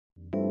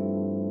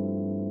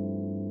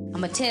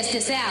I'ma test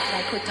this out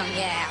right quick on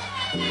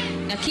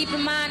y'all. Now keep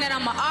in mind that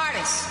I'm an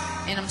artist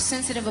and I'm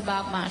sensitive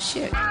about my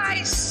shit.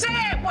 I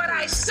said what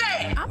I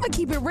said. I'm gonna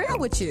keep it real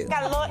with you.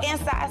 Got a little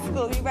inside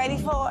scoop. You ready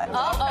for it?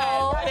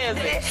 Uh-oh. What is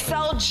it? It's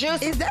so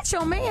juicy. Is that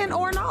your man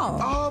or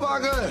not? Oh my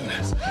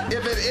goodness.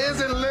 If it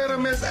isn't Little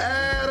Miss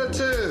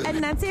Attitude.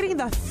 And that's it,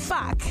 the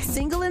fuck.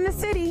 Single in the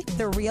City,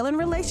 the real in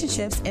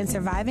relationships and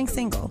surviving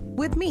single.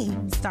 With me,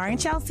 starring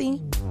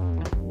Chelsea.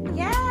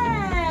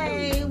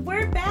 Yay!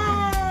 We're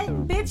back,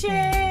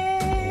 bitches!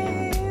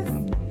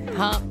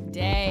 Hump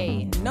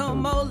day. No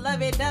more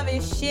lovey-dovey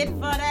shit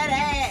for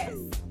that ass.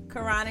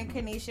 Karan and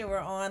Kanisha were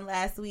on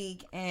last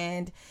week,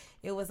 and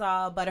it was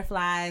all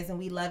butterflies, and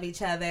we love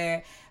each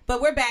other. But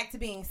we're back to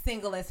being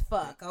single as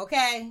fuck,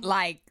 okay?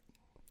 Like,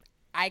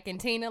 Ike and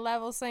Tina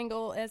level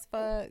single as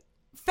fuck.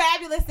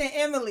 Fabulous and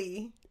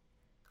Emily.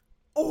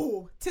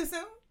 Ooh, too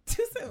soon?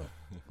 Too soon.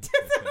 Too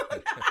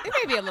soon. It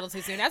may be a little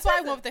too soon. That's why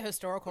I went with the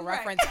historical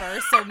reference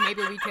first, so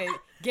maybe we could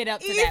get up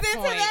to that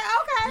point.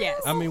 Okay.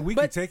 Yes. I mean, we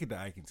could take it to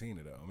Ike and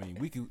Tina, though. I mean,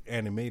 we could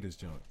animate this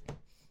joint.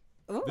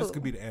 Ooh. This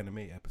could be the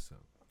anime episode.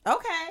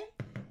 Okay.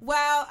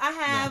 Well, I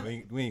have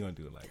No, we ain't gonna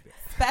do it like that.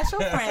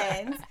 special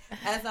friends,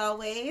 as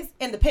always,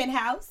 in the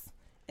penthouse,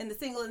 in the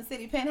Single in the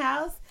City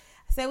penthouse.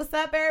 Say what's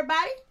up,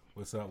 everybody.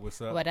 What's up? What's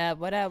up? What up?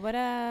 What up? What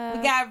up?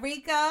 We got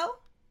Rico.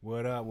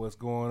 What up? What's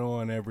going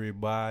on,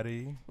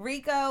 everybody?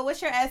 Rico,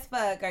 what's your as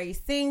fuck? Are you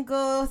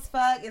single as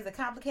fuck? Is it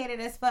complicated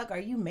as fuck? Are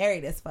you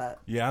married as fuck?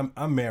 Yeah,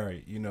 I'm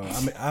married. You know,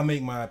 I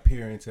make my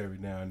appearance every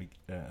now and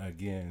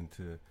again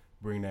to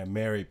bring that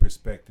married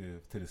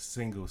perspective to the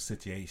single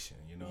situation.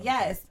 You know.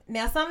 Yes.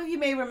 Now, some of you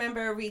may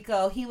remember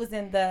Rico. He was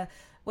in the,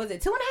 was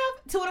it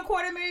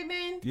 2.25 Married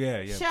Men?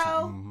 Yeah. Show.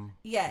 Mm-hmm.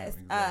 Yes.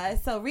 Yeah,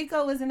 exactly. So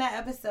Rico was in that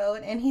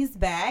episode, and he's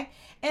back.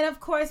 And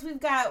of course, we've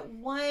got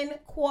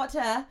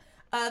 1/4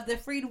 of the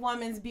Freed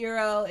Women's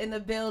Bureau in the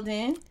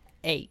building.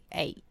 Hey.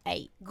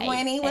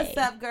 Gwenny, what's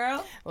up,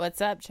 girl?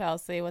 What's up,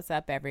 Chelsea? What's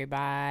up,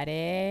 everybody?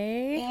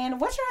 And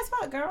what's your as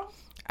fuck, girl?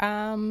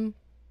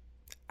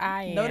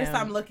 I Notice am...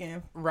 I'm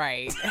looking.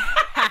 Right. What's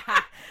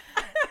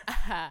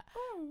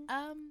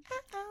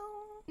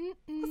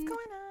going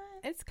on?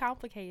 It's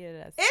complicated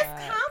as It's fuck.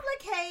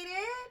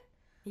 complicated.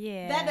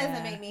 Yeah. That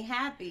doesn't make me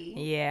happy.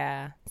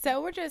 Yeah.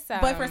 So we're just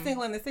But for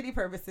Single in the City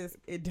purposes,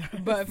 it does.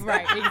 But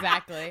right,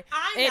 exactly.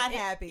 I'm not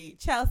happy.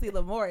 Chelsea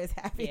Lamore is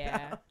happy.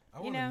 Yeah. Though.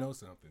 I want to know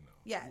something though.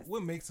 Yes.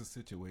 What makes a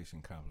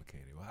situation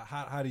complicated?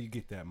 How do you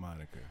get that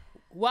moniker?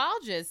 Well, I'll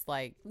just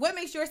like. What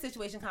makes your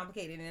situation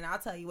complicated, and I'll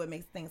tell you what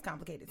makes things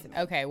complicated to me.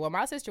 Okay. Well,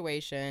 my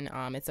situation,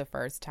 it's a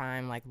first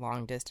time like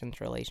long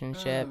distance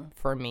relationship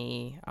for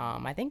me.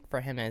 I think for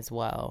him as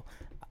well,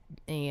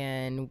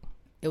 and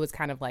it was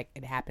kind of like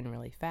it happened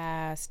really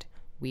fast.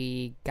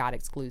 We got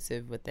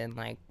exclusive within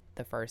like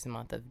the first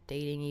month of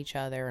dating each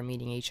other or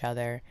meeting each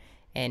other,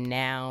 and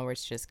now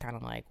it's just kind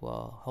of like,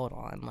 well, hold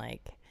on,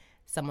 like.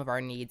 Some of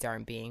our needs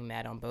aren't being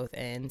met on both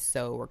ends,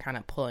 so we're kind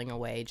of pulling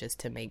away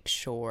just to make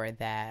sure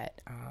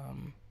that,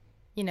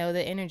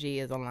 the energy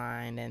is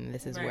aligned and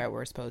this is what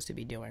we're supposed to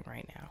be doing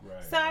right now.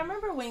 Right. So I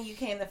remember when you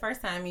came the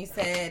first time, you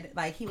said,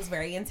 like, he was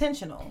very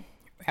intentional.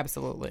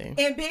 Absolutely.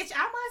 And, bitch,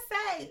 I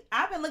must say,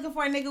 I've been looking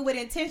for a nigga with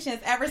intentions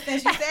ever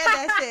since you said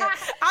that shit.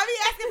 I be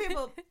asking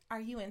people, are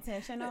you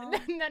intentional?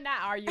 No,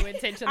 not are you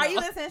intentional. Are you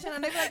intentional?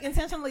 And they be like,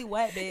 intentionally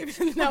what,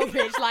 bitch? No,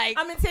 bitch, like.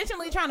 I'm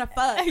intentionally trying to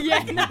fuck.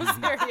 Yeah, no,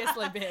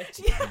 seriously,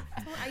 bitch. Yeah.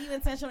 Are you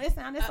intentional? It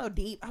sounded so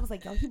deep. I was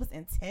like, yo, he was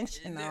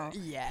intentional.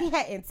 Yeah. He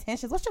had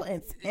intentions. What's your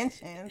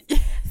intentions?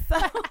 So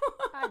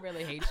I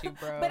really hate you,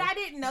 bro. But I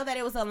didn't know that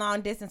it was a long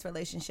distance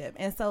relationship.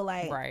 And so,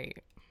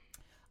 like,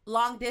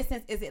 long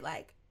distance, is it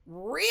like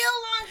real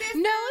long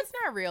distance? No, it's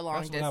not real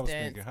long distance. That's what I was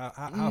thinking. How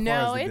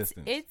far is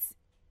the distance?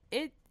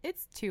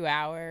 It's 2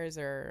 hours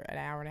or an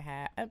hour and a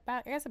half.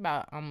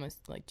 About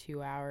almost like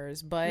 2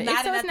 hours, but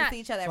not enough it's not to see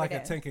each other it's every like day.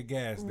 a tank of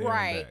gas there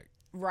right, and back.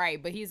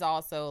 Right. But he's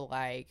also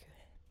like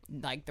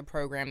the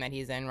program that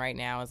he's in right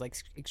now is like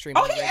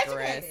extremely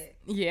rigorous. Educated.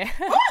 Yeah.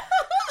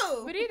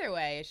 But either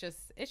way, it's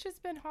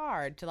just been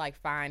hard to like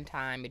find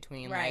time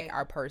between like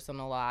our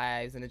personal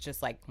lives, and it's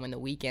just like when the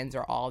weekends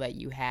are all that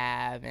you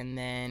have, and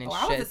then it's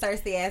I was a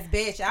thirsty ass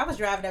bitch. I was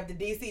driving up to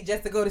DC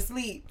just to go to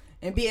sleep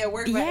and be at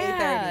work by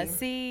 8:30.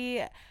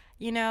 See,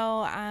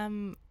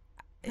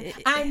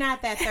 I'm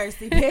not that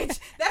thirsty, bitch.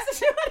 That's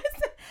what you want to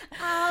say.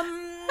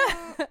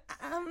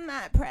 I'm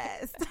not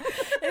pressed.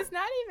 It's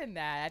not even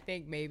that. I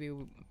think maybe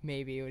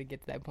it would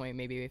get to that point.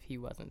 Maybe if he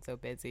wasn't so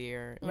busy,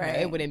 or you know,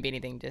 it wouldn't be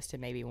anything just to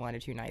maybe 1 or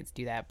 2 nights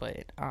do that.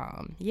 But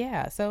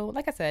so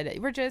like I said,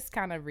 we're just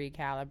kind of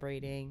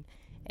recalibrating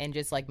and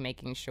just like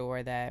making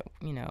sure that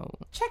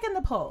checking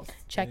the pulse.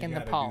 Checking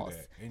the pulse.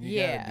 And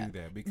you gotta do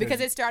that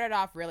because it started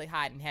off really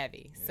hot and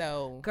heavy. Yeah.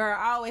 So girl,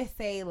 I always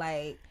say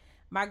like.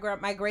 My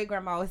great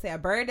grandma always say, a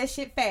bird that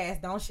shit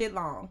fast don't shit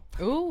long.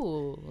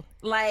 Ooh.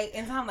 Like,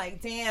 and so I'm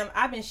like, damn,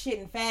 I've been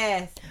shitting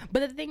fast.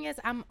 But the thing is,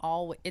 I'm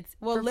always,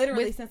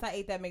 literally since I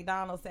ate that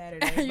McDonald's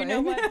Saturday. You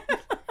know what?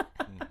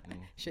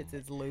 Shit's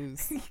is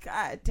loose.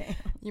 God damn.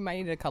 You might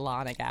need a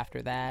colonic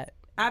after that.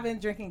 I've been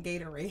drinking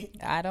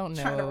Gatorade. I don't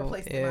know trying to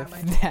replace if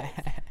my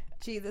life.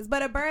 Jesus.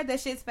 But a bird that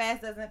shits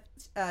fast doesn't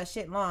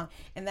shit long.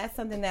 And that's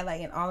something that,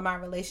 like, in all of my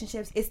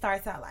relationships, it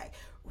starts out, like,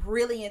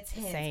 really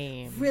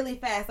intense. Really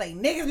fast. Like,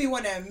 niggas be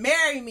wanting to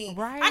marry me.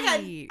 Right. I got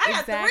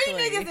exactly.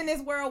 3 niggas in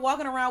this world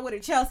walking around with a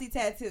Chelsea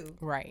tattoo.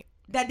 Right.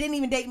 That didn't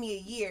even date me a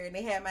year, and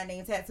they had my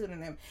name tattooed on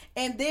them.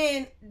 And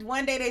then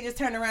one day they just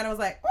turned around and was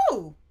like,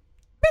 "Ooh,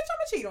 bitch, I'm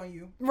gonna cheat on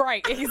you."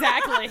 Right,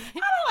 exactly. I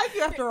don't like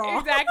you after all.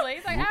 Exactly.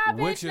 It's like,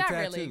 What's bitch, your not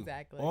tattoo really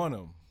exactly. on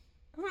them?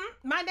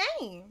 My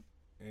name.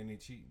 And they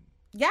cheating.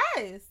 Yes.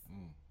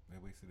 They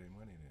wasted their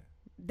money there.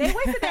 They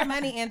wasted their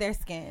money and their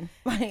skin.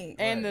 Like,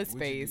 And the Right, what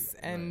you space do?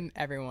 and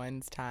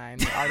everyone's time,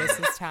 the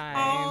artist's time.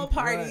 all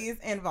parties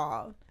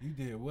involved. You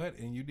did what?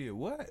 And you did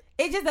what?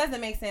 It just doesn't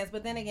make sense.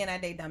 But then again, I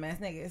date dumbass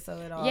niggas, so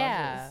it all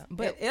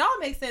but it all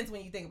makes sense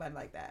when you think about it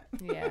like that.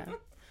 Yeah.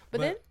 But- But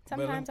then but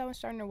sometimes I was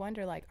starting to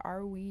wonder, like,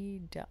 are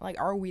we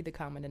the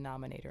common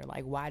denominator?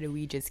 Like, why do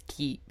we just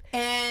keep?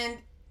 And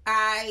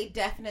I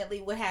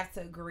definitely would have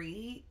to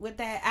agree with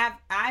that.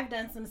 I've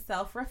done some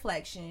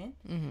self-reflection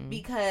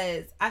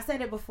because I've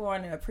said it before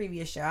in a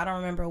previous show. I don't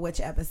remember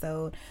which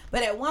episode,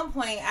 but at one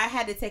point I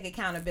had to take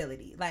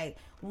accountability. Like,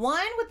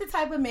 one, with the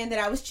type of men that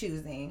I was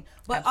choosing,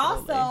 but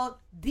Absolutely. also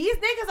these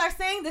niggas are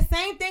saying the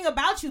same thing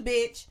about you,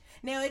 bitch.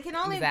 Now it can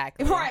only right.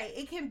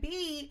 It can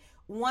be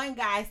one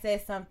guy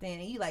says something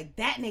and you like,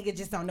 that nigga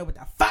just don't know what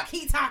the fuck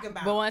he talking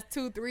about. But once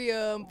 2, 3 of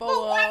them,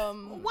 4 of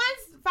them.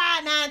 Once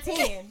 5, 9,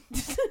 10.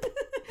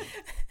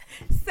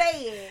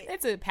 Say it.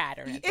 It's a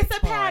pattern. at It's this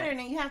a point. pattern,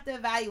 and you have to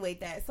evaluate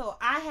that. So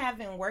I have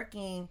been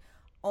working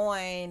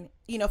on,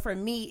 for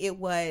me,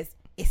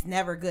 it's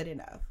never good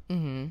enough.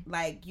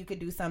 Like, you could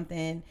do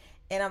something,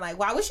 and I'm like,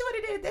 well, I wish you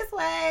would have did it this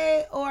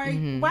way, or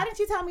why didn't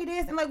you tell me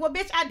this? And like, well,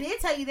 bitch, I did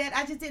tell you that.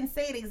 I just didn't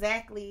say it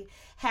exactly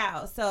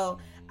how. So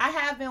I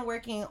have been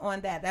working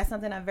on that. That's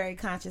something I'm very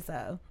conscious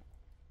of.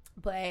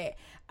 But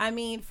I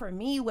mean, for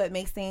me, what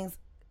makes things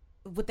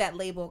with that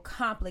label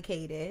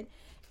complicated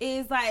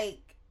is like,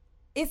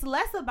 it's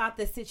less about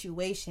the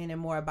situation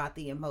and more about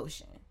the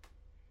emotion.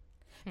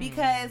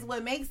 Because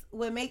what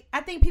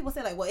I think people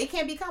say, like, well, it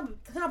can't be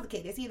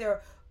complicated. It's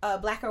either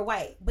black or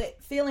white.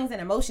 But feelings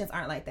and emotions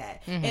aren't like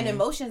that. And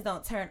emotions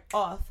don't turn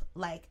off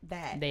like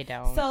that. They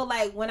don't. So,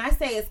 like, when I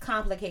say it's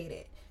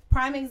complicated,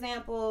 prime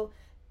example,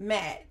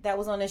 Matt, that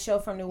was on the show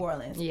from New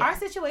Orleans. Yeah. Our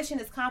situation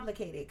is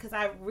complicated because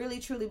I really,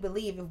 truly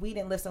believe if we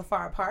didn't live so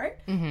far apart,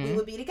 we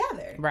would be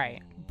together.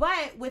 Right.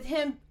 But with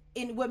him,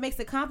 and what makes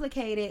it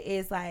complicated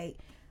is, like,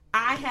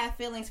 I have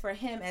feelings for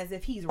him as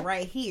if he's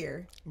right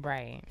here.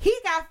 Right. He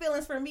got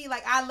feelings for me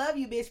like, I love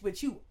you, bitch,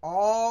 but you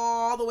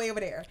all the way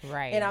over there.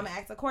 Right. And I'm going to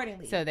act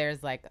accordingly. So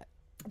there's like...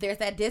 There's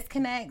that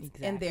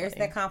disconnect and there's Exactly.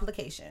 that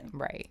complication.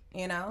 Right.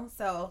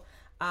 So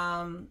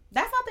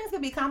that's how things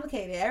can be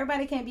complicated.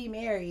 Everybody can't be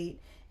married.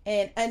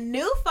 And a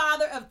new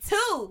father of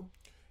 2.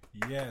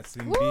 Yes,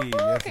 Woo, indeed.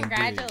 Yes,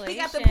 congratulations. He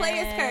got the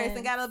player's curse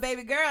and got a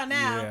baby girl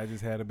now. Yeah, I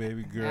just had a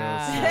baby girl.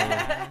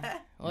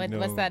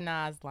 What's that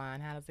Nas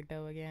line? How does it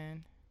go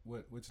again?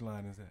 Which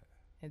line is that?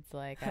 It's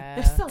like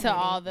There's so to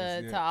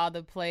many. all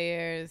the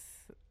players.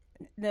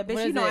 No, bitch,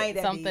 What you is know I it? ain't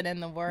that Something deep. in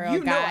the world.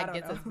 You know I God don't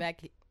gets know. us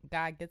back.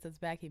 God gets us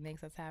back. He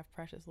makes us have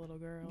precious little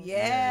girls.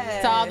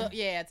 Yeah. To all the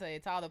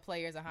to all the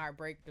players and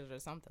heartbreakers or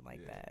something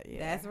like that. Yeah.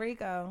 That's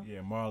Rico.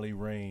 Yeah, Marley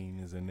Rain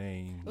is her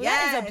name. Well,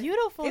 that is a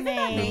beautiful Isn't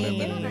that name.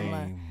 Remember the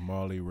name,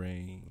 Marley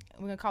Rain.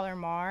 We're gonna call her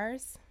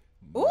Mars.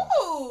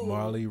 Ooh.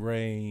 Marley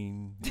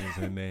Rain is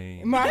her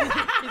name. Marley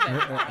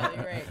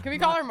Rain. Can we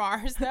call her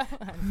Mars though?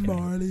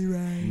 Marley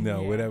Rain.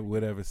 No, Yeah.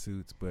 whatever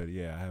suits. But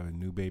yeah, I have a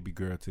new baby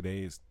girl today.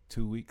 It's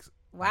 2 weeks.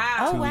 Wow.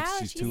 Oh 2 wow, weeks,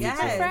 she's she's 2 super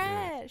weeks old. old.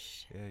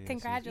 fresh. Yeah, yeah,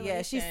 Congratulations.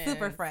 Yeah, she's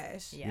super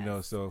fresh. Yes. You know,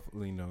 so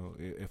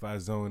if I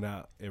zone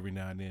out every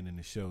now and then in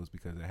the shows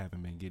because I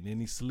haven't been getting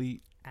any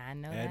sleep I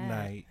know at that.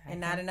 night. And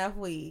not enough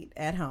weed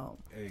at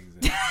home.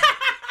 Exactly.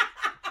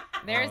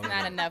 There's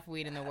not enough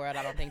weed in the world,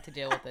 I don't think, to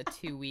deal with a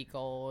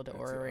 2-week-old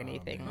or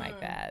anything like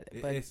that.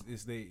 But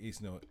It's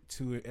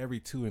every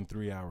 2 and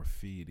 3 hour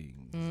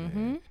feedings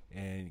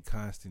and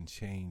constant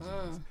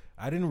changes.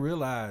 I didn't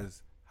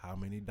realize how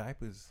many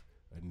diapers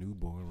a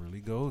newborn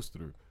really goes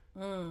through.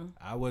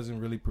 I wasn't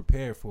really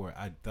prepared for it.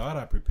 I thought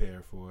I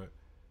prepared for it.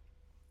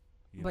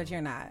 But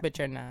you're not.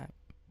 you're not.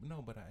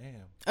 No, but I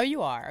am. Oh,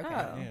 you are. Okay.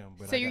 Oh. I am.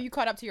 But So you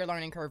caught up to your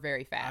learning curve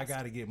very I fast.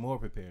 got to get more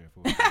prepared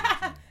for it.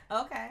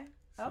 Okay.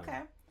 So,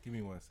 Okay. Give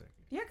me 1 second.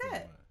 You're Give me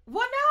good. one.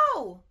 Well,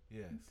 no.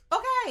 Yes.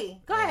 Okay.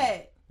 Go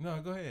ahead.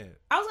 No, go ahead.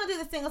 I was going to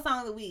do the single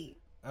song of the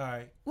week. All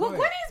right. Well, Go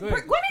ahead. Go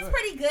ahead. Gwenny's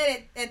pretty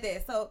good at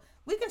this, so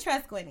we can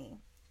trust Gwenny.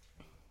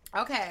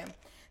 Okay.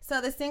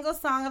 So the single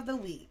song of the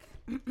week.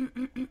 Okay,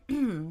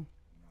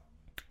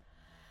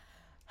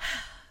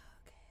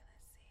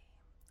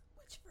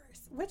 let's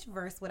see. Which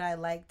verse would I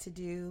like to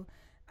do?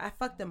 I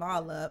fucked them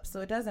all up,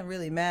 so it doesn't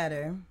really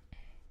matter.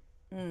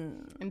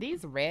 And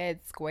these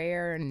red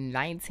square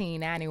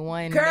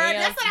 1991 Girl, nails.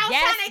 that's what I was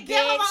Yes, trying to give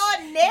them bitch.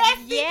 all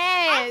nasty.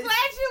 Yes. I'm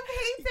glad you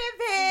peeped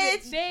it,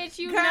 bitch. Bitch,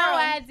 you Girl, know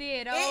I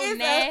did. it Oh, is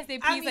nasty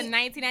piece of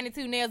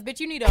 1992 nails. Bitch,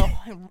 you need a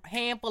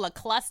handful of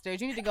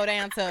clusters. You need to go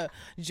down to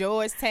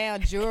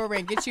Georgetown Jewelry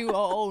and get you an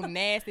old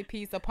nasty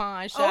piece of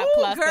pawn shop Oh,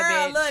 cluster, girl,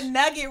 bitch. a little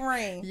nugget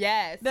ring.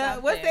 Yes.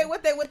 What's that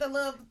with the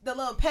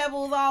little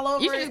pebbles all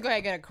over You should it? just go ahead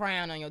and get a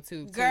crown on your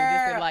tooth, too.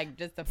 Girl.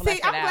 Just to flesh See,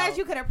 it I'm out. glad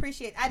you could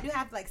appreciate. I do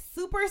have like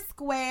super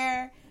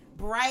square,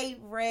 bright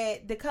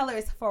red. The color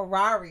is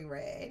Ferrari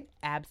red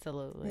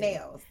Absolutely.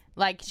 nails.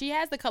 Like, she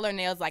has the color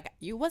nails. Like,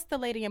 what's the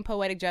lady in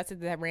Poetic Justice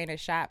that ran a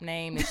shop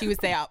name? And she would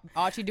say,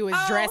 all she do is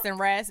dress and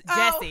rest.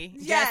 Jessie.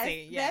 Yes,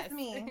 Jessie. Yes. that's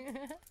me.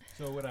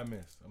 So what I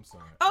missed? I'm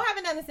sorry. Oh, I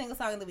haven't done a single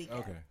song in the weekend.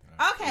 Okay.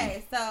 All right.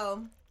 Okay,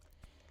 so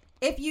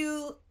if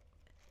you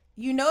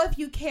if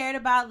you cared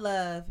about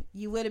love,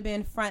 you would have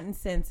been front and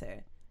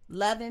center,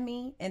 loving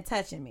me and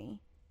touching me,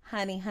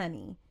 honey,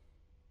 honey.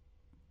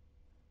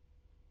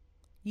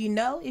 You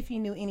know, if you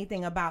knew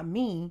anything about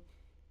me,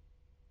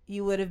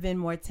 you would have been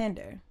more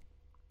tender.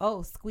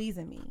 Oh,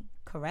 squeezing me,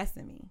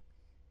 caressing me.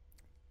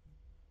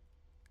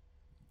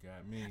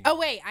 Got me. Oh,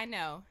 wait. I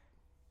know.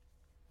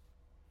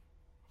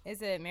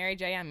 Is it Mary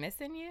J. I'm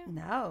Missing You?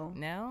 No.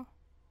 No?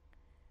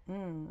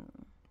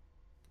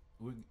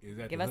 Is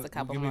that Give the us hook? a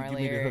couple Give me more the hook.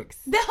 lyrics.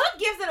 The hook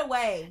gives it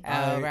away. Oh,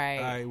 All right.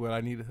 All right. Well,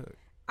 I need a hook.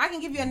 I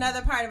can give you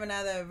another part of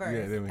another verse.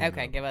 Yeah. There we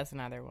Okay, go. give us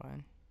another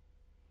one.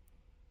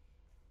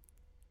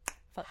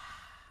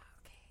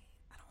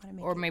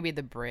 Or maybe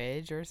the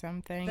bridge or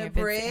something. The If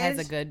bridge?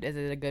 Is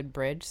it a good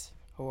bridge?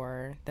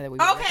 Or that we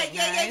Okay,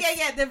 yeah.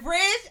 recognize? The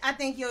bridge, I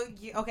think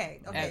okay,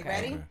 Okay.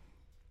 ready? Okay.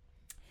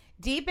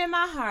 Deep in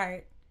my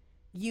heart,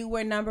 you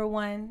were number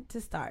one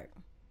to start.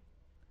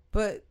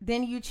 But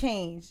then you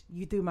changed.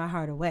 You threw my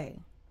heart away.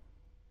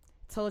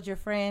 Told your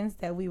friends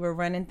that we were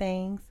running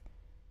things.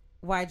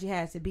 Why'd you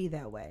have to be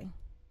that way?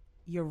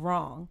 You're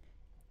wrong.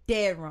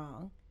 Dead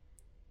wrong.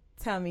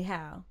 Tell me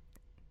how.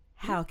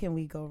 How can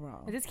we go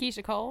wrong? Is this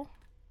Keisha Cole?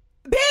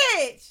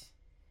 Bitch!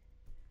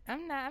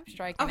 I'm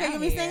striking Okay, out you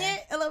want me to here. sing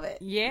it a little bit?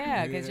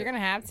 Yeah, because Yeah. you're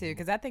gonna have to.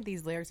 Because I think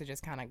these lyrics are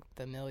just kind of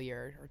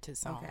familiar or to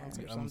songs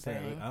or I'm something.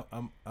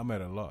 saying I'm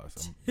at a loss.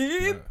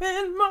 Deep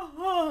in my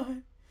heart,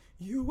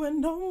 you were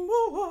number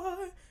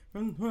one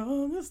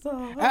from the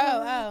start.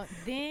 Oh,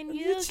 then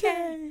you changed,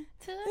 came,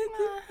 took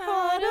my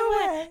heart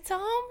away,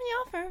 told me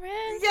your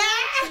friends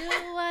Yeah.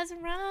 you was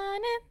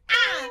running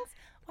things.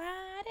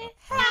 Why did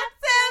Have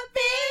to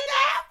be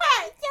that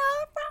way.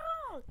 You're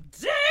wrong.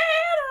 Dead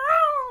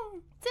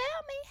wrong.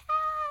 tell me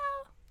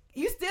how?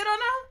 You still don't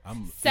know?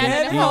 I'm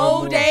 7 even whole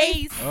more-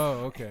 days. Oh,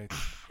 okay.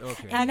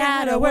 Okay. I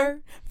got a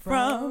word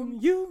from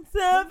you.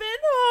 7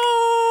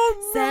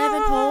 whole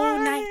 7 whole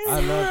nights. I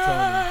love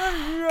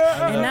Tony.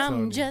 I And love I'm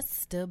Tony.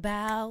 just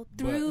about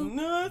through.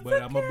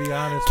 But I'm gonna be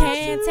honest with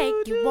Can't you.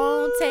 take it,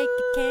 won't take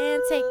it,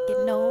 can't take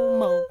it no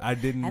more. I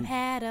didn't I've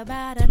had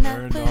about enough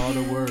learn of all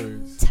the you.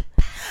 words,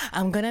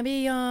 I'm gonna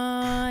be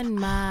on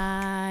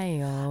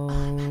my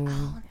own.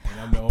 and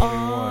I'm the only one.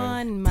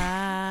 On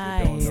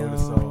my don't know the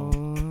song.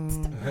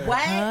 own. What?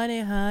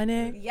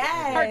 Honey.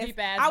 Yes. Her deep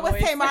ass I was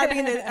voice. Tamar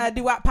being a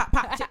do-wop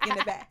pop chick in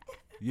the back.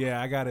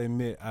 Yeah, I gotta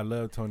admit, I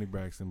love Tony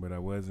Braxton, but I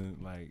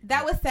wasn't like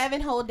That was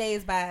 7 whole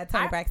days by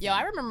Tony Braxton. Yo,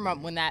 I remember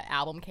when that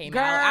album came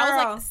Girl.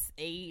 out. I was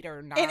like 8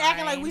 or 9. And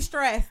acting like we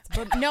stressed.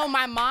 But no,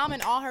 my mom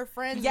and all her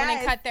friends went Yes.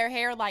 and cut their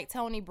hair like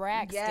Tony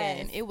Braxton.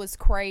 Yes. It was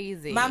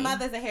crazy. My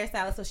mother's a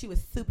hairstylist, so she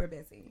was super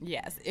busy.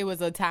 Yes, it was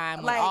a time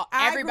when Like, all,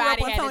 I grew up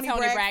everybody on had Tony a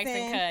Tony Braxton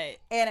Braxton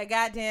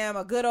cut. And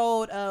a good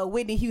old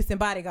Whitney Houston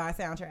Bodyguard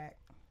soundtrack.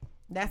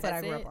 That's what I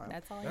That's grew it. up on.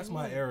 That's all. that's you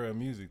my need. era of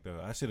music,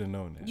 though. I should have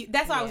known that.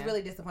 That's why I was Yeah.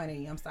 really disappointed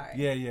in you. I'm sorry.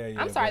 Yeah.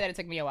 I'm sorry but that it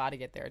took me a while to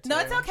get there too. No,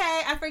 it's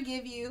okay. I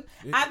forgive you.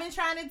 I've been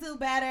trying to do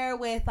better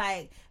with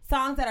like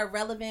songs that are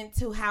relevant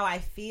to how I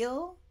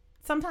feel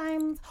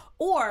sometimes,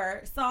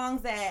 or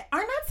songs that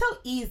are not so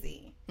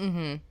easy.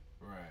 Mm-hmm.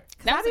 Right.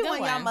 That's I a be good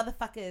want y'all one.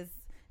 motherfuckers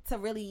to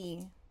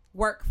really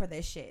work for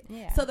this shit.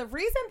 Yeah. So the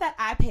reason that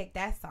I picked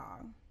that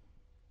song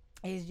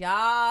is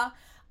y'all,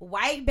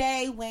 White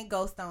Bay went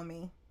ghost on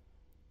me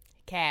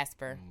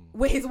Casper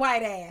with his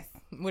white ass.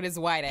 with his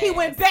white ass. He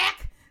went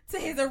back to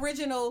his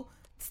original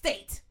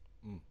state.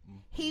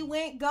 He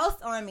went ghost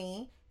on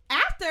me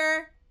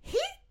after he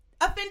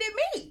offended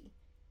me.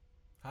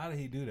 How did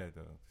he do that,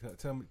 though?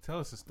 Tell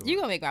us the story. You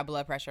gonna make my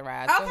blood pressure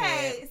rise? Go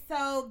ahead. Okay,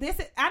 so this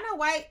is, I know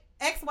White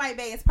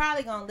Bay is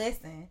probably gonna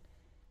listen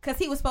because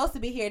he was supposed to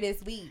be here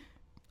this week.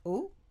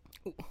 Ooh,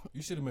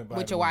 You should have invited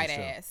With him your on white the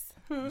show. ass.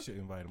 You should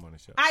invite him on the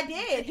show. I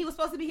did. He was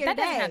supposed to be here That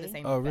today. doesn't have the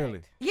same. Oh, effect.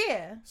 really?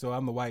 Yeah. So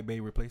I'm the White Bay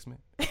replacement?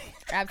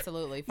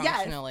 Absolutely, Yes.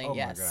 functionally, Oh,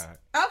 yes.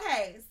 my God.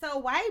 Okay, so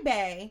White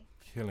Bay,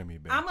 Killing me,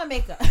 baby. I'm gonna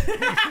make a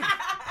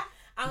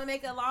I'm gonna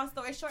make a long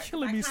story short. 'cause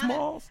Killing me,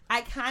 Smalls.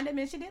 I kind of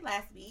mentioned it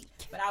last week,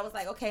 but I was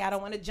like, okay, I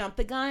don't want to jump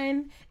the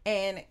gun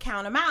and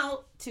count them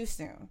out too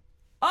soon.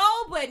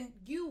 Oh, but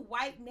you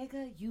white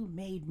nigga, you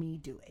made me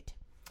do it.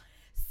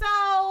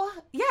 So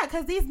yeah,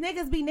 because these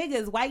niggas be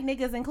niggas, white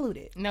niggas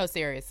included. No,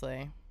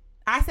 seriously.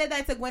 I said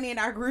that to Gwenny in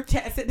our group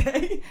chat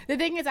today. The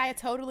thing is, I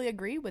totally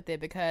agree with it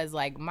because,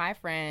 like, my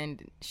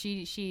friend,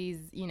 she's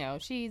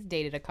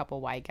dated a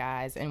couple white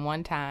guys, and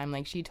one time,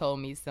 like, she told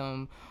me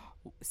some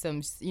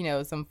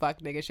fuck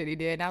nigga shit he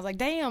did, and I was like,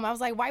 damn. I was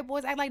like, white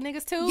boys act like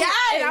niggas too. Yes.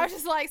 And I was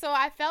just like, so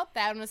I felt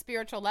that on a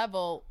spiritual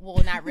level.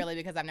 Well, not really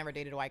because I've never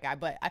dated a white guy,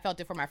 but I felt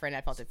it for my friend.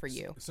 I felt it for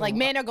you. So like,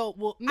 men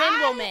will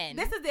men.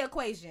 This is the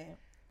equation.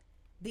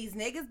 These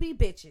niggas be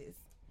bitches.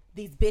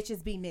 These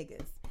bitches be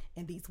niggas.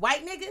 And these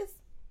white niggas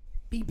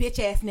be bitch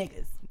ass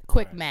niggas.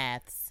 Quick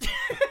maths.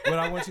 What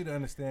I want you to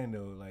understand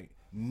though, like,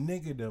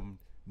 niggerdom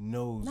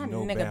knows Not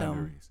no niggerdom.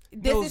 boundaries.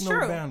 This knows is no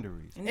true.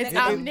 boundaries. It's It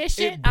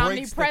omniscient,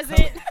 breaks the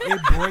omnipresent.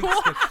 it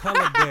breaks the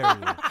color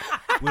barrier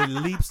with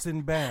leaps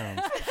and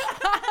bounds.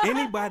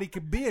 Anybody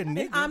could be a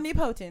nigga.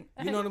 Omnipotent.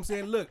 You know what I'm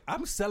saying? Look,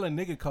 I'm selling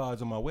nigga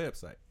cards on my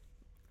website.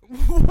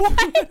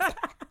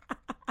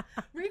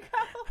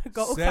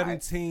 Go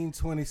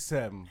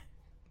 1727.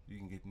 You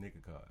can get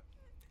nigga card.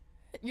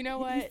 You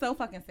know He's what? so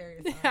fucking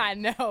serious. I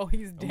know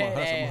he's I'm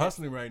dead.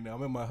 hustling right now.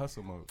 I'm in my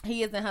hustle mode.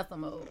 He is in hustle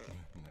mode.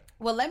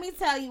 Well, let me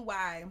tell you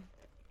why.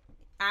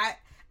 I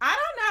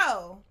don't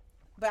know,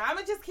 but I'm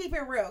gonna just keep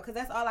it real because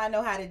that's all I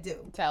know how to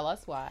do. Tell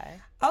us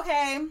why.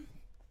 Okay.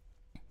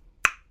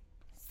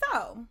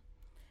 So,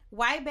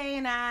 White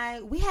Bay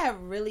and we have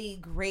really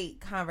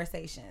great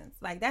conversations.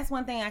 Like, that's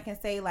one thing I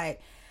can say. Like,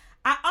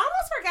 I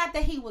almost forgot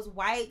that he was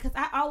white because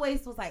I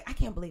always was like, I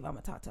can't believe I'm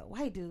gonna talk to a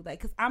white dude. Like,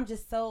 because I'm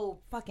just so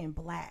fucking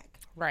black.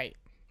 Right.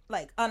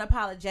 Like,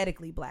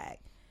 unapologetically black.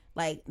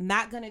 Like,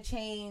 not gonna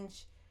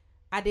change.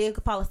 I did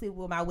fall asleep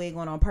with my wig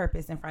on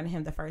purpose in front of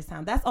him the first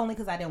time. That's only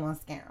because I didn't want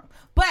to scare him.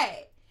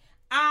 But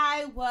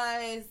I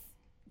was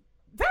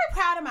very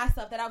proud of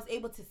myself that I was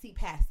able to see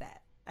past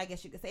that. I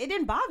guess you could say. It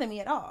didn't bother me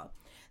at all.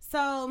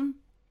 So,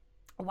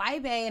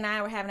 White Bay and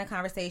I were having a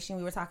conversation.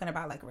 We were talking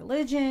about, like,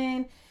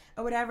 religion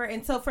or whatever.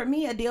 And so, for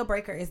me, a deal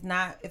breaker is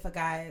not if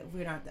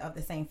we're not of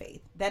the same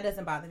faith. That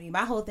doesn't bother me.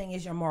 My whole thing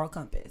is your moral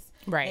compass.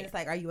 Right. And it's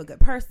like, are you a good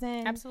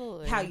person?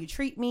 Absolutely. How you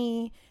treat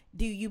me?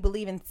 Do you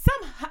believe in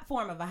some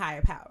form of a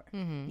higher power?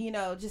 Mm-hmm. You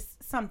know,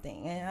 just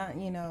something,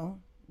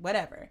 and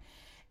whatever.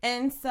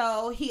 And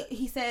so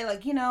he said,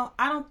 like,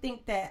 I don't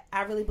think that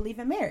I really believe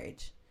in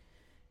marriage.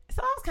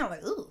 So I was kind of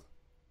like, ugh,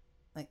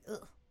 like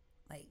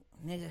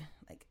nigga,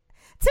 like,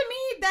 to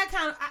me that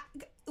kind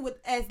of, with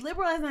as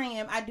liberal as I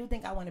am, I do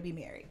think I want to be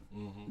married.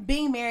 Mm-hmm.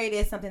 Being married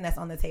is something that's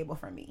on the table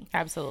for me.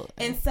 Absolutely.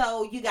 And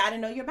so you got to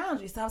know your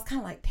boundaries. So I was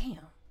kind of like,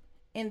 damn.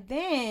 And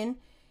then,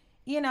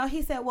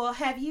 he said, well,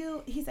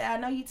 he said, I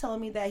know you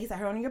told me that, he said, I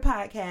heard on your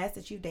podcast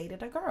that you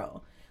dated a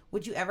girl.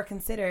 Would you ever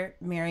consider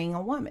marrying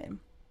a woman?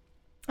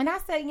 And I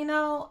said,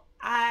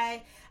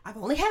 I've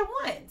only had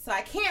one, so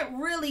I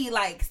can't really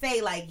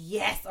say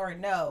yes or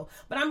no,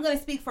 but I'm going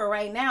to speak for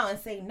right now and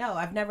say no.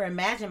 I've never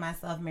imagined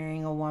myself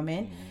marrying a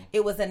woman. Mm-hmm.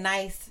 It was a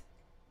nice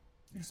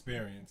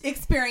experience.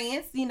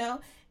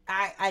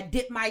 I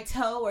dipped my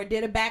toe or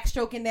did a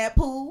backstroke in that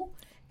pool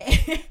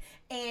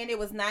and it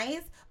was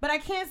nice, but I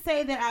can't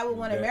say that I would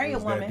want to marry a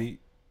woman.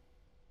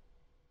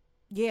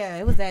 Yeah,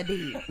 it was that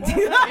deep.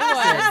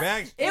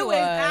 It was.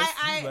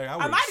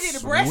 I might have did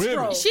a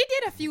breaststroke. She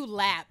did a few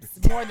laps,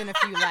 more than a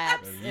few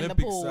laps in the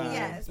pool.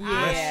 Yes,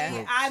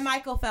 yeah. I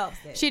Michael Phelps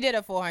did. She did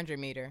a 400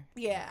 meter.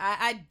 Yeah,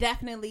 I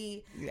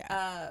definitely.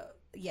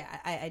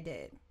 I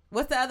did.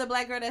 What's the other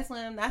black girl that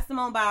swam? Not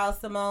Simone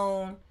Biles.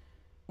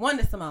 One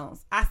of the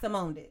Simones. I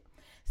Simoned it.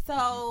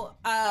 So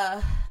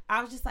I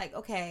was just like,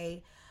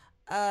 okay.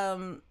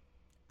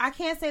 I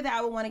can't say that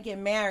I would want to get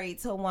married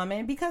to a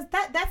woman because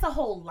that's a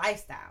whole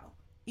lifestyle.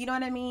 You know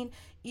what I mean?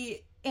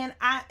 And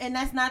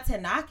that's not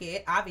to knock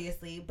it,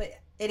 obviously, but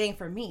it ain't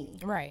for me.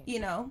 Right.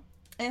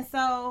 And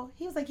so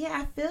he was like, yeah,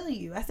 I feel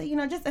you. I said,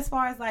 just as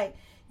far as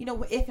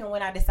if and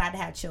when I decide to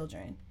have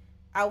children,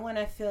 I want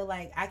to feel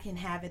like I can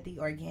have it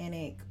the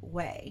organic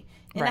way.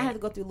 And I have to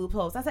go through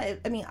loopholes. I said,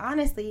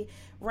 honestly,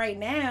 right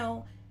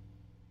now,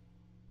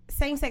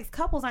 same-sex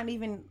couples aren't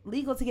even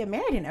legal to get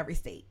married in every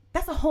state.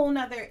 That's a whole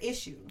nother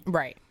issue.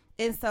 Right.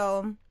 And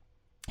so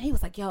he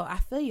was like, yo, I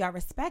feel you. I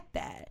respect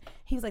that.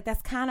 He was like,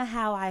 that's kind of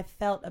how I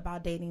felt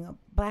about dating a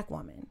black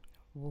woman.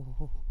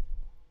 Whoa.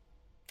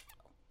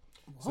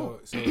 So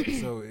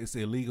it's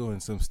illegal in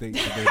some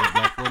states to date a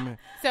black woman?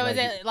 So is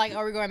it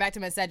are we going back to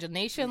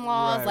miscegenation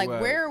laws? Right,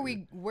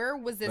 where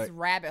was this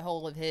rabbit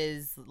hole of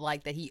his,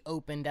 that he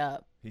opened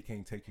up? He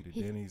can't take you to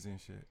Denny's and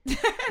shit.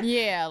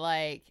 Yeah,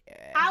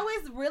 I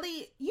was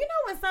really,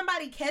 when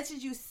somebody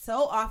catches you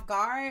so off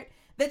guard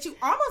that you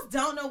almost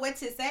don't know what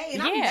to say,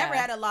 and I'm never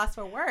at a loss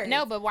for words.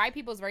 No, but white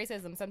people's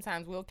racism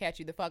sometimes will catch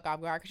you the fuck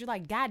off guard because you're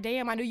like, God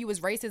damn, I knew you was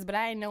racist, but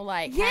I didn't know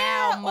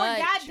how much.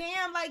 Or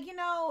goddamn,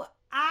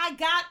 I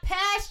got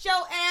past your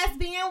ass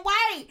being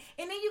white,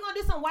 and then you gonna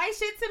do some white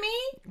shit to me,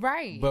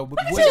 right? But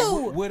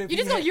what if you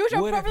just gonna use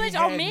your privilege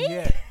on me?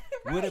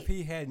 Right. What if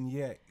he hadn't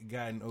yet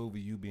gotten over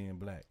you being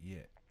black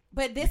yet?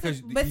 But this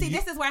is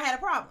where I had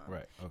a problem.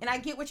 Right. Okay. And I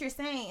get what you're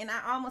saying. And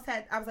I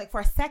was like, for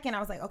a second, I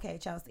was like, okay,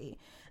 Chelsea,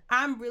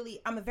 I'm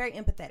a very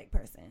empathetic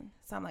person.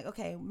 So I'm like,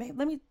 okay,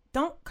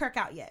 don't kirk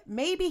out yet.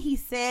 Maybe he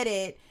said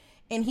it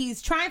and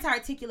he's trying to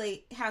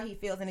articulate how he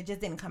feels, and it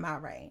just didn't come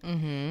out right.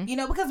 You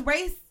know, because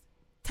race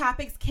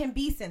topics can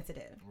be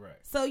sensitive. Right.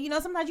 So, you know,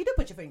 sometimes you do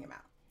put your foot in your mouth.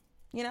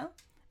 You know?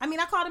 I mean,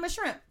 I called him a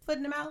shrimp. Foot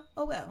in the mouth.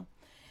 Oh, well.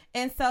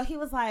 And so he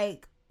was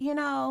like, you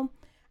know,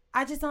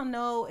 I just don't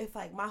know if,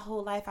 like, my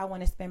whole life I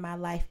want to spend my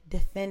life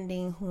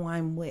defending who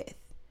I'm with.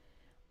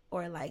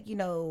 Or, like, you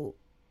know,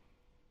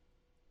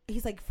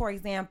 he's like, for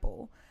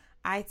example,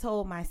 I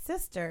told my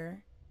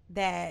sister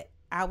that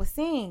I was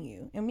seeing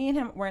you. And me and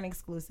him weren't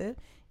exclusive.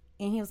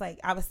 And he was like,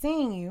 I was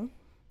seeing you.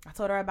 I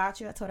told her about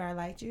you. I told her I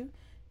liked you.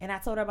 And I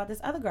told her about this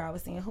other girl I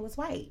was seeing who was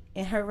white.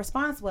 And her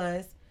response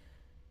was,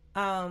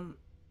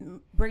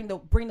 bring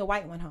the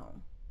white one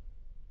home.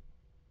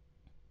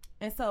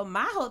 And so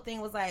my whole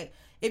thing was like,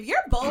 if you're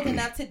bold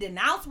enough to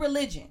denounce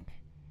religion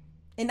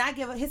and not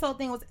give his whole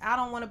thing was, I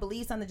don't want to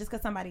believe something just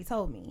because somebody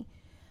told me.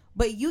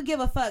 But you give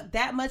a fuck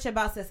that much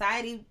about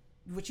society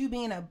with you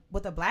being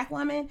with a black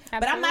woman. Absolutely.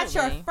 But I'm not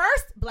your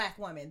first black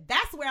woman.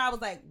 That's where I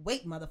was like,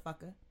 wait,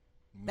 motherfucker.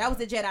 That was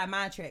the Jedi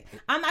mind trick.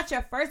 I'm not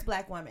your first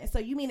black woman. So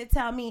you mean to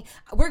tell me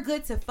we're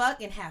good to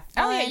fuck and have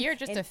fun? Oh, yeah, you're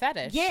just a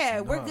fetish. Yeah,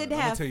 we're good to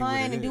have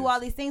fun and do is. all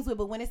these things with,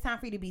 but when it's time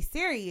for you to be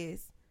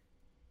serious,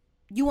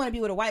 you want to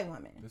be with a white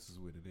woman. This is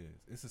what it is.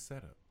 It's a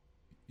setup.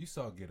 You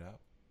saw Get Out.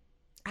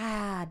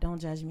 Ah, don't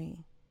judge me.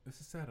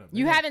 It's a setup.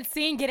 You haven't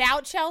seen Get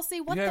Out,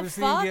 Chelsea? What You the haven't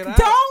seen fuck? Get Out?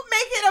 Don't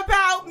make it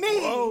about me.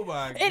 Oh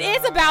my god. It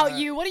is about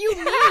you. What do you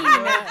mean?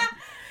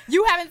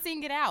 You haven't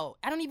seen Get Out.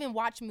 I don't even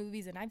watch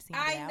movies and I've seen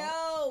Get Out. I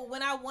know.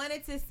 When I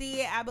wanted to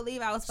see it, I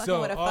believe I was fucking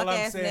So with a all fuck I'm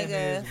ass saying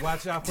nigga. is,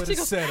 watch out for the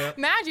setup.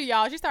 Mind you,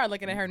 y'all, she started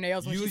looking at her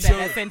nails when she Use said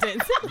your- that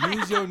sentence.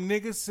 Use your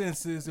nigga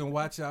senses and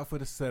watch out for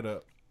the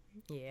setup.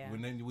 Yeah.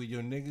 When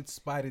your nigga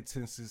spidey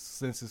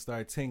senses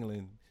start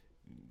tingling.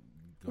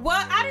 go Well,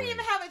 another I didn't way.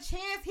 even have a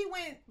chance. He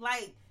went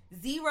like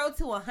 0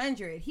 to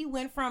 100. He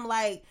went from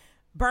like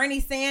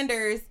Bernie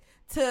Sanders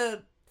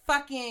to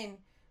fucking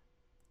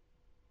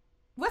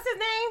what's his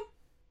name?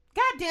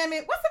 God damn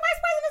it! What's the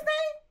vice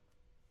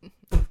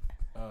president's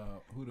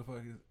name? Who the fuck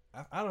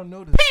is? I don't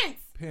know this. Pence.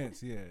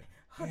 Pence, yeah.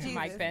 Oh, Damn. Jesus.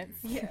 Mike Pence.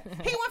 Yeah,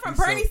 he went from He's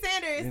so Bernie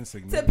Sanders to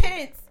insignificant.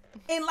 Pence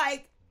in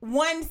like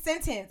one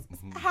sentence.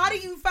 How do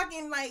you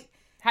fucking like?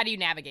 How do you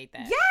navigate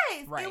that?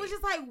 Yes, Right. it was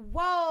just like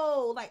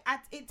whoa, like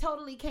it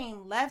totally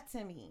came left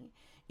to me,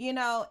 you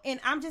know. And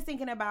I'm just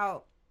thinking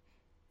about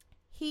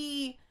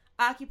he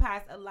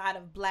occupies a lot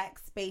of black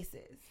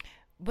spaces.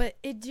 But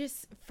it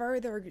just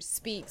further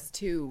speaks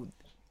to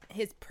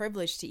his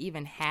privilege to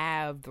even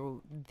have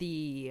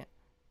the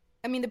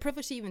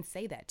privilege to even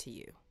say that to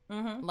you.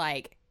 Mm-hmm.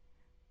 Like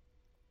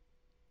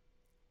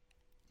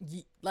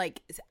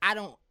I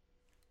don't.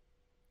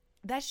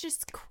 That's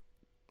just.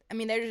 I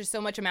mean, there's just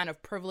so much amount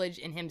of privilege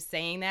in him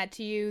saying that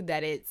to you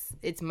that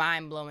it's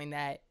mind blowing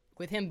that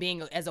with him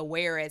being as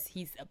aware as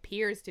he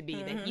appears to be,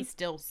 that he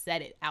still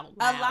said it out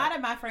loud. A lot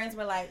of my friends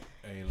were like,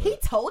 Hey, he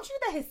look, told you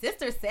that his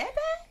sister said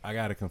that? I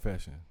got a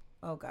confession.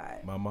 Oh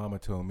God. My mama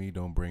told me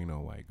don't bring no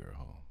white girl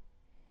home.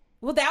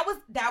 Well, that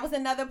was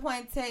another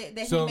point that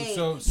he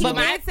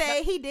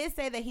made. He did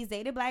say that he's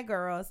dated black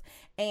girls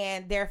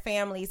and their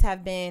families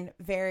have been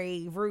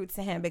very rude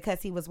to him because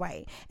he was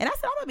white. And I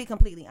said, I'm gonna be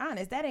completely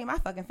honest, that ain't my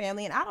fucking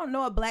family, and I don't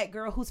know a black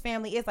girl whose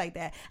family is like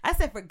that. I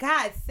said, for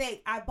God's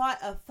sake, I bought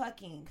a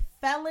fucking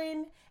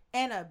felon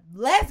and a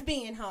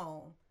lesbian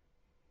home.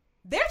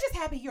 They're just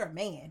happy you're a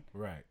man.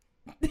 Right.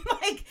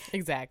 Like,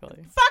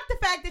 Exactly. fuck the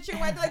fact that you're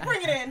white. They're like,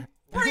 bring it in.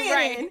 Bring it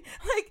Right. in.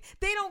 Like,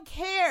 they don't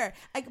care.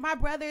 Like, my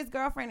brother's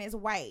girlfriend is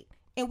white,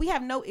 and we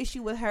have no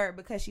issue with her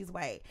because she's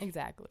white.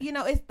 Exactly. You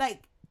know, it's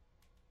like,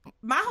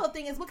 my whole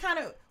thing is, what kind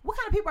of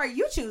people are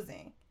you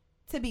choosing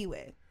to be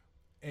with?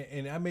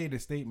 And I made a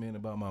statement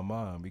about my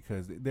mom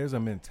because there's a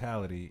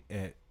mentality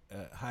at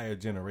a higher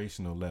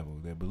generational level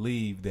that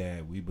believe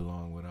that we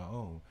belong with our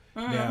own.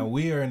 Now,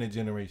 we are in a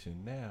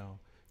generation now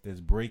that's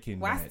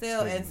breaking Well, that I still,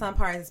 stigma. in some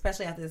parts,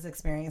 especially after this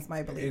experience,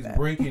 might believe It's that.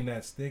 breaking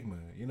that stigma.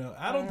 You know,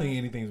 I don't think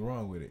anything's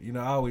wrong with it. You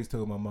know, I always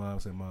told my mom, I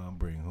said, Mom,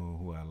 bring home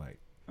who I like.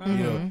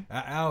 You know,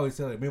 I always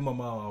tell her, me and my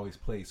mom always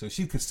play. So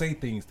she could say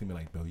things to me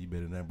like, no, you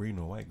better not bring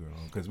no white girl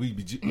home. Because we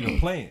be,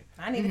 playing.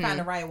 I need to find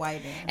the right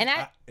white man. And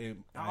I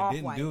Off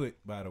didn't white. do it,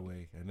 by the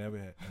way. I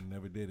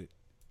never did it.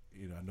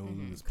 You know, I know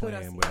we was Kudos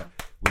playing, to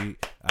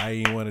but I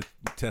ain't want to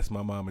test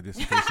my mama just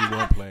in case she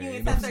won't play. You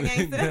ain't know what test I'm her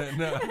saying? gangster?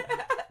 No.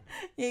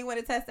 You ain't want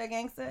to test their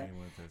gangster? I ain't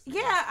wanna test her.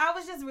 Yeah, I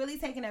was just really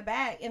taken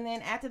aback. And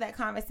then after that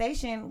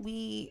conversation,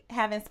 we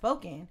haven't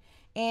spoken.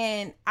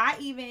 And I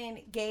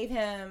even gave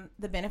him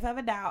the benefit of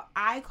a doubt.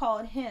 I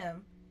called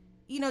him,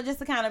 just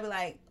to kind of be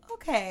like,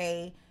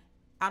 okay,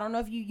 I don't know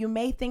if you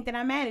may think that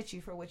I'm mad at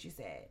you for what you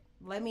said.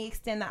 Let me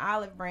extend the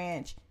olive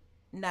branch.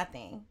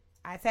 Nothing.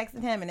 I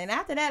texted him. And then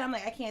after that, I'm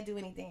like, I can't do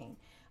anything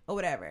or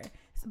whatever.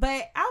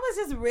 But I was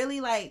just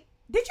really like,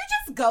 did you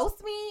just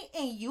ghost me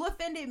and you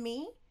offended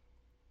me?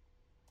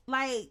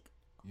 Like,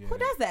 Yeah, who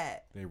does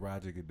that? They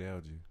Roger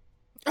Goodell'd you.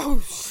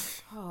 Oh,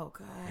 Oh,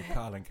 God. They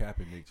Colin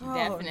Kaepernick you. Oh,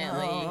 definitely.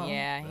 no.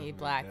 Yeah, he Definitely.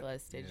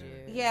 blacklisted Yeah.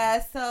 you.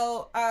 Yeah,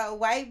 so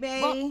White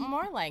Bay. Well,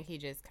 more like he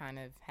just kind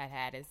of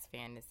had his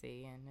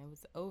fantasy and it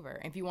was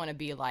over. If you want to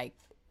be like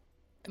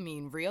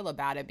real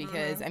about it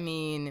because,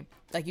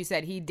 like you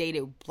said, he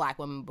dated black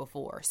women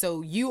before.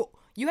 So you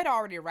had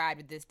already arrived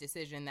at this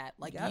decision that,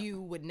 like,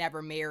 you would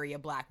never marry a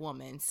black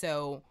woman.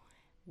 So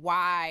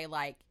why,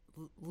 like,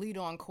 lead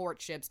on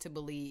courtships to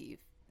believe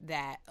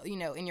that, you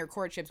know, in your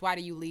courtships, why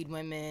do you lead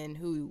women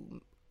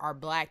who are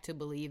black to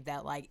believe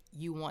that, like,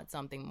 you want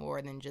something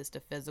more than just a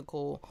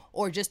physical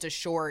or just a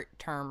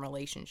short-term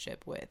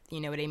relationship with,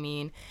 you know what I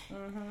mean?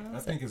 I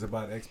think it's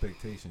about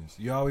expectations.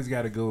 You always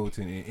got to go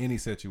to in any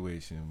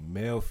situation,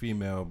 male,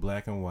 female,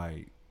 black and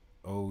white,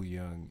 old,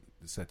 young,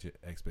 such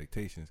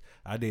expectations.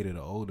 I dated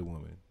an older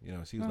woman. You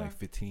know, she was like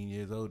 15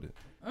 years older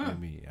than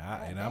me.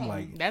 And I'm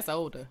like, that's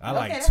older. I'm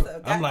like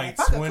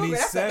 27.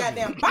 That's a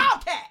goddamn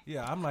bobcat.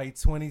 Yeah, I'm like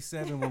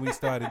 27 when we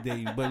started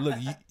dating. But look,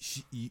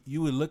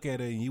 you would look at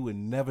her and you would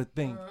never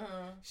think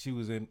she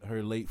was in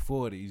her late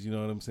 40s. You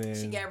know what I'm saying?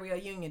 She got real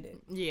union.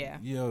 Yeah.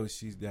 Yo,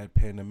 she's that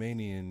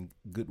Panamanian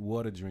good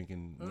water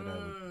drinking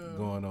whatever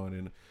going on.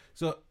 And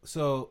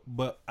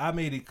but I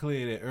made it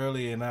clear that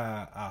early in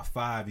our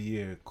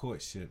 5-year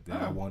courtship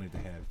that I wanted to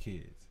have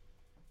kids.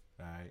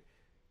 All right.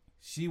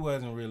 She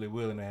wasn't really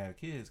willing to have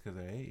kids because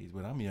of her age,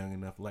 but I'm young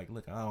enough. Like,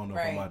 look, I don't know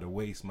if I'm about to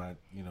waste my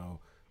good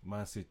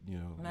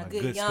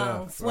young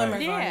stuff.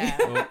 Swimmers.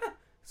 Yeah.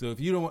 So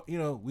if you don't,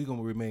 we're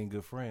gonna remain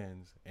good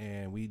friends,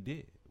 and we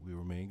did. We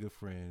remained good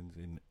friends,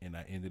 and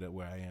I ended up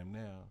where I am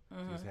now.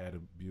 Just had a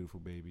beautiful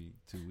baby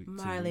 2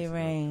 weeks. Marley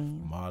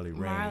Rain. Marley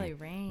Rain. Marley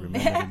Rain.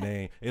 Remember the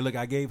name? Hey, look,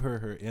 I gave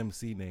her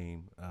MC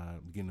name.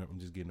 I'm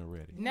just getting her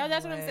ready. No,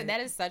 that's what I'm saying.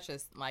 That is such a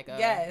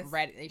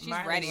ready. She's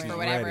Marley ready Rain. for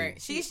whatever. Ready.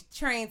 She's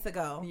trained to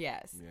go.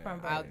 Yes. Yeah. From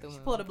Out the she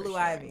womb, pulled a for blue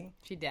sure. ivy.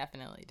 She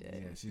definitely did.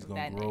 Yeah, she's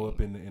gonna grow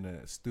up in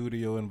a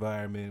studio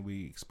environment.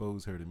 We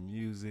exposed her to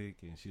music,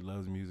 and she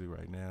loves music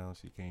right now.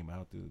 She came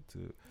out to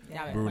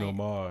Bruno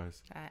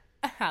Mars.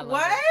 I love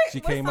What? it. She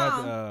What came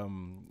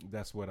song? out.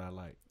 That's what I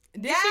like.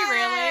 Did she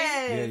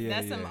really? Yeah,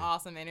 That's some yeah.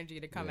 awesome energy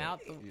to come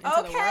out into the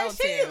Okay, world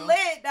she too.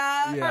 lit,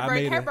 dog.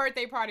 Yeah, Her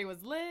birthday party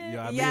was lit.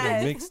 Yeah, I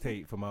Yes. made a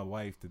mixtape for my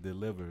wife to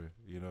deliver.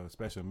 A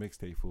special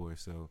mixtape for her.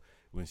 So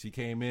when she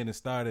came in and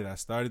started, I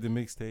started the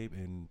mixtape,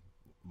 and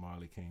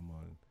Marley came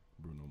on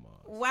Bruno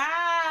Mars.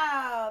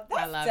 Wow,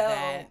 that's I love dope.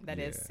 that. That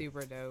is Yeah.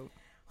 super dope.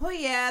 Well,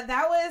 yeah,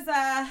 that was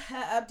an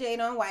update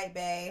on White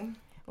Bae.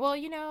 Well,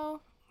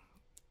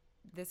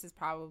 this is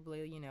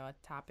probably, a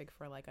topic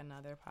for like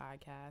another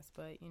podcast,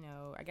 but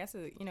I guess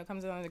it,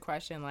 comes down to the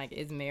question, like,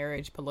 is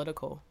marriage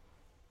political?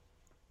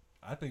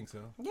 I think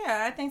so.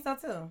 Yeah, I think so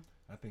too.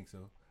 I think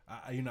so.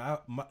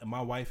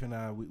 My wife and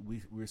I,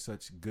 we're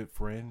such good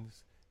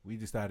friends. We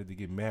decided to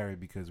get married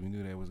because we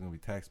knew there was going to be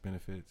tax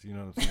benefits. You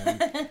know what I'm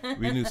saying?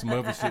 we knew some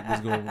other shit was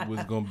going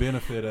to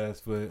benefit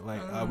us. But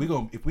like,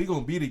 if we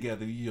gonna be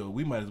together,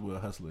 we might as well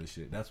hustle this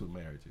shit. That's what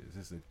marriage is.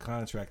 It's a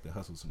contract to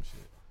hustle some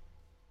shit.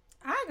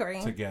 I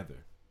agree.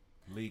 Together,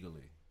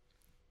 legally.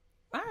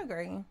 I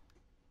agree.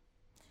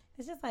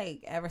 It's just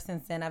like ever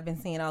since then, I've been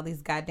seeing all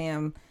these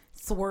goddamn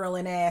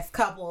swirling ass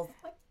couples.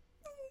 Like,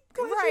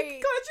 glad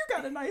you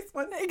got a nice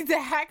one.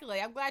 Exactly.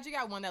 I'm glad you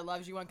got one that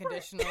loves you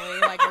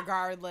unconditionally, like,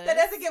 regardless. That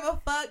doesn't give a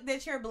fuck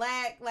that you're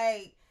black.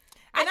 Like,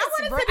 and I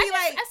want it to be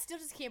like. I still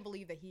just can't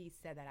believe that he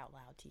said that out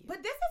loud to you.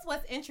 But this is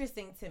what's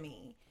interesting to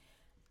me.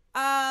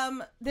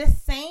 The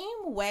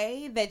same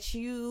way that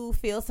you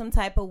feel some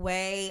type of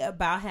way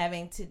about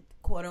having to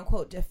quote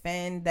unquote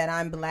defend that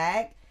I'm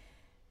black,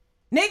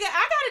 nigga,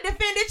 I gotta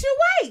defend that you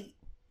white.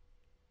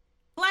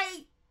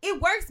 Like, it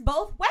works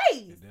both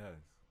ways. It does.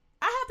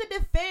 I have to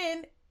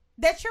defend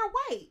that you're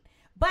white,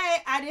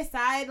 but I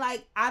decide,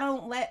 like, I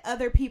don't let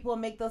other people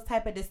make those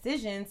type of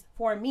decisions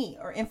for me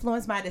or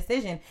influence my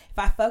decision. If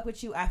I fuck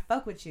with you, I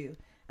fuck with you.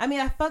 I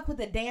mean, I fuck with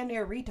a damn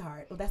near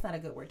retard. Well, that's not a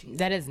good word to use.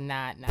 That is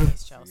not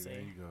nice, Chelsea.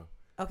 There you go.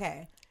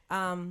 Okay.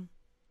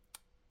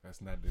 That's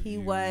not the He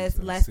views was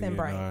of less than CNR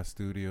bright.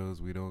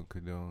 Studios. We don't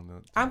condone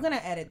that. I'm gonna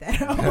edit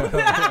that out.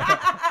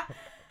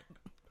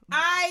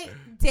 I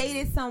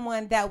dated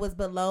someone that was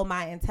below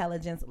my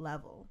intelligence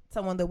level,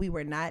 someone that we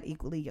were not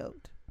equally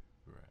yoked.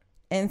 Right.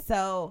 And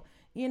so,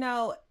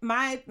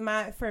 my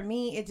for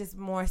me, it's just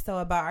more so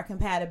about our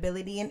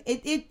compatibility, and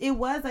it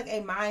was like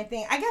a mind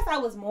thing. I guess I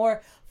was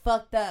more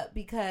fucked up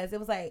because it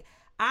was like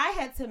I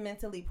had to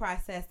mentally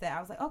process that. I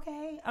was like,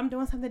 okay, I'm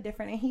doing something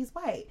different, and he's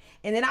white,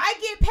 and then I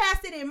get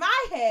past it in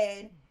my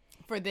head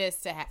for this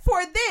to happen.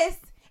 For this,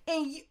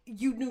 and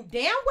you knew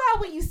damn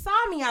well when you saw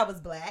me, I was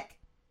black.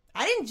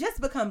 I didn't just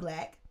become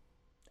black.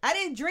 I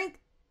didn't go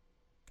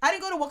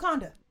to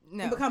Wakanda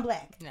and become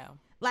black. No.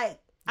 Like,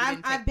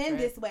 I've been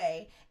this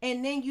way.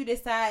 And then you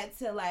decide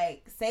to,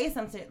 like, say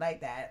some shit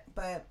like that.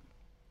 But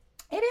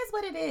it is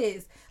what it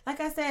is. Like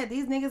I said,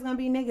 these niggas gonna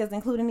be niggas,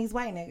 including these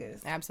white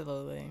niggas.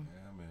 Absolutely.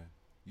 Yeah, man.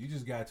 You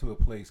just got to a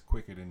place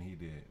quicker than he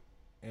did.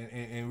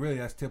 And really,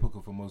 that's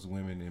typical for most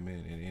women and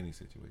men in any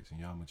situation.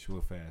 Y'all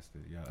mature faster.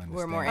 Y'all understand.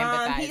 We're more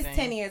empathizing. He's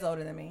 10 years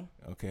older than me.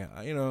 Okay,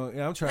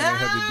 I'm trying to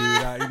help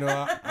the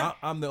dude.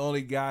 I'm the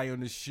only guy on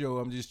the show.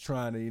 I'm just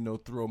trying to,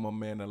 throw my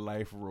man a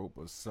life rope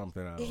or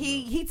something.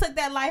 He took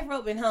that life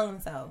rope and hung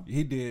himself.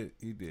 He did.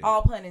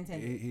 All pun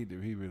intended. He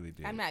did. He really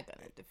did. I'm not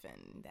gonna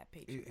defend that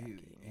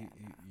patriarchy.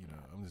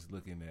 I'm just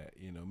looking at,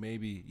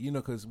 maybe,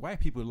 because white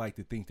people like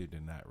to think that they're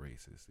not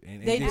racist,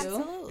 and they do,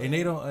 absolutely. And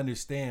they don't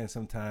understand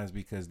sometimes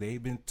because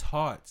they've been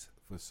taught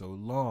for so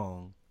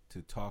long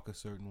to talk a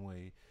certain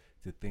way,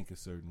 to think a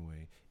certain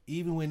way,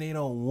 even when they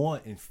don't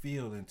want and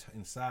feel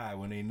inside,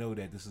 when they know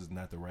that this is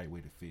not the right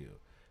way to feel.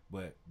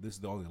 But this is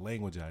the only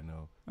language I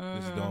know.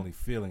 This is the only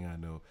feeling I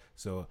know.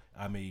 So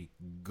I may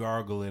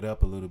gargle it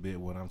up a little bit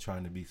when I'm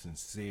trying to be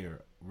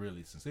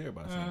really sincere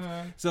about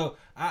something. So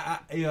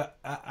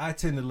I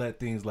tend to let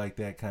things like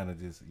that kind of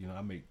just,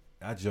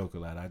 I joke a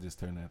lot. I just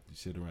turn that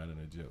shit around in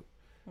a joke.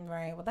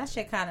 Right. Well, that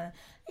shit kind of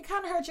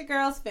hurt your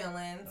girl's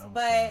feelings,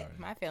 but sorry.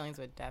 My feelings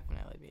would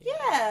definitely be.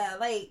 Yeah,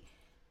 like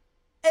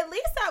at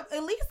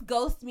least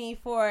ghost me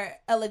for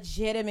a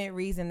legitimate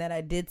reason that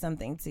I did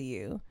something to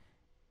you.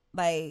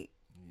 Like,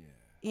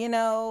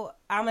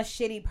 I'm a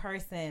shitty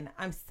person.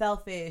 I'm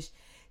selfish.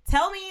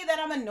 Tell me that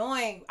I'm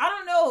annoying. I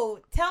don't know.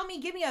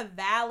 Give me a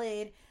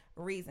valid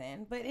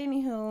reason. But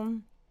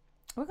anywho,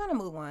 we're going to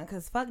move on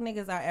because fuck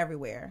niggas are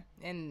everywhere.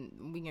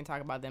 And we can talk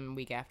about them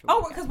week after week.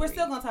 Oh, because we're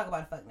still going to talk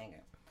about a fuck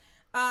nigga.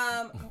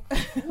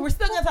 We're just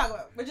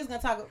going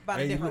to talk about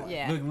a different one.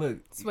 Yeah. Look.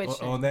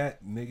 Switch on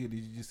that, nigga, did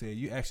you just say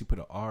you actually put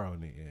an R on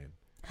the end?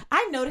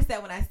 I noticed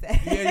that when I said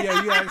it.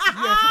 Yeah, you actually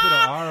put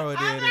an R on the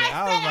end.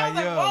 I was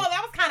like, yo. Whoa,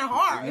 that was kind of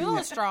hard. You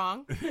was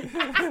strong. Yo,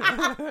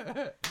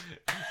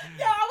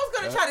 I was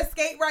gonna try to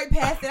skate right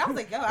past it. I was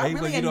like, yo, I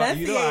really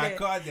enunciated. I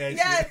caught that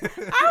shit. I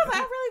was like, I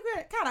really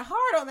went kind of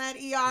hard on that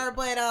ER,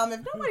 but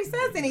if nobody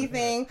says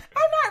anything,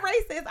 I'm not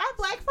racist. I have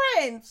black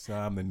friends. So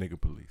I'm the nigga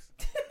police.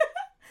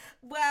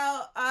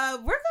 Well,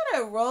 we're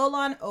gonna roll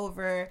on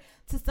over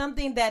to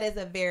something that is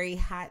a very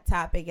hot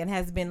topic and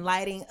has been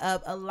lighting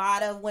up a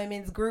lot of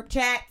women's group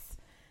chats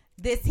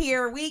this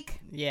here week.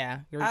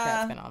 Yeah, group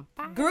chats been on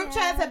fire. Group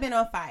chats have been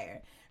on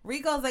fire.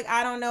 Rico's like,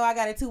 I don't know. I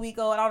got a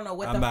 2-week-old. I don't know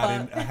what the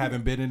fuck. I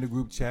haven't been in the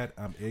group chat.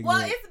 I'm ignorant.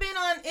 Well,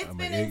 it's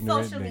been in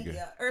social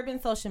media,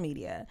 urban social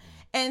media.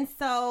 And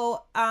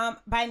so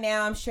by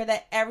now, I'm sure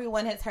that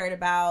everyone has heard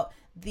about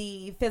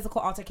the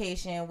physical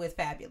altercation with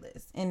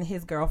Fabulous and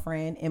his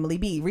girlfriend, Emily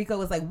B. Rico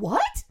was like,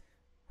 what?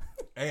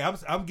 Hey,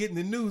 I'm getting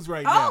the news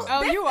right now.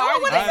 Oh, you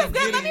are? Well, this is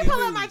good. Let me pull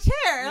up my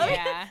chair.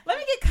 Let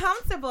me get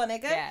comfortable,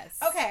 nigga. Yes.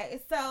 Okay,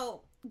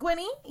 so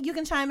Gwenny, you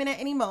can chime in at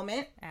any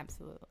moment.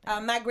 Absolutely.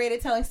 I'm not great at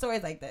telling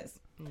stories like this.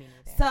 Me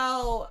neither.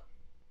 So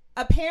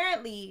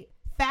apparently,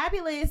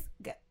 Fabulous.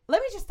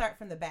 Let me just start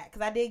from the back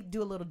because I did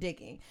do a little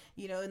digging.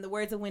 In the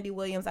words of Wendy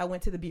Williams, I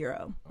went to the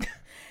bureau.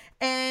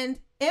 And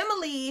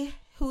Emily,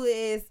 who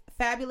is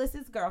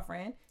Fabulous's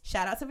girlfriend,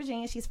 shout out to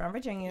Virginia. She's from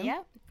Virginia.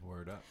 Yep.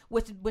 Word up.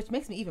 Which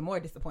makes me even more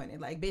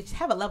disappointed. Like, bitch,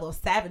 have a level of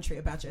savagery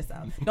about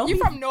yourself. You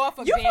from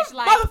Norfolk, you bitch. From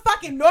like,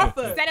 motherfucking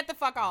Norfolk. Set it the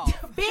fuck off.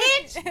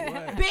 Bitch.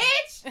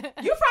 Bitch.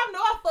 You from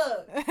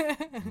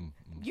Norfolk.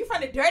 You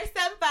from the dirty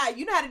 7-5.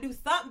 You know how to do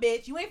something,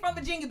 bitch. You ain't from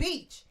Virginia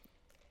Beach.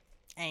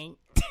 Ain't.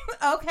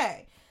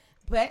 Okay.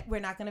 But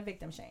we're not going to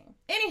victim shame.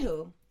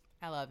 Anywho.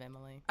 I love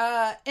Emily.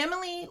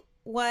 Emily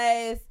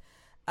was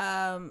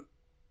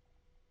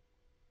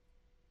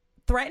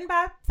threatened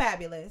by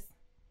Fabulous.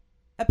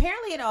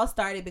 Apparently, it all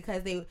started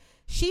because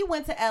she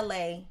went to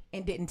LA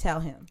and didn't tell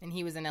him. And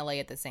he was in LA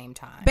at the same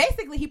time.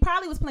 Basically, he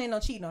probably was planning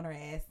on cheating on her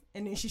ass,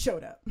 and then she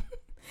showed up.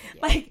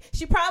 Yeah. Like,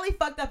 she probably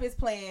fucked up his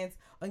plans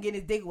on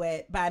getting his dick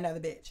wet by another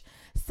bitch.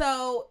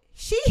 So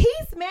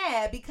he's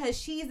mad because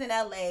she's in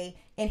LA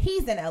and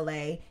he's in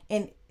LA,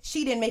 and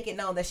she didn't make it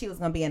known that she was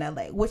gonna be in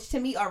LA, which to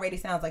me already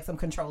sounds like some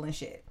controlling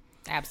shit.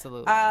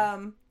 Absolutely.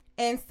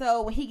 And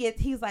so when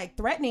he's like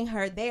threatening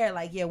her there,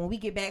 like, yeah, when we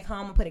get back home,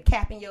 I'm gonna put a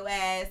cap in your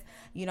ass.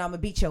 I'm gonna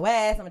beat your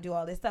ass. I'm gonna do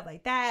all this stuff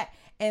like that.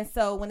 And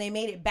so when they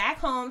made it back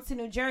home to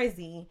New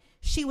Jersey,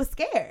 she was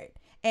scared.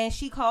 And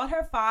she called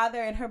her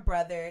father and her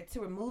brother to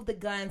remove the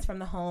guns from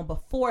the home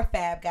before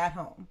Fab got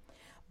home.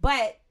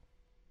 But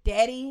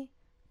Daddy,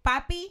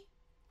 Papi,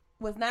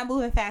 was not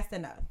moving fast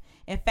enough.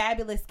 And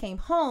Fabulous came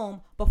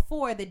home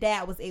before the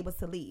dad was able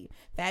to leave.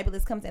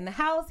 Fabulous comes in the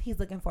house. He's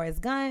looking for his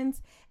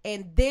guns.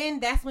 And then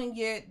that's when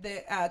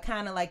the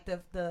kind of like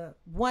the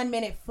 1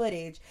 minute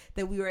footage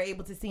that we were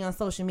able to see on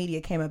social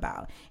media came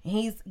about. And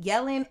he's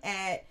yelling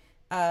at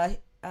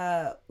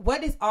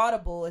what is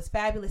audible is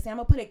Fabulous saying, I'm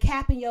going to put a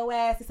cap in your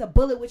ass. It's a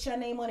bullet with your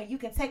name on it. You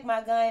can take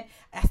my gun.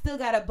 I still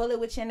got a bullet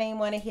with your name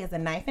on it. He has a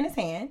knife in his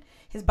hand.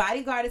 His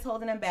bodyguard is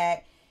holding him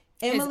back.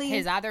 Emily,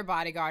 his other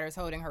bodyguard is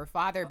holding her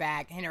father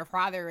back, and her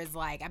father is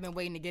like, I've been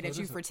waiting to get at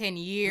you for 10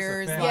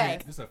 years.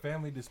 It's a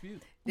family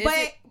dispute.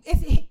 But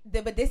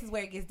this is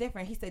where it gets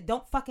different. He said,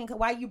 don't fucking,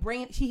 why you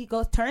bring,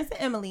 turns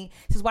to Emily,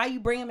 says, why you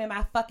bring him in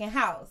my fucking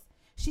house?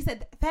 She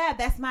said, Fab,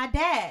 that's my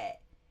dad.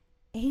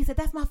 And he said,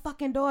 that's my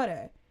fucking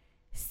daughter.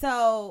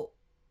 So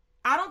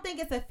I don't think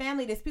it's a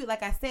family dispute.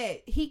 Like I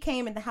said, he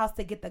came in the house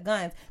to get the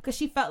guns because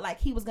she felt like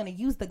he was going to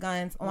use the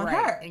guns on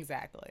her.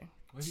 Exactly.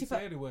 What he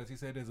said he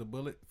said there's a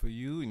bullet for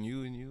you and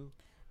you and you.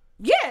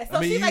 Yeah,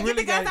 so she's like, get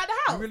the guns out the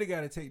house. You really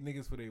got to take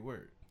niggas for their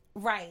word.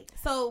 Right.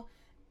 So,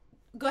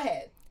 go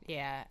ahead.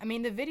 Yeah. I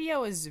mean, the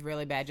video is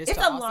really bad. It's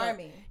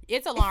alarming.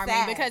 It's alarming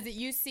sad. because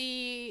you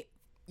see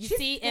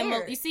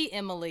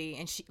Emily,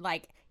 and she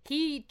like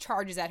he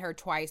charges at her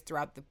twice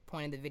throughout the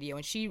point of the video,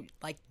 and she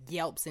like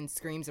yelps and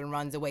screams and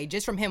runs away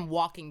just from him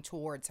walking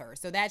towards her.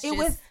 So that's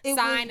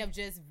sign of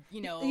just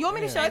You want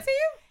me to show it to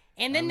you?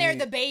 And then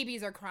the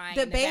babies are crying.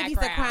 The babies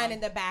are crying in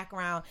the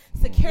background.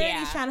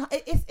 Security's trying to.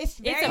 It's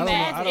a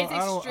mess. It's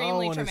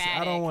extremely traumatic.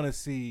 I don't want to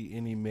see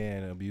any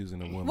man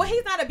abusing a woman. Well,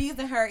 he's not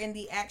abusing her in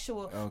the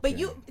actual. Okay.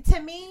 But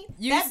to me,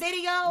 that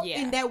video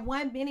in that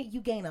 1 minute, you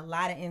gain a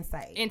lot of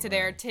insight into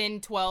their 10,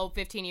 12,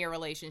 15-year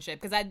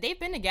relationship because they've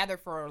been together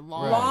for a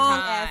long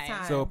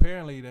time. So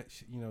apparently that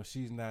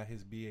she's not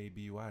his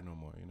BABY no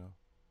more.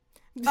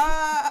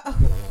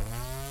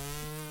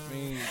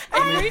 Didn't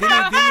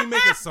he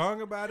make a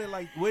song about it?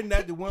 Like, wouldn't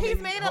that the woman? He's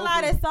made a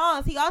lot of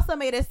songs. He also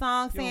made a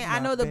song saying, "I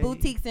know the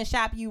boutiques and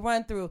shop you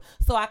run through,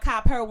 so I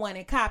cop her one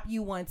and cop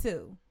you one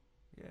too."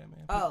 Yeah,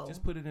 man.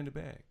 Just put it in the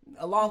bag.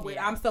 Along with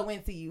I'm so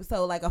into you.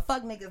 So like a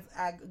fuck nigga's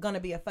gonna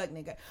be a fuck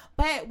nigga.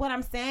 But what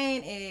I'm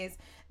saying is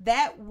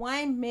that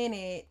 1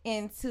 minute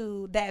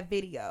into that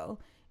video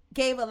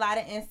gave a lot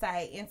of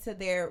insight into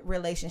their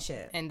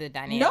relationship and the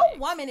dynamic. No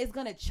woman is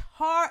gonna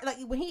charge like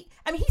when he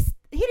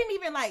didn't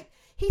even like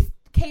he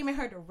came in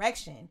her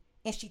direction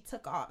and she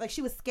took off like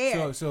she was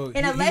scared. So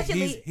and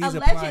he's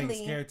applying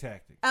scare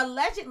tactics.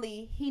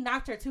 Allegedly, he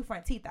knocked her 2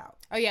 front teeth out.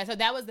 Oh yeah, so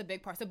that was the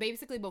big part. So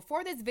basically,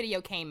 before this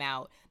video came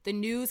out, the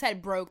news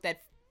had broke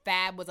that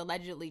Fab was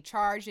allegedly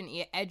charged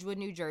in Edgewood,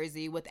 New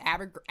Jersey, with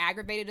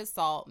aggravated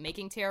assault,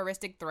 making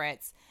terroristic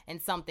threats,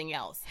 and something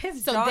else. A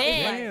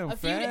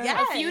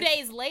few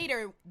days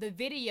later, the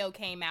video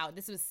came out.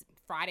 This was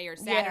Friday or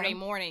Saturday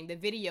morning. The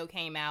video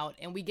came out,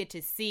 and we get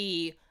to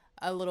see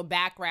a little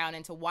background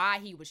into why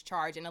he was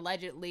charged. And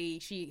allegedly,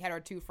 she had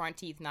her 2 front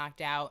teeth knocked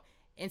out.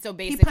 And so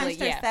basically,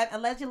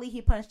 allegedly,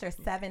 he punched her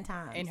 7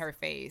 times in her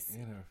face.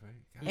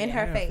 In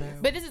her face.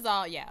 But this is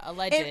all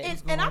alleged.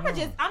 And I'm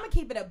gonna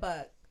keep it a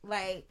buck.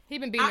 Like he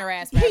been beating her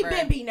ass. Forever. He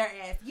been beating her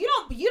ass. You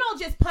don't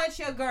just punch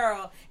your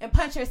girl and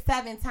punch her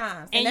 7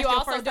 times. And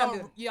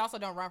you also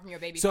don't run from your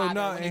baby father.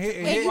 No,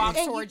 when he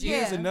walks towards you.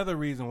 Here's another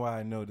reason why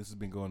I know this has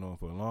been going on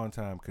for a long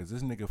time because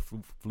this nigga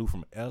flew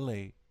from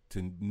L.A.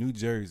 to New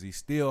Jersey,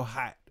 still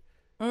hot.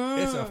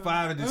 It's a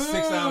 5 to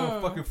 6 hour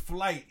fucking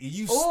flight, and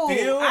you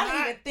still hot. I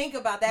didn't even think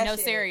about that. No,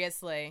 shit.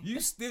 Seriously.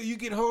 You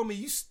get home and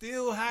you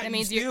still hot. That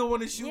means you still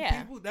want to shoot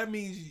people. That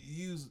means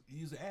you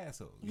use an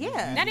asshole.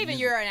 Yeah, not even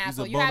you're an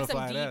asshole. You have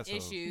some deep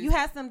issues. You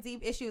have some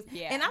deep issues.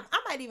 Yeah, and I'm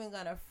not even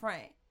gonna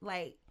front.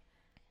 Like,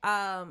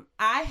 I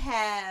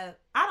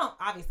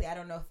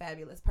don't know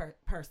Fabulous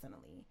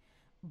personally,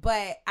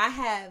 but I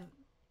have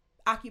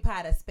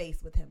occupied a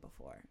space with him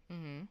before.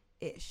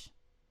 Ish.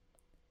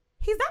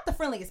 He's not the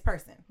friendliest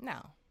person.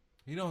 No.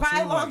 You don't by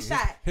a long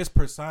shot. His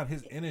persona,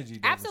 his energy.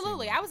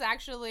 Absolutely. I was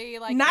actually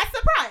like not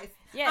surprised.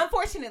 Yeah.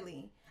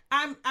 Unfortunately.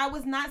 I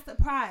was not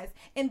surprised.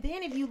 And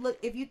then if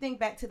you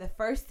think back to the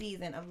first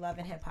season of Love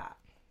and Hip Hop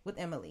with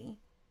Emily,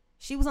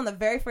 she was on the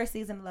very first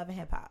season of Love and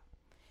Hip Hop.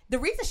 The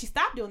reason she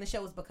stopped doing the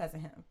show was because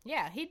of him.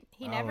 Yeah, he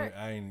never.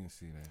 I didn't even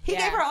see that. He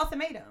gave her an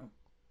ultimatum.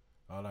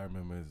 All I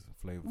remember is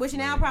Flavor. Which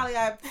now probably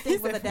I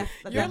think was a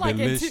you're like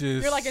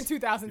in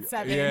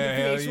 2007.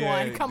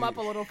 VH1. Come up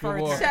a little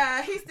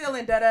further. He's still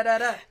in da da da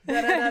da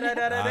da da da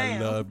da da. I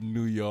love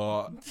New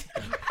York.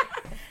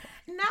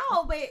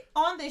 No, but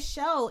on the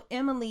show,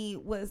 Emily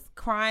was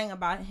crying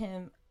about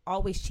him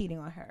always cheating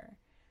on her.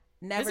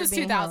 This is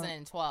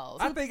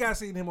 2012. I think I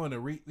seen him on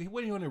he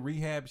wasn't on the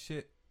rehab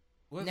shit.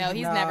 He's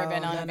never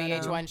been on a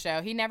VH1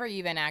 show. He never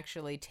even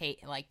actually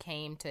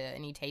came to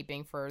any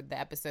taping for the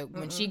episode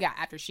when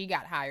after she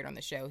got hired on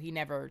the show. He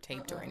never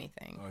taped or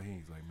anything. Oh,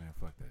 he's like, man,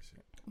 fuck that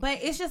shit. But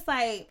it's just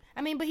like,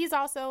 I mean, but he's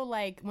also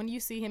like, when you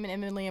see him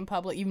and Emily in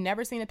public, you've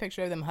never seen a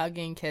picture of them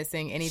hugging,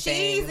 kissing, anything.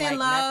 She's in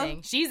love.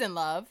 Nothing. She's in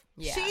love.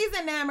 Yeah, she's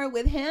enamored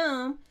with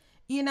him.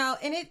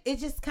 And it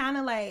just kind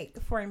of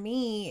like, for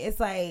me,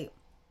 it's like,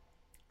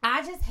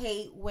 I just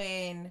hate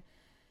when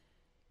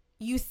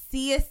you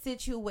see a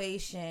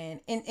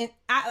situation, and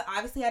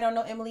I don't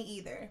know Emily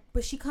either,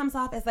 but she comes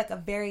off as like a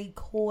very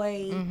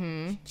coy,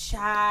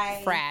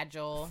 shy,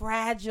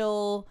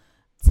 fragile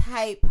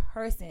type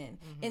person,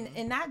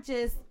 and not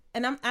just,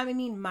 and I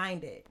mean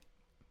minded.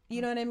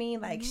 You know what I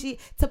mean? Like she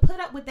to put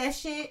up with that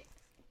shit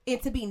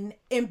and to be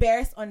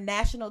embarrassed on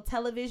national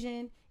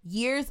television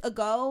years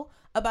ago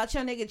about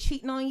your nigga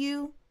cheating on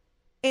you,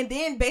 and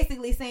then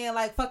basically saying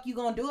like "fuck you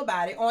gonna do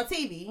about it" on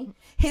TV.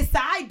 His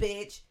side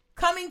bitch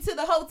coming to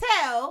the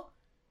hotel,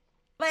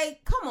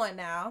 like, come on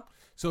now.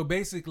 So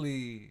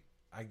basically,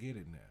 I get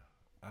it now.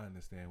 I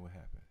understand what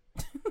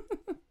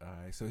happened. All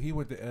right, so he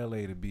went to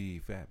LA to be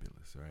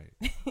fabulous,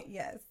 right?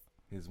 Yes.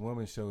 his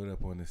woman showed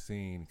up on the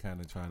scene, kind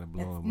of trying to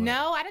blow him up.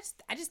 No,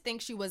 I just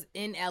think she was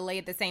in LA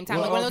at the same time.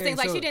 Well, like one of those okay, things,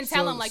 like so- she didn't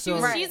tell so- him, like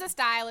so- she's a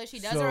stylist, she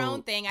does her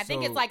own thing. I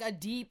think so- it's like a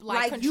deep,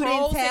 Like, you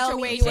control didn't tell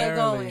me you situation. were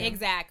going.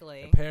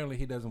 Exactly. Apparently,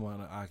 he doesn't want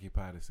to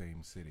occupy the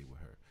same city with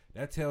her.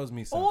 That tells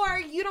me something. Or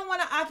you don't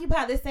want to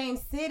occupy the same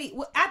city.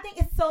 Well, I think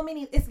it's so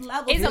many. It's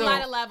levels. It's to a it.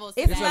 lot of levels.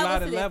 to It's It's that. a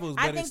lot of to this. levels,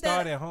 I but it think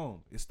started that- at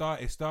home. It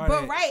started.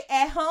 But right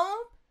at home,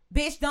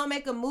 bitch, don't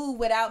make a move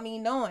without me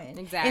knowing.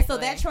 Exactly. And so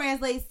that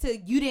translates to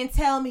you didn't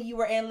tell me you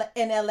were in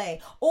LA.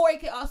 Or it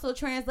could also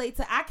translate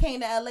to I came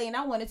to LA and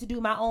I wanted to do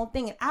my own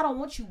thing, and I don't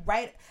want you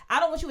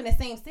in the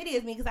same city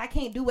as me because I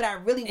can't do what I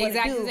really want to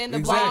Exactly. do. Then the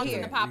Exactly. blogs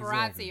and the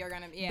paparazzi Exactly. are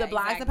gonna The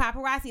blogs, the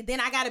paparazzi. Then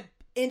I gotta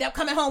end up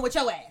coming home with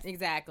your ass.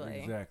 Exactly.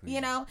 Exactly.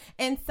 You know,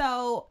 and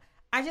so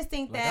I just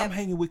think Like, that. I'm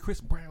hanging with Chris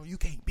Brown. You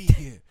can't be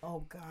here.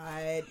 Oh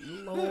God,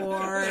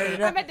 Lord.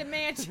 I'm at the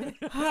mansion.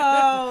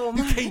 Oh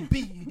You my. can't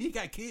be. He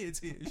got kids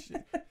here. And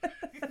shit.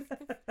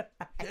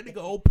 That nigga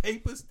old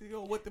paper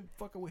still. What the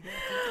fuck are we here?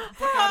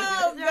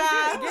 Oh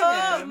God.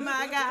 Oh him.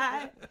 my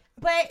God.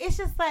 But it's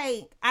just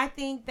like I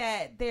think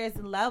that there's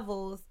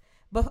levels,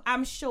 but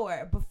I'm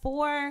sure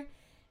before.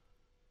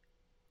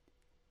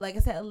 Like I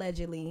said,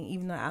 allegedly,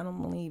 even though I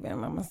don't believe it,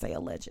 I'm gonna say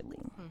allegedly.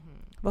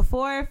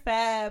 Before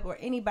Fab or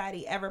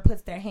anybody ever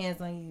puts their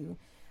hands on you,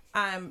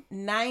 I'm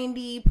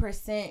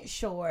 90%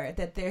 sure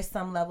that there's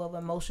some level of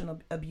emotional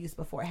abuse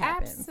before it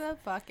happens.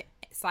 Absolutely.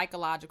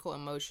 Psychological,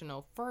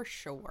 emotional, for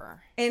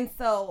sure. And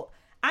so,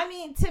 I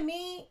mean, to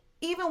me,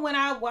 even when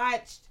I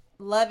watched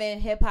Love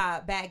and Hip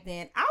Hop back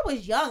then, I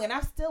was young and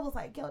I still was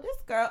like, yo, this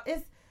girl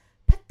is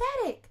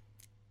pathetic.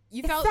 You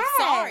It's felt sad.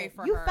 sorry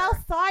for You her. felt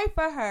sorry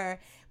for her.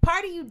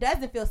 Part of you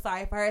doesn't feel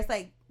sorry for her. It's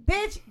like,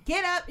 bitch,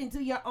 get up and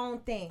do your own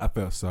thing. I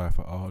felt sorry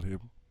for all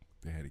them.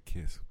 They had a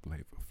kiss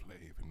Flavor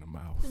Flav in the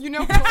mouth. You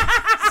know,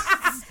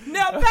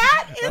 Now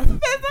that is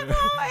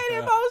physical and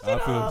emotional.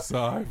 I feel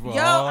sorry for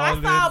Yo, all I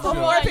them saw a shots.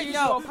 before picture. Unusual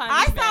Yo,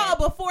 I punishment. saw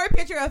a before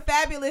picture of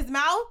Fabulous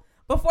mouth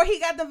before he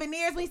got the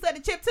veneers when he said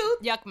the chip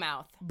tooth. yuck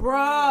mouth.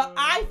 Bruh,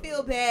 I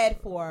feel bad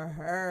for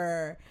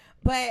her.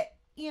 But,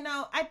 you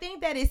know, I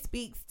think that it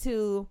speaks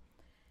to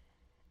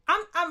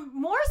I'm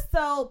more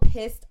so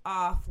pissed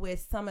off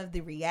with some of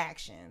the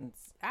reactions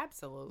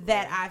Absolutely.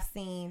 that I've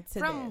seen to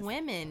From this.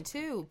 women,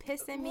 too.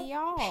 Pissing me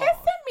off. Pissing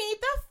me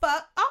the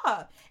fuck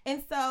off.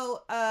 And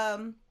so,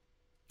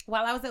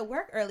 while I was at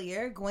work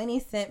earlier, Gwenny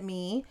sent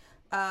me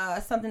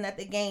something that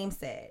the game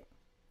said.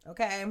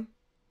 Okay?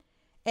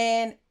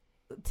 And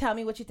tell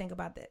me what you think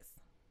about this.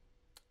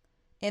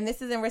 And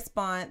this is in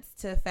response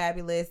to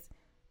Fabulous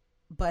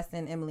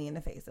busting Emily in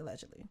the face,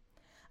 allegedly.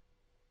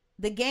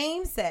 The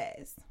game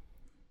says,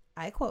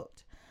 I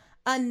quote,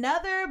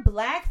 another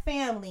black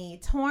family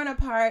torn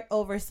apart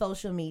over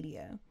social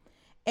media.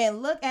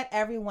 And look at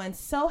everyone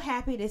so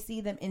happy to see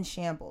them in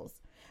shambles.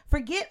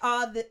 Forget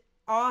all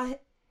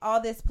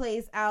this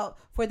plays out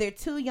for their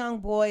two young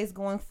boys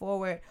going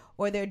forward,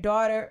 or their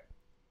daughter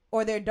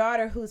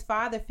whose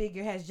father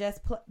figure has just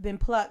been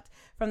plucked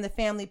from the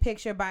family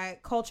picture by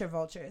culture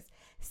vultures.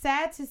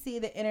 Sad to see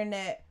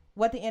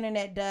what the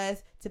internet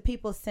does to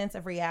people's sense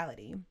of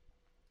reality.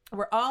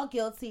 We're all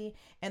guilty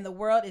and the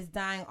world is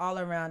dying all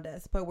around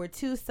us, but we're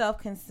too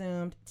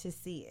self-consumed to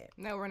see it.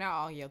 No, we're not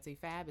all guilty.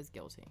 Fab is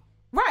guilty.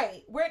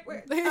 Right. We're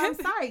I'm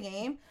sorry,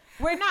 game.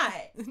 We're not.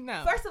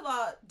 No. First of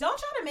all, don't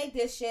try to make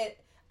this shit.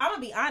 I'm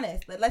gonna be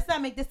honest. Let's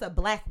not make this a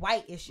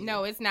black-white issue.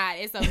 No, it's not.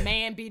 It's a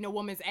man beating a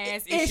woman's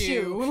ass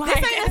issue. This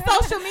ain't a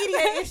social media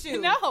issue.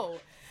 No.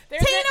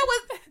 Tina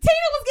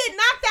was getting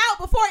knocked out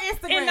before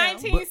Instagram. in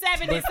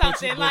 1970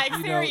 something. Like, you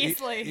know,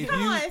 seriously.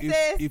 Come on,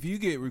 sis. if you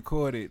get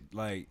recorded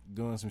like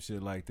doing some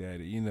shit like that,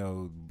 you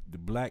know, the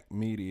black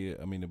media,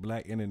 I mean, the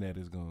black internet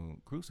is gonna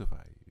crucify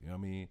you. You know what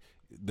I mean,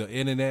 the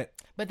internet.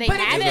 But they But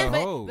it have is it. a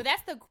whole. But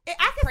that's the I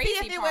can crazy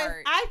see if it part.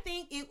 was. I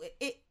think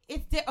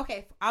it's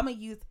okay. I'm gonna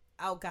use.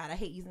 Oh God, I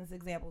hate using this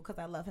example because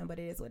I love him, but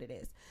it is what it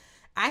is.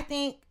 I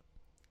think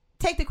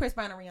take the Chris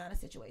Brown and Rihanna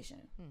situation.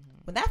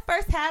 When that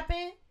first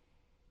happened,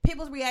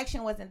 people's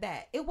reaction wasn't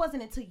that. It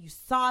wasn't until you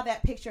saw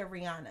that picture of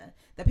Rihanna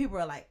that people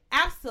were like,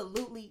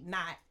 absolutely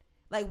not.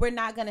 Like, we're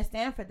not gonna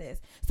stand for this.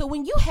 So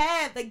when you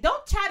have, like,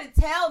 don't try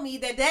to tell me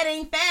that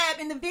ain't Fab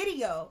in the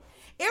video.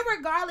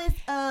 Irregardless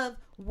of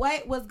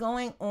what was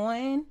going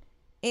on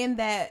in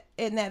that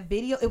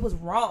video, it was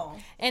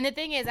wrong. And the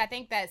thing is, I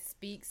think that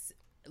speaks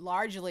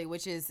largely,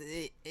 which is,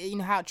 you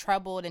know, how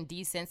troubled and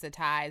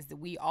desensitized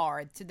we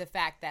are to the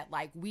fact that,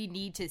 like, we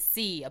need to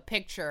see a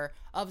picture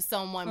of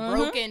someone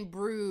broken,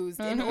 bruised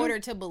in order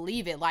to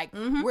believe it. Like,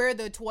 we're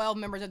the 12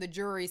 members of the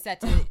jury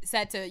set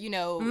to you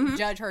know,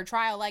 judge her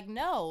trial. Like,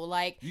 no,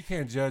 like, You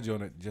can't judge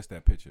on it just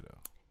that picture though.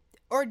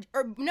 or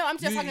no, I'm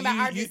just talking about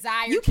our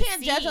desire. You to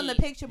can't judge see. on the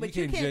picture, but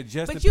You you can can. judge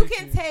just But the you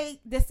picture. can take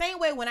the same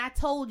way when I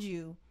told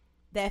you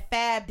that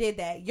Fab did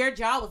that. Your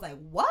jaw was like,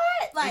 "What?"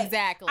 Like,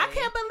 Exactly. I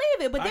can't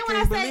believe it. But then when I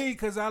can't say, believe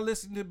because I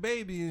listened to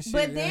Baby and shit.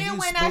 but and then he's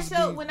when I supposed to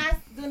show be when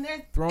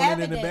there's throwing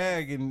evidence, it in the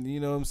bag, and you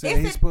know what I'm saying,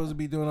 It's he's a- supposed to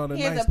be doing all the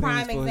here's nice a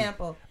prime things for his-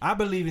 example. I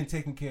believe in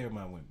taking care of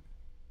my women.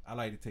 I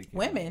like to take care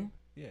of Women?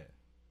 Yeah,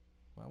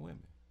 my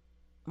women.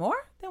 More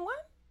than one?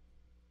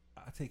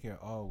 I take care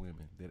of all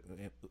women.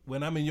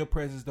 When I'm in your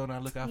presence, don't I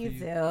look out for you? You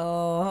do.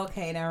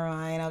 Okay, never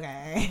mind.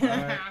 Okay. All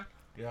right.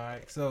 All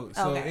right. So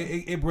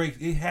Okay. it breaks.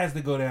 It has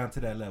to go down to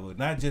that level,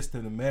 not just to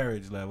the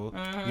marriage level.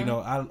 Mm-hmm. You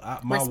know,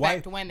 my Respect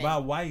wife. women. My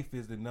wife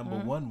is the number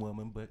one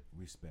woman, but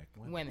respect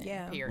women. Women,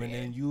 Yeah. period.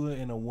 When you are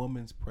in a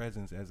woman's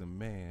presence as a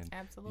man,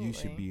 Absolutely. you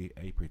should be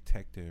a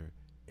protector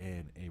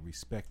and a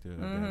respecter of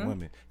Mm-hmm. that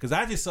woman. Because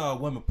I just saw a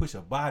woman push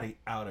a body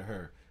out of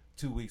her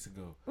 2 weeks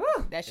ago.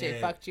 That shit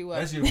And fucked you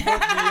up. That shit fucked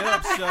me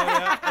up,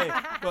 shawty.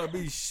 Hey, fucked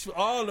me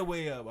all the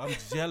way up. I'm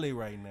jelly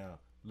right now.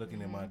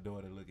 Looking at my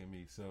daughter, look at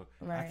me. So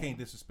I Right. can't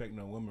disrespect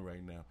no woman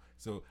right now.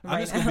 So I'm Right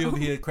just gonna be now. over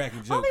here cracking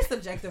All jokes. these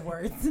subjective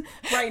words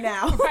right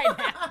now. right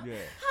now. Yeah.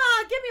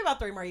 Give me about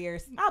 3 more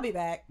years. I'll be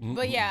back.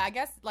 But yeah, I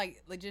guess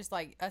like just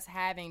like us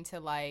having to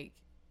like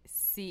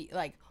see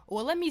like,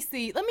 well, let me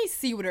see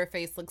what her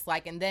face looks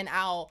like, and then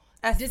I'll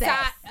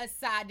Assess.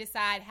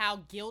 decide how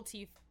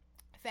guilty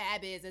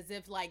Fab is, as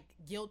if like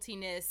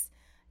guiltiness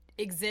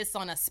exists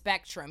on a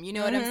spectrum. You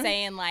know what I'm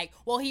saying? Like,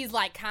 well, he's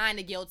like kind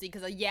of guilty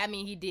because yeah, I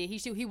mean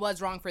he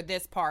was wrong for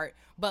this part,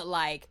 but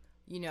like,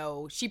 you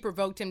know, she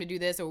provoked him to do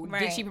this, or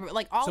Right. did she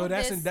like all So of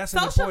that's this? that's an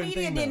Social important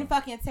media thing. didn't though.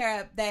 fucking tear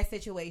up that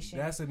situation.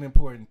 That's an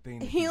important thing.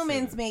 to Humans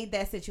consider. made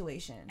that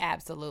situation.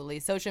 Absolutely,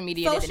 social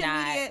media did Social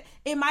not. media,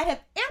 it might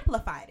have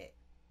amplified it.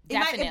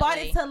 It brought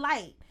it to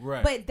light.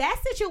 Right. But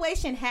that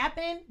situation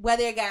happened,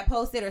 whether it got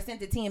posted or sent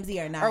to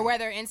TMZ or not. Or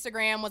whether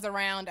Instagram was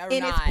around or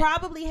and not. it's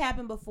probably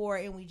happened before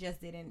and we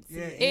just didn't see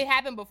Yeah, it. It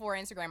happened before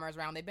Instagram was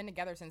around. They've been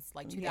together since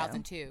like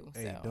 2002.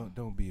 Hey, So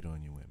don't beat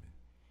on your women.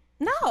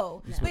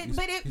 No. You're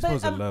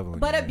supposed to love on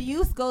but your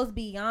abuse goes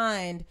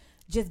beyond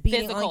just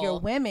beating on Physical. your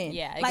women.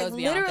 Yeah, it like goes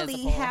beyond literally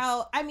physical.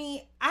 how I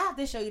mean, I have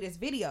to show you this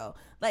video.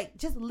 Like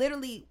just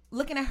literally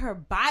looking at her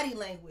body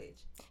language.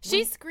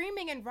 she's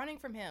screaming and running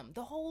from him.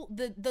 The whole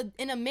the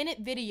in a minute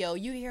video,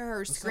 you hear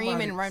her scream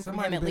and run from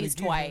him at better least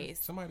get her. twice.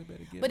 Somebody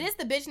better get But her. it's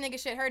the bitch nigga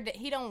shit.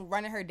 He don't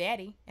run at her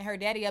daddy, and her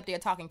daddy up there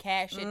talking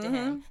cash shit to Mm-hmm.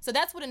 him. So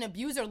that's what an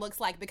abuser looks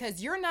like,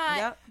 because you're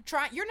not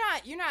trying. You're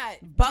not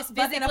just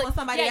Bucking up on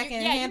somebody that you're-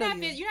 can yeah, handle you're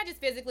not, you. You're not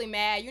just physically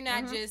mad. You're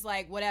not just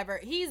like whatever.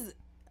 He's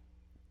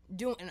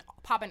doing and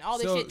popping all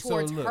this shit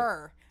towards look,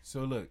 her.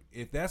 So look,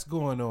 if that's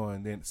going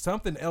on, then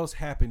something else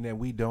happened that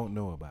we don't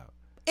know about.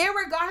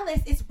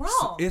 Irregardless, it's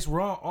wrong. It's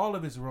wrong. All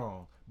of it's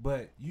wrong.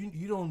 But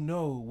you don't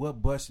know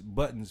what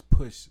buttons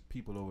push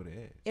people over the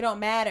edge. It don't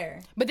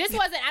matter. But this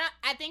wasn't.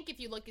 I think if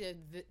you look at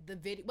the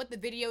video, what the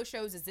video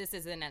shows is this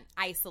isn't an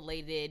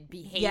isn't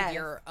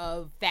behavior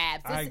of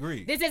Fabs. I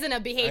agree. This isn't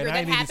a behavior And I that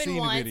ain't even happened seen the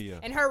once, video.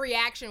 and her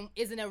reaction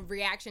isn't a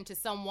reaction to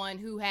someone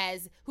who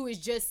is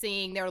just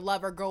seeing their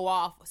lover go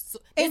off. So,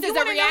 this And is you a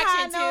wanna know how I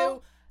reaction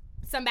know?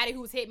 to somebody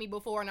who's hit me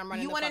before, and I'm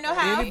running. You want to know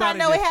how I Anybody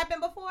know it that-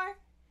 happened before?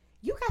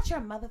 You got your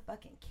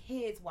motherfucking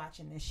kids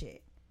watching this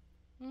shit.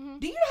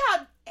 Do you know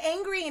how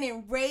angry and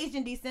enraged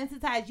and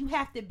desensitized you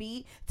have to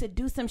be to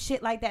do some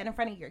shit like that in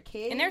front of your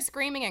kids? And they're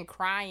screaming and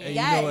crying. And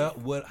Yes.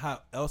 you know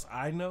how else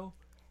I know?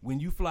 When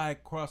you fly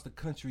across the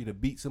country to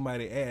beat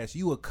somebody's ass,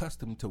 you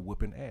accustomed to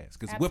whipping ass.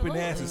 Because whipping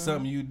ass is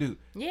something you do.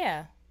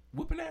 Yeah,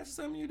 Whipping ass is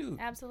something you do.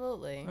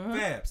 absolutely.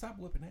 Fab, stop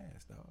whipping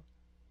ass, dog.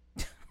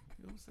 You know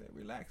what I'm saying?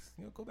 Relax.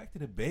 Go back to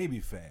the baby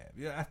Fab.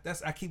 Yeah,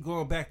 I keep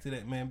going back to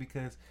that, man,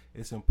 because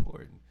it's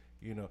important.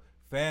 You know,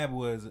 Fab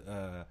was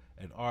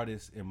an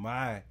artist in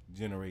my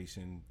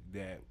generation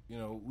that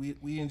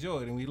we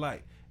enjoyed and we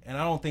liked, and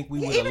I don't think we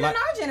would have even in liked.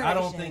 our generation. I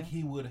don't think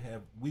we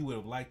would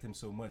have liked him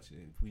so much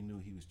if we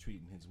knew he was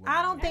treating his women.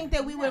 I don't think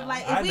that we would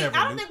like. I I never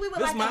don't knew. think we would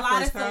This like is my a lot of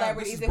first time. This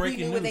celebrities is if we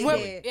breaking knew what they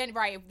news. did. And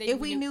right, If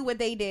we knew what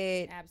they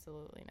did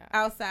absolutely not.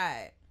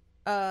 outside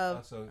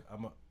of, So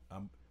I'm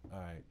all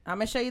right. I'm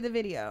gonna show you the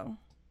video.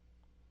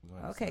 Go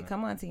ahead, Okay, son.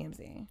 come on,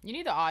 TMZ. You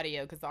need the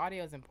audio because the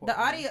audio is important.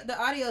 The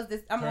audio is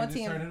this. I'm on Just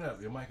turn TMZ. it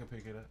up. Your mic can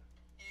pick it up.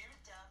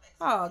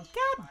 Oh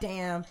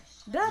goddamn,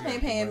 Dove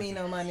ain't paying me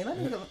no money. Let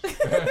me go. Good.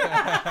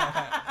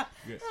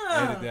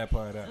 Edit that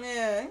part out.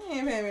 Yeah, he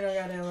ain't paying me no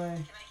goddamn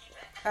money.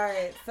 All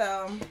right,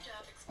 so.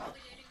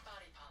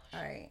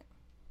 All right.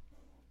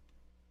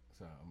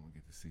 So I'm gonna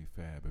get to see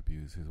Fab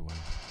abuse his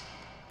wife.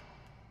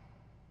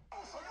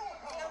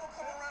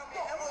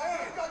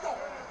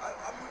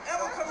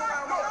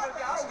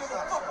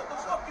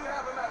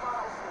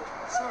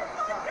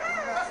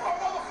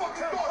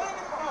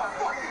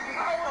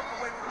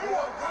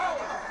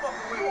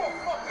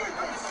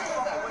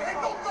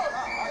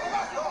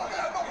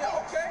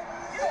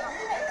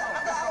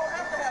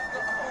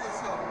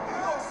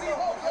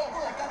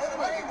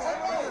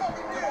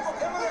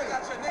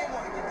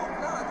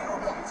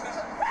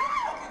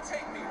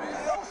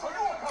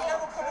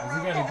 Has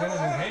he got a gun in his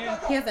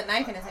hand? He has a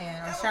knife in his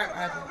hand, a sharp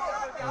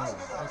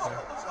object.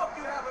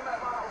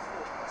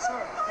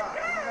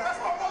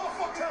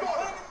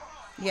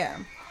 Yeah.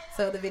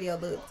 So the video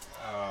looped.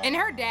 And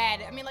her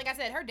dad, I mean, like I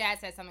said, her dad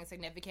said something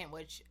significant,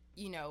 which,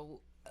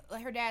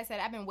 like her dad said,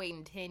 I've been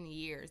waiting 10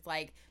 years.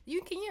 Like,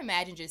 can you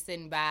imagine just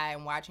sitting by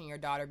and watching your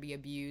daughter be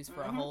abused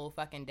for a whole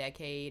fucking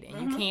decade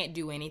and you can't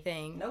do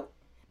anything? Nope.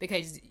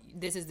 because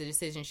this is the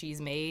decision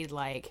she's made.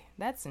 Like,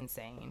 that's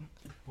insane.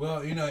 Well,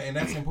 and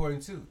that's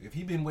important too. If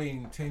he been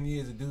waiting 10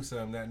 years to do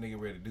something, that nigga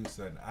ready to do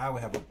something, I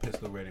would have a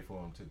pistol ready for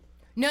him too.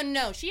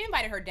 No. She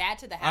invited her dad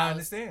to the house. I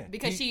understand.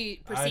 Because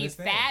she perceived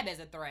Fab as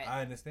a threat.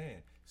 I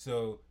understand.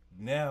 So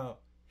now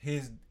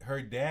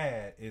her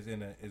dad is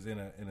in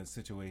a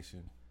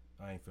situation.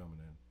 I ain't filming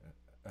that.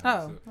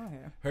 Okay.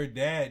 Her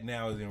dad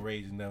now is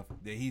enraged enough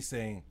that he's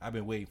saying, "I've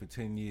been waiting for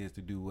 10 years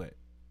to do what?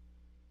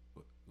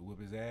 Whip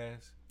his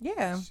ass."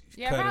 Yeah.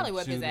 Probably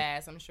whip his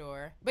ass, I'm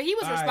sure. But he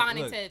was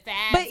responding to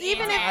Fab. But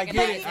even if I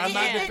get it, I'm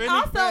not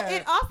defending Fab.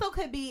 It also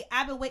could be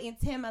I've been waiting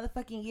 10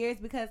 motherfucking years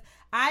because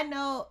I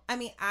know.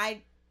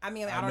 I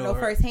don't know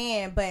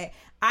firsthand, but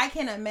I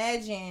can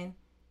imagine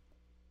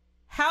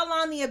how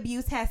long the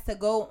abuse has to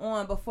go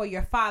on before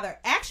your father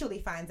actually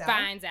finds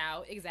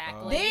out.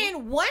 Exactly.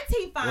 Then once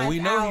he finds out, we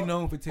know he's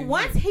known for 10 years.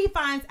 Once he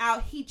finds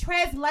out, he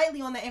treads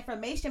lightly on the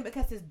information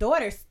because his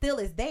daughter still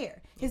is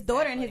there. His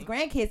daughter and his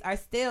grandkids are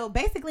still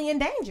basically in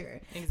danger.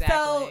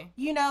 Exactly.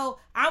 So,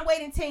 I'm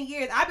waiting 10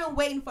 years. I've been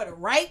waiting for the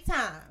right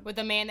time. With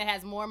a man that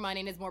has more money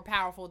and is more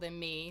powerful than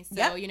me.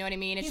 So, you know what I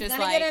mean? It's He's just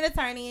gonna like... get an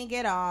attorney and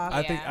get off.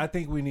 I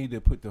think we need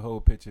to put the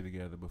whole picture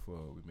together before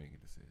we make a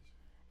decision.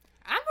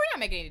 We're not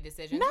making any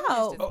decisions.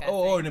 No.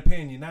 Or an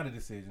opinion, not a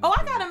decision. Oh,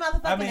 I got a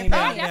motherfucking opinion.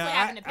 I definitely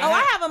have an opinion.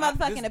 I have a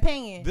motherfucking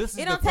opinion. This is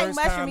it don't the take first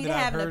much for time me that to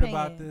I've have an heard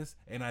opinion. about this,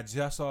 and I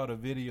just saw the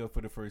video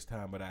for the first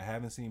time, but I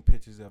haven't seen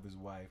pictures of his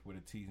wife with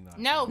her teeth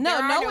knocked out.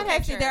 No one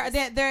has.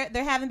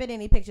 There haven't been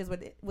any pictures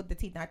with the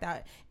teeth knocked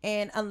out,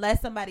 and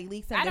unless somebody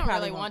leaks them, I don't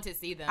really want to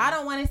see them. I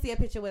don't want to see a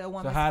picture with a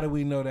woman. So how do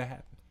we know that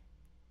happened?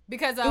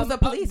 Because it was a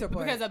police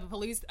report. Because of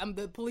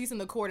the police and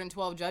the court and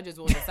 12 judges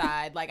will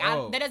decide. Like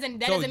that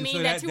doesn't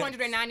mean that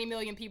 290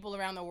 million people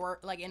around the world,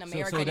 like in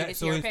America, need to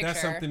see your picture.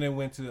 That's something that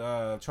went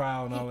to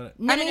trial and all of that.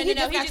 No. He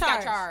just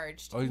got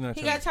charged. Oh, he's not.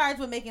 He got charged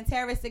with making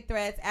terroristic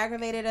threats,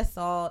 aggravated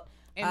assault.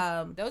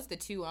 And those are the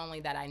two only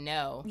that I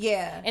know.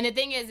 Yeah. And the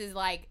thing is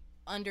like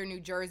under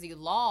New Jersey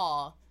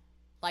law,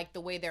 like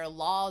the way their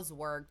laws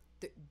work,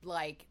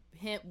 like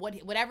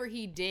whatever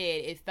he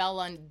did, it fell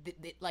on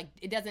like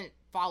it doesn't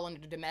fall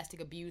under domestic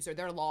abuse, or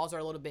their laws are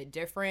a little bit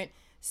different,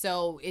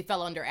 so it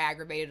fell under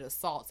aggravated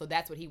assault. So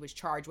that's what he was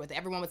charged with.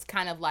 Everyone was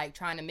kind of like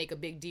trying to make a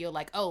big deal,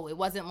 like, oh, it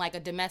wasn't like a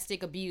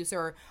domestic abuse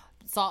or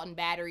assault and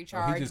battery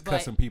charge. He just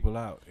cussing people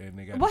out, and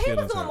they got. Well, he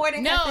was doing more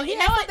than cussing. He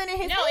had something in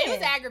his head. No, it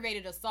was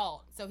aggravated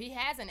assault. So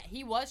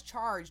he was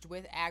charged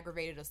with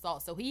aggravated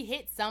assault. So he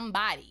hit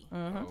somebody.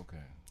 Mm-hmm. Oh,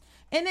 okay.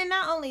 And then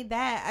not only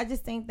that, I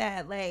just think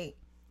that like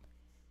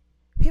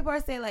people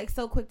are saying like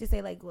so quick to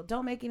say like, well,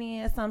 don't make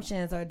any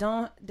assumptions, or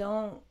don't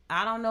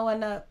I don't know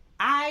enough.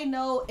 I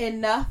know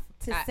enough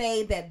to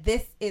say that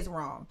this is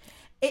wrong.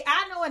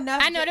 I know enough.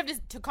 I know enough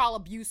to call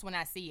abuse when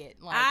I see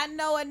it. Like, I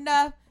know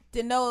enough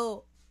to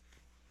know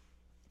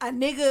if a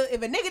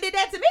nigga did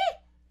that to me,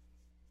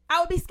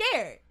 I would be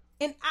scared.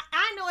 And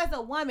I know as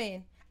a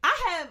woman,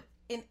 I have,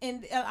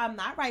 and I'm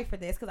not right for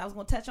this because I was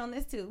going to touch on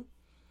this too.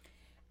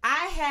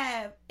 I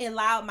have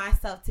allowed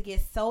myself to get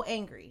so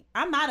angry.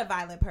 I'm not a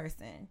violent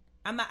person.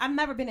 I've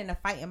never been in a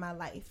fight in my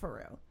life, for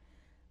real.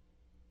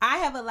 I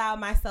have allowed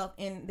myself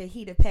in the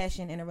heat of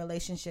passion in a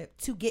relationship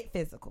to get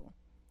physical.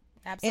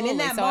 Absolutely. And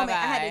in that moment,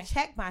 I had to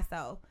check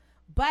myself.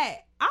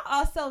 But I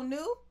also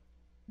knew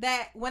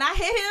that when I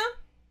hit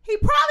him, he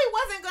probably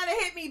wasn't going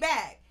to hit me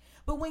back.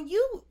 But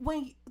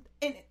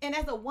and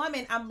as a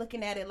woman, I'm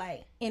looking at it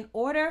like, in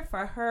order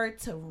for her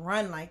to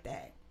run like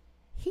that,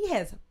 he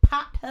has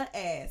popped her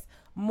ass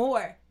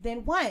more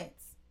than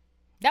once.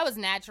 That was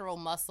natural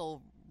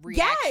muscle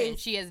reaction. Yes.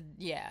 She is,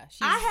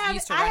 she's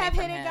used to I running have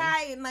from hit him. a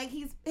guy and like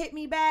he's hit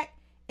me back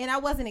and I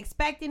wasn't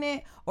expecting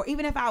it, or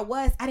even if I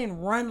was, I didn't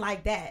run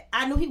like that.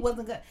 I knew he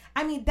wasn't good.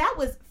 I mean, that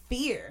was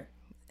fear.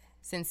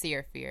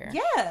 Sincere fear.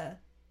 Yeah.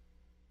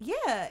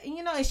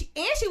 And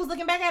she was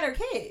looking back at her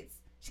kids.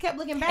 She kept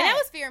looking back. And that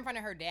was fear in front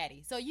of her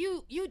daddy. So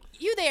you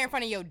there in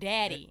front of your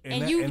daddy,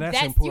 and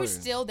that's you're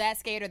still that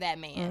scared of that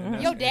man.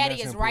 Mm-hmm. Your daddy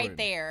is right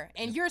there,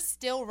 and you're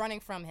still running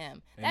from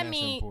him. That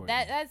means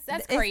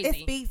that's crazy. It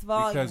speaks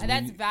volumes.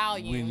 That's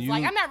volumes.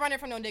 Like, I'm not running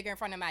from no nigga in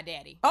front of my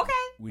daddy. Okay.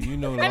 When you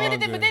no I longer,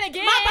 mean, but then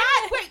again,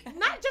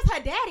 not just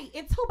her daddy,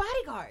 and 2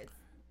 bodyguards.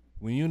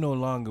 when you no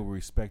longer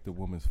respect a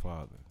woman's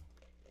father,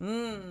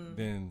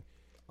 then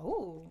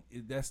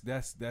that's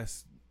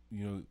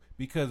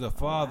because a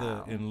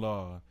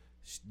father-in-law.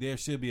 There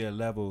should be a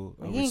level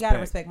of respect. You ain't gotta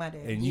respect my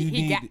daddy. And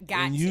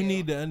you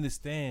need to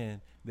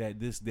understand that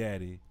this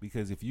daddy,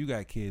 because if you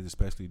got kids,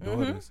 especially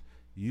daughters,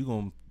 you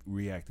gonna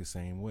react the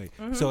same way.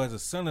 So as a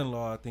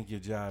son-in-law, I think your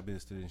job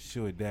is to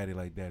ensure daddy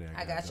like daddy.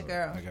 I got your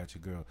girl. I got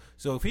your girl.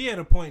 So if he at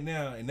a point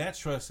now, and that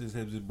trust has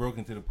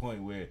broken to the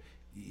point where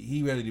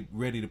he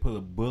ready to put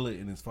a bullet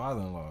in his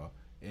father-in-law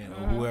and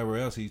or whoever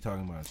else he's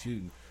talking about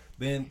shooting,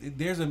 then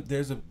there's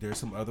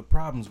some other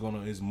problems going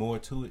on. There's more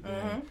to it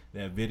than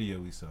that video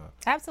we saw.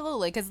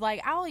 Absolutely, because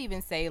like I'll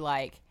even say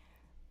like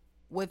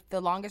with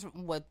the longest,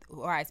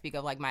 where I speak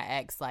of like my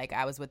ex, like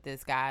I was with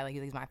this guy, like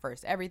he's my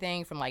first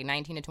everything from like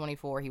 19 to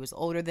 24. He was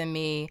older than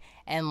me,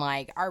 and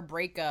like our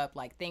breakup,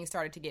 like things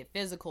started to get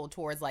physical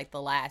towards like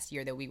the last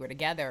year that we were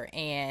together.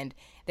 And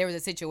there was a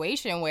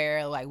situation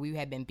where like we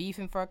had been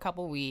beefing for a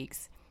couple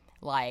weeks.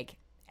 Like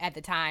at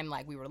the time,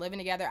 like we were living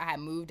together. I had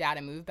moved out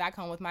and moved back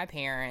home with my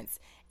parents,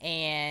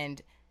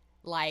 and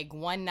like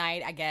one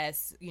night, I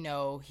guess, you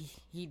know,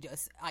 he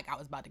just, like, I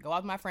was about to go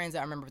out with my friends.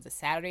 I remember it was a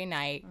Saturday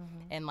night,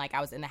 and like I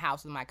was in the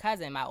house with my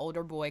cousin, my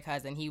older boy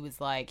cousin. He was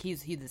like,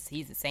 he's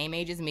the same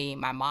age as me.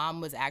 My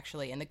mom was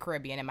actually in the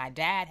Caribbean, and my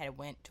dad had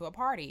went to a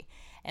party.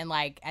 And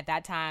like at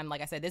that time,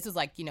 like I said, this was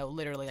like, you know,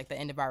 literally like the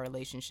end of our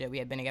relationship. We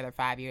had been together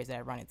 5 years. It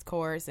had run its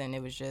course, and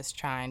it was just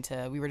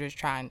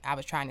I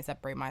was trying to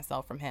separate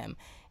myself from him.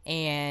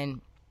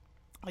 And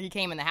like, he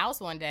came in the house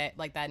one day,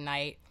 like that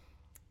night,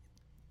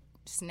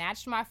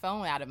 snatched my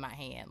phone out of my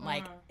hand,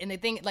 like, and the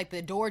thing, like,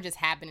 the door just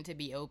happened to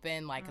be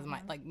open, like, because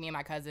me and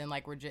my cousin,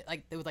 like, were just,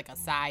 like, there was like a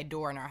side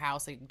door in our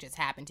house, so it just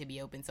happened to be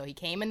open. So he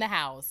came in the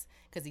house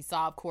because he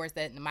saw, of course,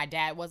 that my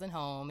dad wasn't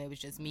home. It was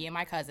just me and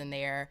my cousin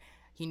there.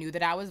 He knew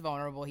that I was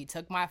vulnerable. He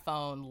took my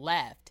phone,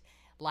 left.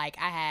 Like,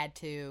 I had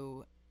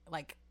to,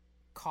 like,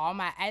 call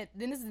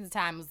then this is the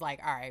time, it was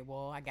like, all right,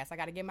 well, I guess I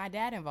got to get my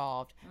dad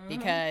involved,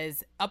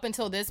 because up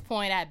until this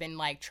point, I've been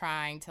like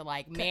trying to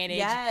like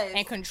manage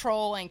and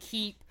control and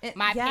keep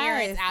my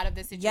parents out of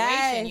the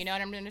situation. You know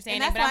what I'm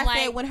understanding? And that's but why I'm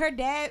I said, when her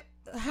dad,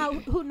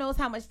 who knows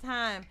how much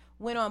time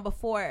went on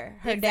before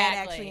her dad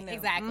actually knew.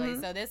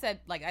 Exactly. So this had,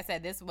 like I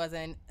said, this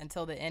wasn't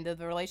until the end of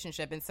the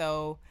relationship, and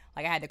so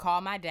like I had to call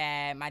my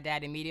dad. My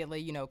dad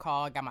immediately, you know,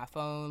 called, got my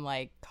phone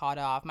like caught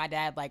off. My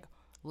dad like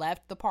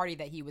left the party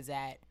that he was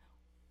at,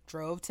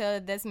 drove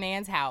to this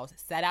man's house,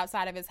 sat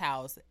outside of his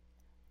house,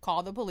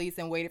 called the police,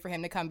 and waited for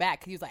him to come back.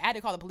 Because he was like, I had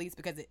to call the police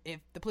because if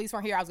the police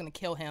weren't here, I was going to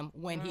kill him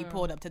when he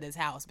pulled up to this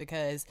house.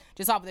 Because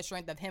just off of the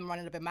strength of him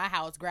running up in my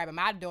house, grabbing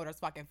my daughter's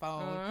fucking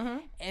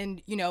phone,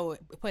 and, you know,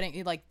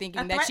 putting, like,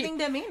 thinking that she...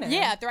 demeanor.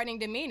 Yeah, a threatening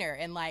demeanor.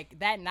 And, like,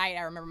 that night,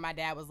 I remember my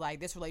dad was like,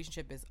 this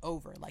relationship is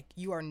over. Like,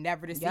 you are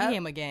never to see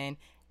him again.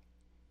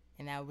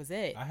 And that was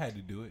it. I had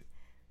to do it.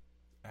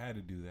 I had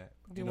to do that.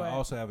 I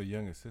also have a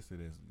younger sister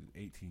that's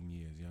 18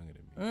 years younger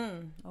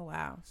than me. Oh,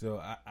 wow. So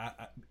I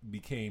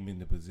became in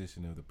the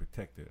position of the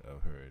protector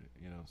of her.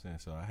 You know what I'm saying?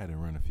 So I had to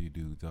run a few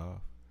dudes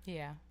off.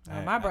 Yeah.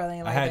 My brother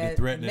ain't like I had that. to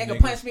threaten Nigga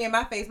punched me in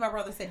my face. My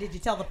brother said, "Did you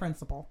tell the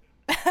principal?"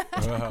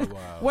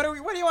 Wow. What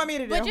do you want me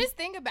to do? But just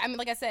think about, I mean,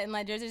 like I said, and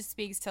like, it just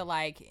speaks to,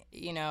 like,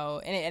 you know,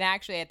 and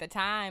actually at the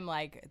time,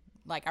 like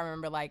I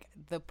remember, like,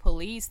 the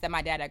police that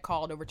my dad had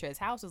called over to his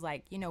house was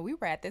like, you know, we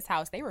were at this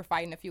house. They were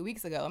fighting a few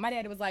weeks ago. And my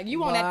dad was like, you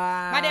won't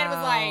have, my dad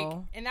was like,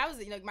 and that was,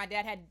 you know, my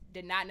dad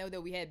did not know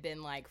that we had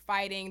been, like,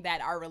 fighting,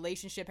 that our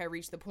relationship had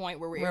reached the point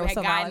where we had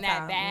gotten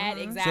that bad.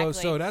 Exactly.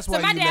 So that's why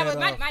my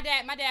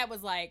dad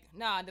was like,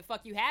 nah, the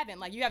fuck you haven't.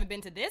 Like, you haven't been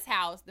to this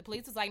house. The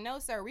police was like, no,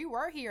 sir, we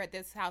were here at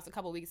this house a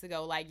couple weeks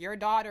ago. Like, your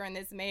daughter and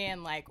this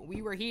man, like,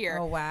 we were here.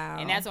 Oh, wow.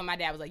 And that's when my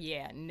dad was like,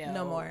 yeah,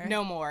 no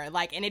more.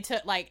 Like, and it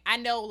took, like, I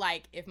know,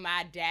 like, if my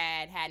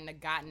dad hadn't have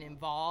gotten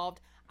involved,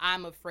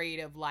 I'm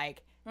afraid of,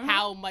 like,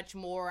 how much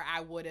more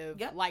I would have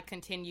like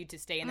continued to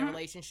stay in the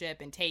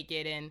relationship and take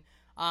it, and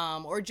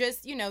or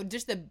just, you know,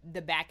 just the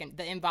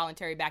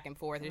involuntary back and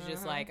forth is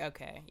just like,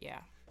 okay, yeah.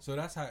 So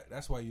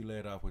that's why you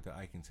led off with the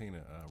Ike and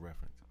Tina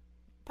reference.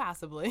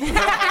 Possibly.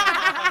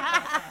 I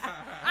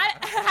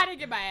didn't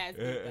get my ass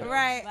beat,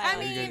 right. Like, I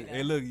mean,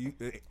 hey, look,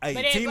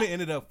 Tina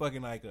ended up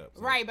fucking Ike up.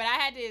 So. Right, but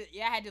I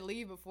had to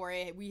leave before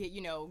we,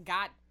 you know,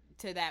 got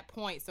to that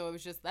point. So it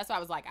was just, that's why I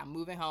was like, I'm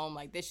moving home.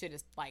 Like, this shit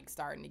is like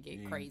starting to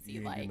get crazy.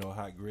 You like, ain't get no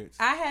hot grits.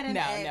 I had an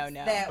ex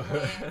No. that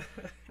when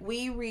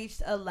we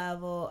reached a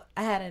level,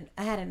 I had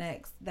an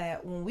ex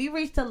that when we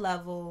reached a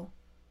level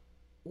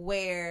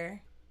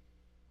where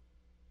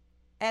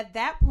at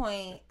that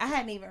point I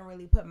hadn't even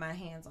really put my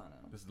hands on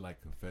him. This is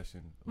like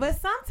confession.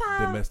 But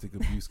sometimes domestic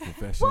abuse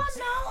confessions. Well,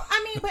 no,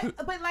 I mean,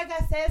 but like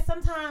I said,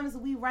 sometimes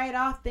we write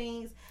off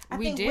things. I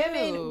think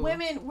women,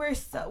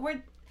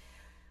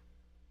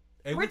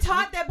 we're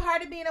taught that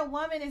part of being a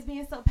woman is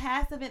being so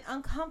passive and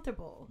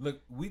uncomfortable.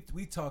 Look,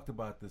 we talked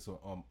about this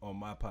on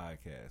my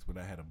podcast when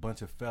I had a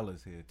bunch of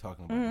fellas here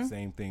talking about the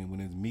same thing when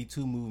the Me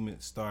Too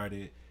movement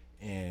started,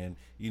 and,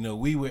 you know,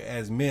 we were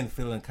as men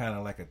feeling kind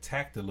of like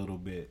attacked a little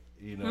bit,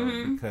 you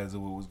know, because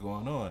of what was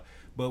going on.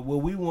 But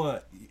what we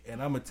want,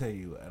 and I'm gonna tell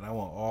you, and I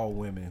want all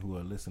women who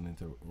are listening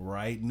to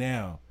right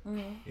now,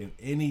 if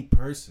any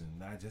person,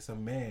 not just a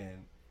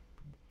man,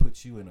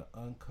 puts you in an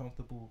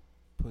uncomfortable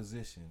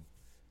position,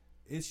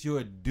 it's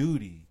your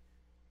duty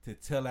to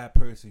tell that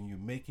person, you're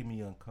making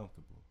me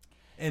uncomfortable.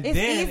 And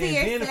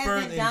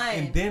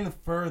then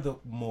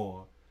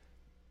furthermore,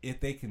 if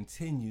they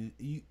continue,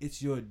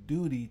 it's your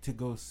duty to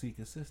go seek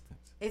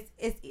assistance.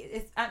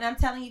 It's I'm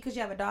telling you, because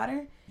you have a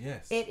daughter.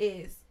 Yes, it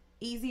is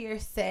easier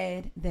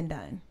said than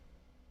done.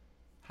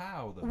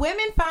 How though?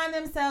 Women find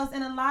themselves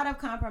in a lot of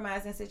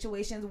compromising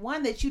situations.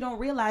 One that you don't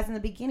realize in the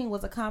beginning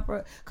was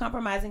a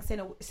compromising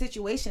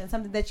situation,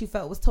 something that you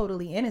felt was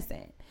totally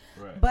innocent.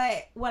 Right.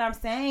 But what I'm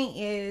saying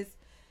is,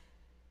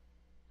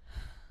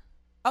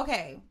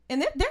 okay,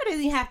 and there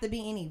doesn't have to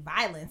be any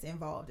violence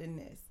involved in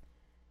this.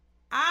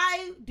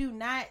 I do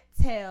not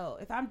tell,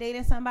 if I'm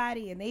dating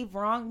somebody and they've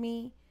wronged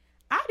me,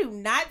 I do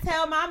not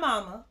tell my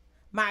mama,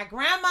 my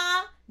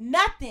grandma,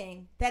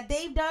 nothing that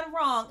they've done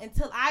wrong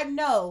until I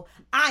know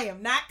I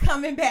am not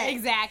coming back.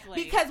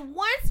 Exactly. Because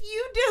once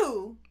you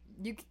do,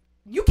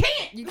 you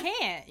can't. You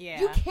can't, yeah.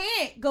 You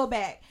can't go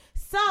back.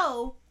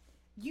 So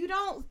you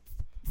don't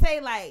say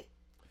like,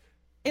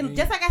 and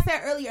just like I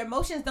said earlier,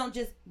 emotions don't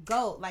just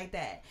go like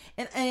that.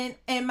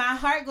 And my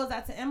heart goes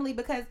out to Emily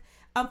because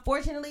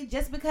unfortunately,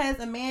 just because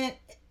a man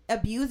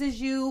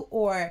abuses you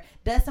or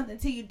does something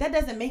to you, that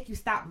doesn't make you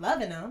stop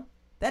loving them.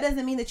 That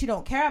doesn't mean that you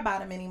don't care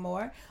about him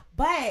anymore.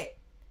 But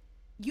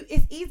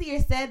it's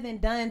easier said than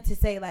done to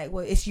say like,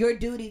 well, it's your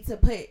duty to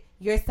put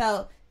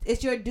yourself.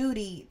 It's your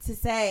duty to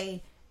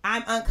say,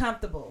 I'm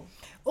uncomfortable.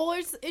 Or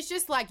it's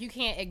just like you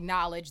can't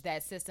acknowledge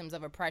that systems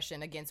of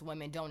oppression against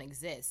women don't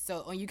exist.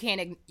 So you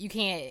can't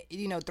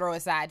throw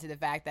aside to the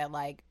fact that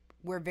like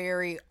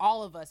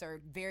all of us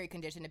are very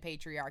conditioned to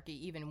patriarchy,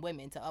 even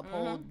women, to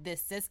uphold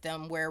this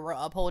system where we're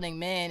upholding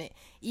men,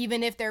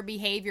 even if their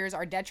behaviors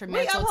are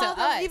detrimental to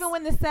us. Even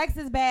when the sex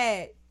is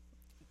bad.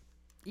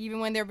 Even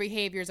when their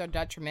behaviors are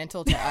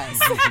detrimental to us.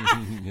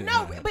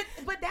 No,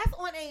 but that's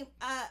on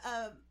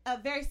a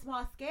very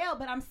small scale.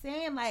 But I'm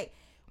saying like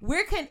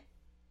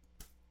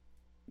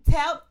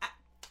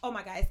oh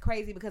my God, it's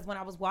crazy because when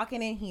I was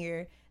walking in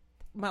here,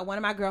 one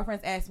of my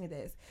girlfriends asked me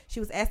this. She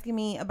was asking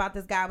me about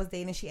this guy I was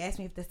dating. She asked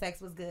me if the sex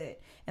was good.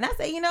 And I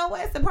said, you know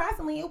what?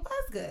 Surprisingly, it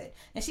was good.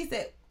 And she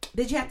said,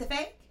 did you have to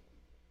fake?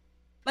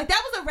 Like,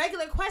 that was a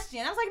regular question.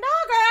 I was like, no,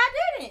 girl, I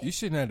didn't. You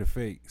shouldn't have to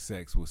fake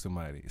sex with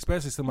somebody,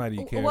 especially somebody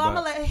you care about. Well, I'm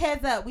going to let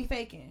heads up. We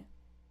faking.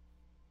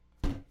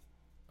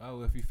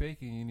 Oh, if you're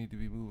faking, you need to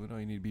be moving on.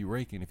 You need to be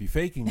raking. If you're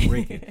faking, you're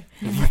raking.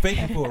 If you're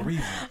faking for a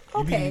reason,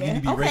 you need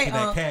to be raking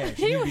that cash.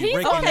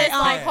 He's on this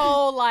like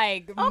whole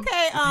like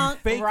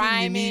faking,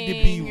 rhyming. you need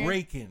to be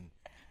raking.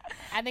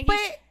 I think, but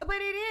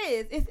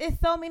it is. It's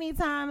so many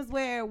times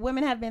where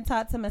women have been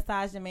taught to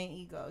massage the man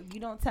ego. You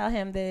don't tell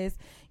him this.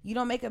 You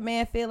don't make a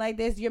man feel like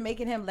this. You're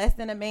making him less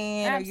than a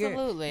man.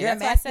 Absolutely, or you're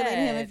emasculating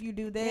him if you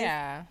do this.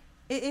 Yeah,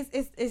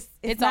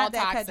 it's all not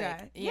that toxic. cut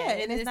dry. Yeah,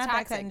 and it's not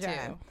that cut and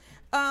dry. Too.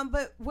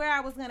 But where I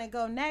was gonna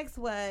go next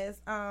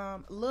was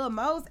Lil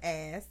Mo's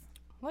ass.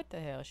 What the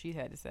hell she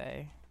had to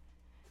say?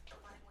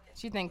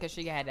 She think because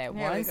she had that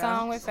one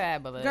song with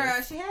Fabulous.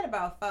 Girl, she had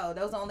about 4.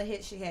 Those are the only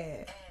hits she had.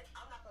 And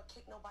I'm not gonna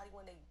kick nobody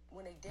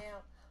when they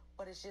down,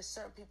 but it's just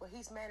certain people.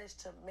 He's managed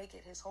to make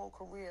it his whole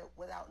career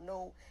without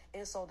no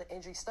insult or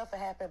injury. Stuff had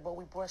happened, but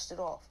we brushed it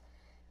off.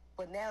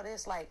 But now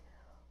there's like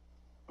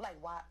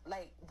why?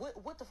 Like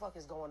what the fuck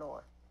is going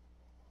on?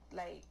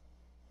 Like,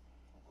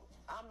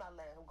 I'm not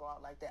letting him go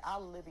out like that.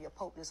 I'll Olivia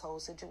Pope this whole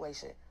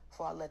situation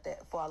before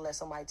I let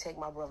somebody take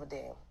my brother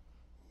down.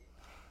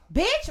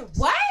 Bitch,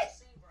 what?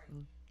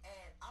 And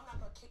I'm not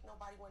gonna kick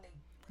nobody when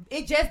they.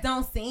 It just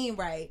don't seem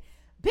right.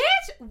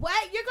 Bitch,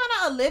 what? You're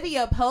gonna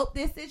Olivia Pope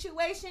this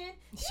situation?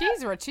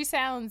 She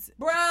sounds.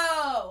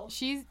 Bro.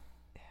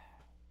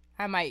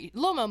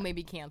 Lil Mo may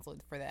be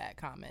canceled for that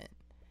comment.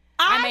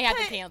 I may have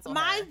to cancel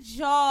my her.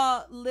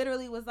 jaw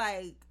literally was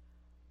like,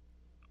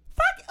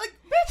 fuck, like,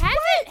 bitch,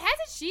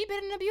 Hasn't she been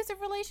in an abusive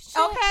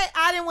relationship? Okay,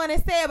 I didn't want to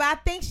say it, but I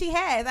think she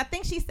has. I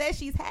think she said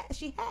she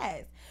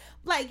has.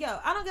 Like, yo,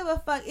 I don't give a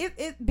fuck.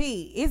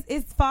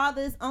 It's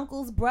fathers,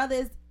 uncles,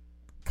 brothers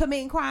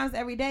committing crimes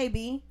every day,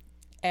 B.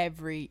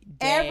 Every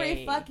day.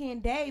 Every fucking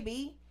day,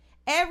 B.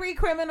 Every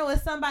criminal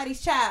is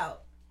somebody's child.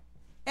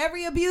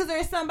 Every abuser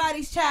is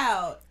somebody's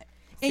child.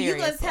 And you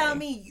gonna tell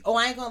me,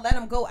 I ain't gonna let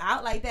him go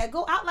out like that?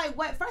 Go out like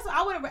what? First of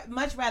all, I would have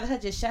much rather her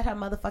just shut her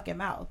motherfucking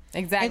mouth.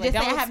 Exactly. And just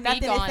don't say, I have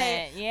nothing to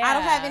say. Yeah. I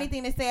don't have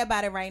anything to say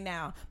about it right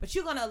now. But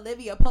you're gonna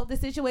Olivia Pope the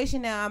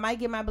situation now. I might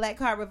get my black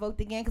card revoked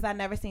again because I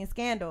never seen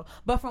Scandal.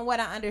 But from what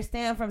I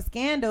understand from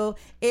Scandal,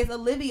 is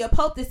Olivia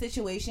Pope the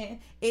situation,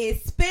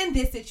 is spin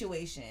this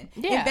situation.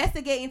 Yeah.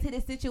 Investigate into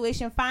this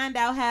situation, find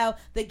out how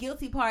the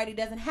guilty party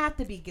doesn't have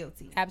to be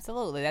guilty.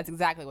 Absolutely. That's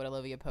exactly what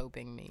Olivia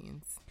Poping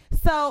means.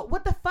 So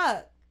what the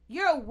fuck?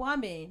 You're a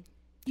woman.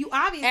 You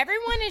obviously.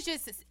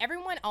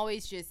 Everyone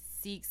always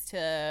just seeks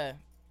to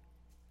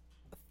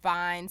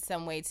find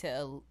some way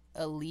to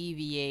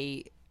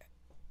alleviate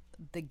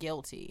the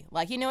guilty.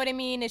 Like, you know what I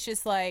mean? It's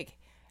just like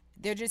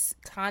they're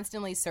just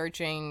constantly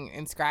searching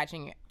and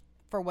scratching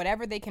for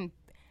whatever they can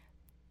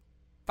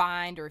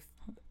find or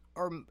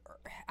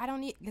I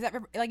don't need, because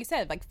like you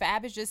said, like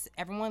Fab is just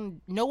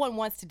everyone. No one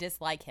wants to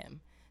dislike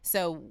him.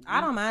 So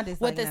I don't mind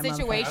disliking with the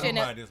situation.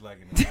 I don't mind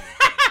disliking him.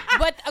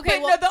 But okay,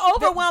 well, the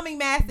overwhelming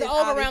masses. The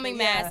overwhelming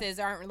masses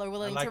aren't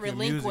willing to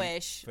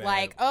relinquish.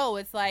 Like,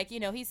 it's like,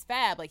 he's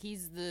Fab. Like,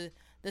 he's the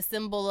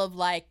symbol of,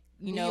 like,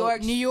 New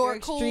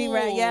York cool. Street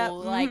rat, yeah.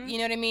 Like, you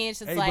know what I mean? It's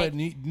just but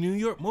New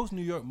York, most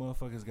New York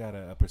motherfuckers got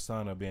a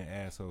persona of being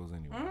assholes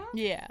anyway. Mm-hmm.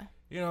 Yeah.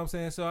 You know what I'm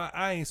saying? So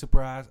I ain't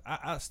surprised.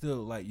 I still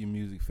like your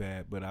music,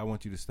 Fab, but I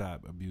want you to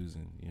stop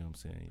abusing. You know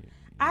what I'm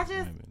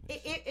saying?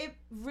 It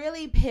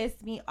really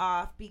pissed me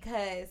off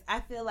because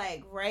I feel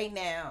like right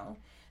now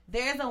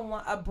there's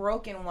a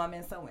broken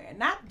woman somewhere,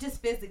 not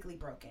just physically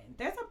broken.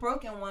 There's a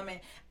broken woman.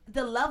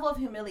 The level of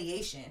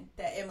humiliation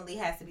that Emily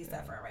has to be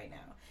suffering right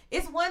now.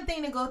 It's one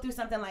thing to go through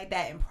something like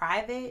that in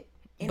private,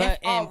 and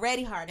it's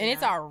already hard. And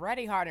it's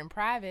already hard in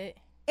private.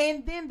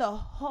 And then the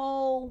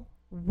whole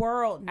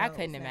world knows I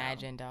couldn't now.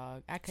 imagine,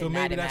 dog. I could So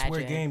maybe not that's imagine.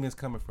 where game is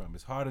coming from.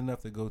 It's hard enough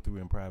to go through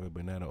in private,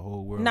 but not a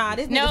whole world. Nah,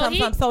 this nigga comes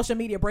from social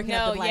media breaking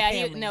up the black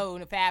family.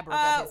 The fabric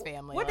of his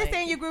family. What they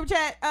say in your group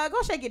chat?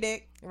 Go shake your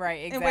dick.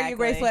 Right, exactly. And wear your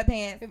gray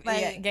sweatpants.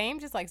 Like, yeah, Game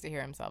just likes to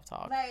hear himself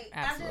talk. Like,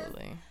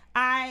 absolutely.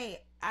 I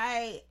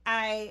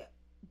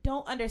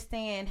don't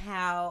understand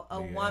how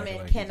a woman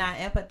like cannot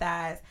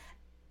empathize.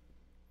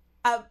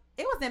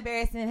 It was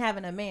embarrassing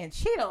having a man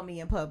cheat on me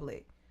in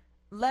public,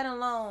 let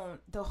alone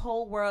the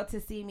whole world to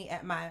see me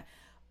at my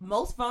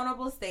most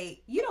vulnerable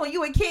state. You know, when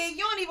you a kid, you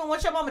don't even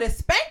want your mama to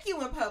spank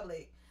you in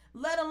public,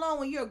 let alone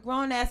when you're a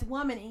grown-ass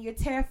woman and you're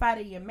terrified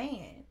of your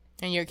man.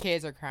 And your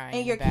kids are crying.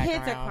 And your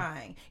kids are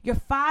crying. Your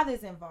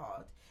father's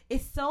involved.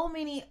 It's so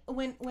many,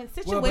 when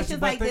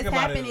situations like this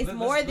happen, it's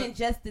more than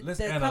just the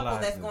couple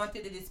that's going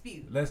through the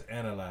dispute. Let's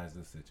analyze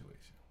this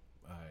situation.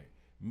 All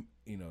right.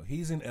 You know,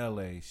 he's in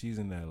LA, she's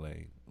in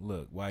LA.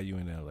 Look, why you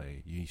in LA?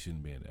 You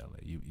shouldn't be in LA.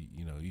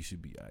 You know, you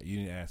should be. You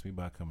didn't ask me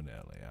about coming to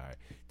LA. All right,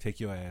 take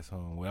your ass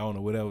home. Well, I don't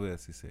know whatever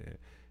else he said.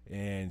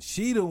 And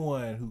she the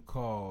one who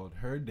called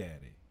her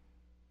daddy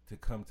to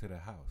come to the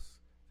house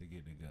to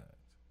get the guns.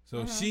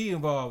 So she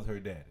involved her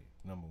daddy,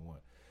 number one.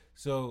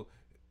 So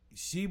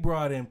she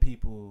brought in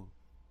people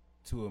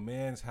to a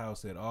man's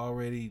house that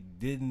already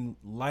didn't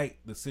like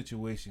the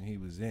situation he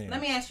was in. Let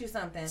me ask you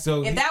something.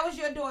 So if that was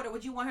your daughter,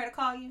 would you want her to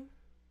call you?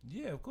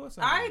 Yeah, of course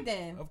I would. All would. right,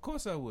 then. Of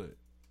course I would.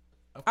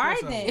 All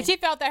right, then. If she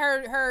felt that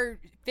her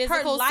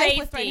physical life safety.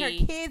 was threatened,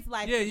 her kids'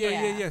 life.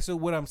 Yeah. So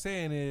what I'm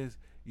saying is,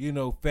 you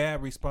know,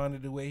 Fab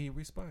responded the way he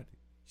responded.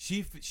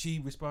 She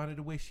responded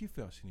the way she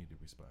felt she needed to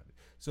respond.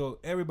 So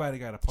everybody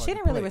got a part. She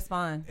didn't really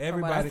respond.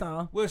 Everybody. From what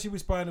I saw. Well, she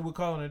responded with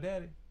calling her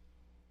daddy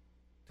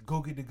to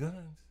go get the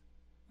guns.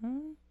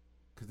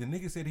 Because the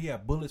nigga said he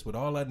had bullets with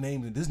all our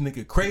names, and this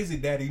nigga crazy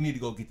daddy, you need to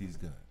go get these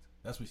guns.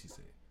 That's what she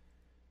said.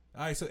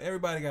 All right, so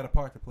everybody got a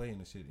part to play in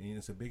this shit, and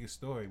it's a bigger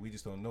story. We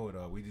just don't know it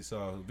all. We just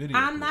saw a video.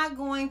 I'm not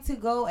going to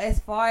go as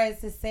far as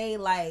to say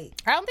like.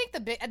 I don't think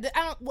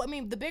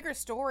the bigger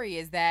story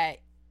is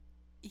that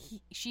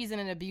she's in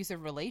an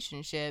abusive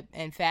relationship,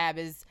 and Fab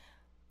is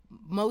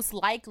most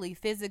likely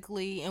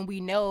physically, and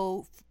we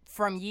know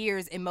from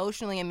years,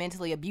 emotionally and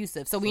mentally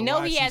abusive. So we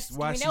know he has.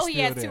 We know he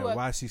has to.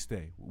 Why she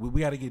stay?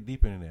 We got to get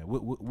deeper in that.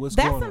 What's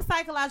that's going some on?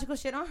 Psychological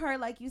shit on her,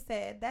 like you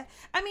said. That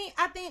I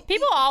think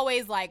people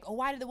always like, oh,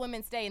 why do the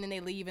women stay and then they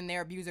leave and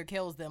their abuser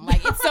kills them?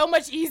 Like it's so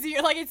much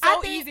easier. Like it's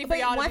so easy for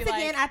y'all to be like. Once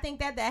again, I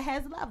think that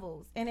has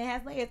levels and it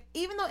has layers.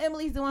 Even though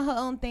Emily's doing her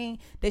own thing,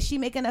 does she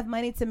make enough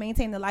money to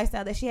maintain the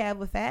lifestyle that she had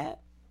with Fab?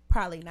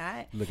 Probably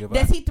not.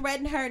 Does he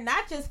threaten her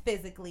not just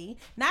physically,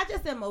 not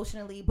just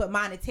emotionally, but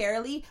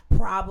monetarily?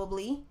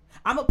 Probably.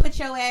 I'm going to put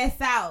your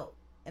ass out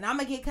and I'm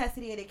going to get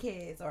custody of the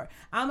kids, or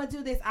I'm going to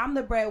do this. I'm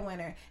the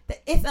breadwinner.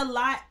 It's a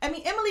lot. I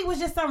mean, Emily was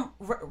just some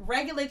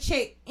regular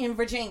chick in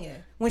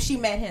Virginia when she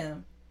met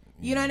him.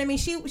 You know what I mean?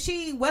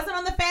 She wasn't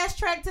on the fast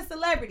track to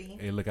celebrity.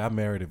 Hey, look, I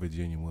married a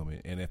Virginia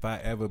woman, and if I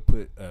ever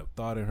put a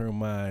thought in her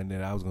mind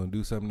that I was going to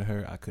do something to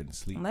her, I couldn't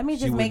sleep. Let me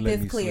just make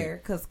this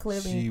clear, because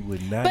clearly she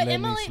would not let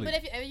me sleep.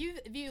 But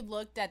if you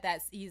looked at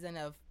that season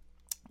of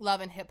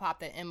Love and Hip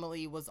Hop that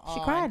Emily was on,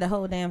 she cried the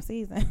whole damn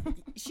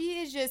season. She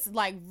is just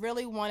like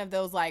really one of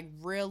those like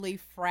really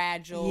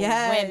fragile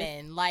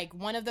women, like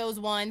one of those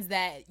ones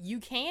that you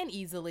can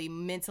easily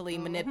mentally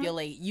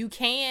manipulate. You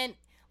can.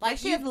 Like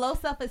she has low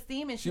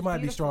self-esteem and she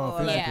might be strong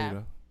physically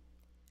though.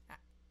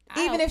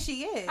 Even if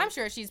she is. I'm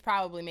sure she's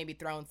probably maybe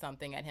thrown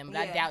something at him, but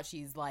I doubt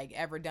she's like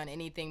ever done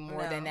anything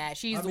more than that.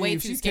 She's way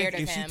too scared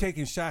of him. If she's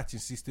taking shots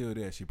and she's still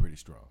there, she's pretty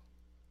strong.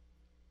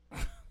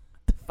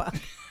 The fuck?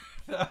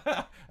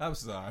 I'm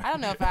sorry. I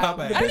don't know if I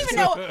don't even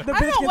know. I don't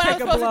know what I'm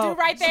supposed to do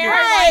right there.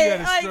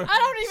 I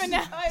don't even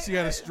know. She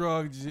got a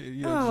strong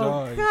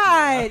jaw.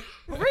 God.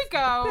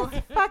 Rico.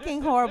 This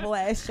fucking horrible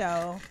ass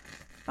show.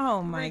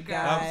 Oh my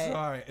God. I'm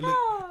sorry. Look,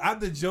 I'm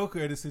the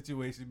joker of the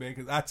situation, man,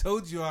 because I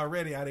told you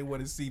already I didn't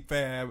want to see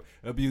Fab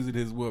abusing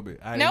his woman.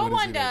 No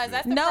one does.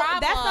 That's the problem.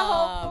 That's the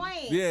whole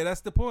point. Yeah,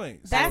 that's the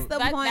point. That's the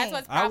point. That's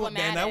what's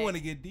problematic. And I want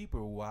to get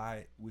deeper.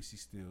 Why would she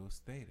still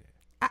stay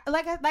there?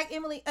 Like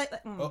Emily,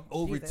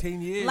 over Jesus.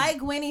 10 years.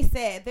 Like Winnie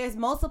said, there's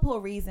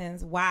multiple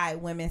reasons why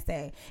women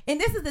stay. And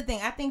this is the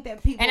thing. I think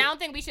that people... And I don't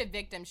think we should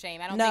victim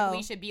shame. I don't think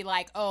we should be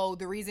like, oh,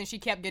 the reason she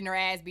kept getting her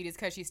ass beat is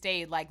because she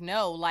stayed. Like,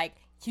 no. Like,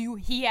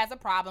 he has a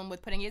problem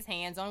with putting his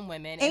hands on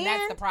women, and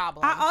that's the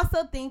problem. I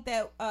also think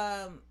that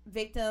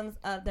victims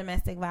of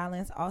domestic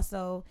violence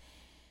also...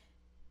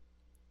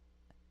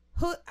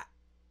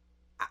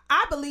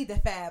 I believe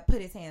that Fab put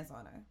his hands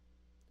on her.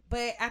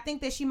 But I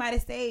think that she might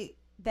have stayed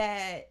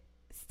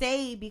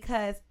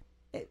because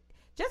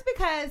just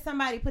because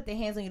somebody put their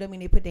hands on you don't mean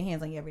they put their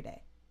hands on you every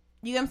day.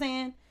 You know what I'm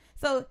saying?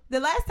 So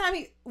the last time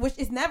which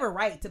is never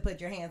right to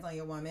put your hands on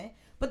your woman,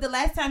 but the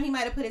last time he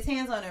might have put his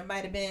hands on her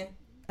might have been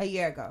a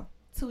year ago.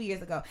 2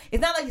 years ago.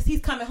 It's not like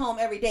he's coming home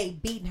every day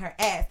beating her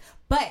ass,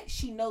 but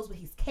she knows what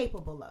he's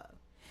capable of.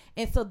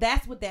 And so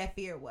that's what that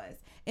fear was.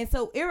 And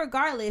so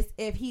irregardless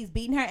if he's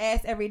beating her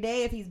ass every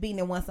day, if he's beating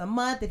it once a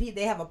month, if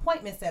they have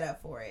appointments set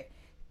up for it,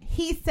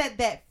 he set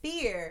that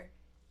fear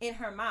in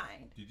her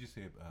mind. Did you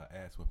say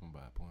ass whipping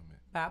by appointment?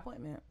 By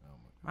appointment. Oh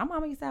my My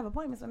mama used to have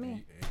appointments with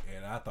me.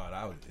 And I thought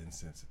I was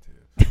insensitive.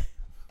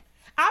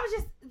 I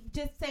was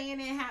just saying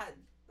it how,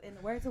 in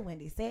the words of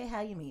Wendy, say it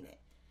how you mean it.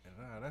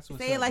 Nah, that's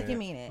what's Say it up, like man. you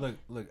mean it.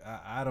 Look,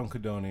 I don't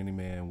condone any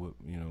man with,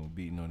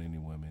 beating on any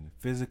woman.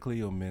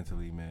 Physically or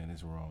mentally, man,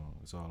 it's wrong.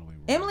 It's all the way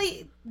wrong.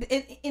 Emily,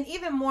 and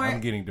even more,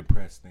 I'm getting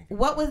depressed thinking.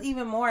 What was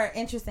even more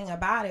interesting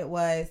about it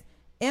was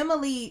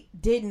Emily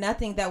did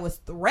nothing that was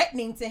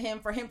threatening to him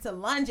for him to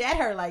lunge at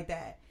her like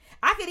that.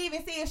 I could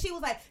even see if she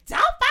was like, don't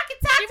fucking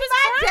talk to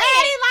my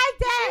daddy like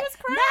that. She was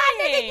crying.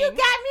 Nah, nigga, you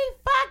got me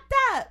fucked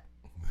up.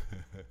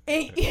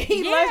 And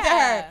he lunged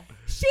at her.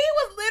 She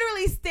was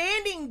literally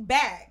standing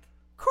back,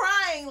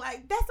 crying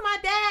like, that's my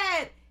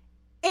dad.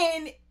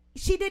 And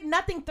she did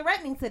nothing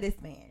threatening to this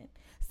man.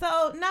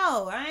 So,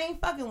 no, I ain't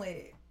fucking with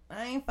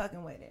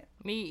it.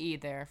 Me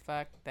either.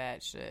 Fuck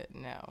that shit.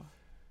 No.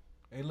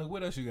 Hey, look,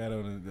 what else you got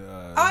on the...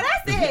 Oh,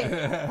 that's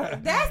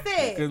it. That's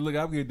it. Because, look,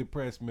 I'm getting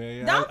depressed,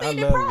 man. Don't be I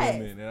depressed. love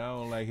women, and I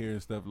don't like hearing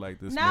stuff like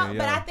this, No, man.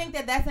 but I think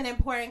that that's an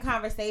important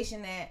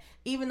conversation that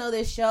even though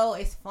this show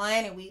is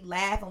fun and we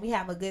laugh and we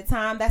have a good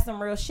time, that's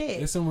some real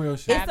shit. It's some real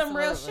shit. It's some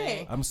real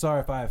shit. I'm sorry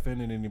if I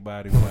offended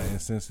anybody with my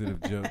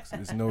insensitive jokes.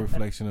 It's no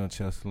reflection on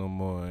Chelsea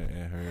Lamore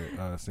and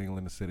her Single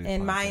in the City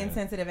And my podcast.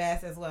 insensitive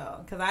ass as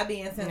well. Because I be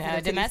insensitive to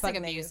these domestic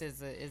fucking abuse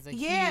niggas. is a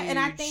Yeah, huge, and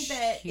I think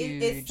that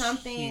it's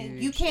something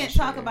you can't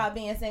talk about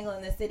being single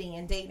in the city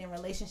and dating and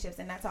relationships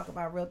and not talk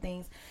about real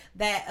things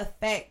that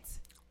affect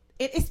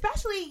it,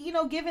 especially,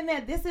 given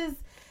that this is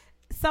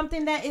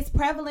something that is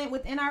prevalent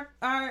within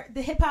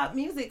the hip hop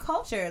music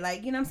culture.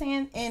 Like, you know what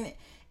I'm saying? And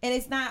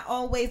it's not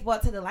always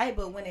brought to the light,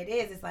 but when it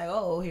is, it's like,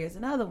 oh, here's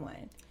another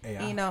one. Hey,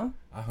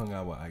 I hung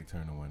out with Ike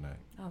Turner one night.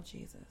 Oh,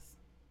 Jesus.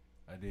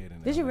 I did.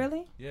 Did LA. you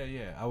really?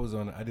 Yeah.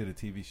 I did a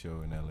TV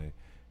show in LA,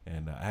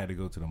 and I had to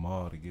go to the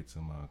mall to get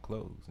some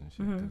clothes and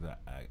shit because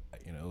I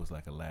it was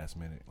like a last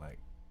minute, like,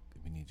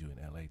 we need you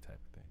in LA type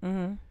of thing.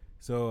 Mm-hmm.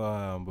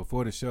 So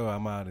before the show,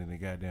 I'm out in the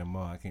goddamn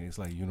mall. It's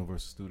like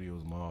Universal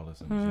Studios Mall or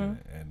some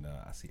shit, and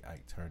I see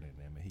Ike Turner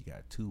there, man. He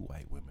got 2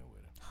 white women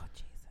with him. Oh,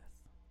 Jesus.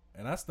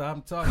 And I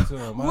stopped talking to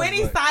him. When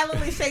he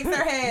silently shakes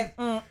her head.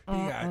 He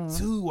got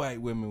 2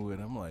 white women with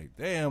him. I'm like,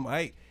 damn,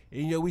 Ike.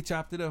 And we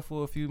chopped it up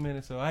for a few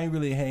minutes, so I ain't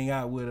really hang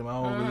out with him. I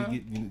don't really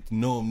get to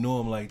know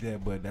him like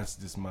that, but that's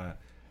just my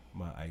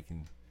Ike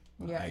and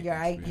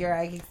Your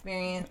Ike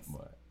experience.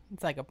 But,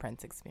 It's like a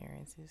Prince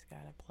experience. You just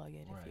gotta plug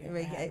it. Right. If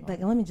you have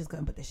Like, let me just go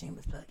and put the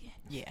shameless plug in.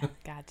 Yeah,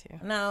 got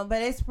to. No,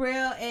 but it's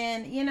real,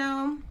 and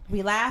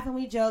we laugh and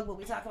we joke, but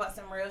we talk about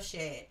some real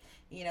shit,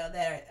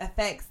 that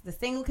affects the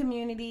single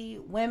community,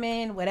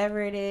 women, whatever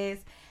it is.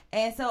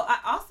 And so I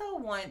also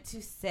want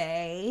to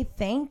say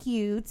thank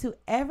you to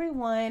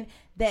everyone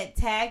that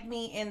tagged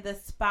me in the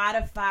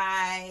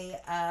Spotify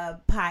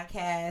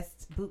podcast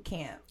boot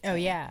camp. Oh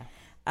yeah.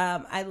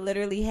 I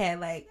literally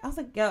had I was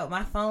like, yo,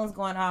 my phone's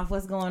going off.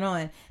 What's going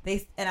on?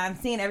 And I'm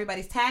seeing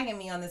everybody's tagging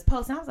me on this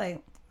post. And I was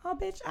like, oh,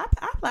 bitch, I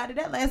applied to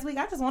that last week.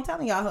 I just won't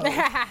tell y'all hoes.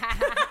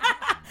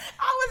 I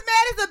was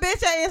mad as a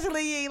bitch at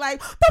Angela Yee. Like,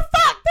 the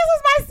fuck? This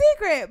is my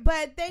secret.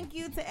 But thank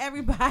you to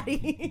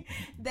everybody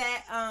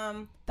that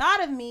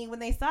thought of me when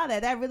they saw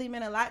that. That really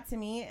meant a lot to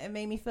me. It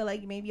made me feel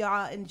like maybe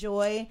y'all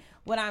enjoy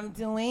what I'm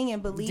doing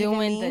and believe in me.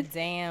 Doing the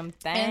damn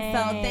thing. And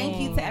so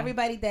thank you to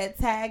everybody that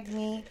tagged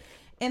me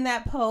in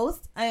that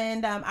post,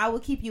 and I will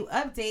keep you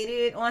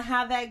updated on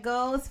how that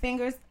goes.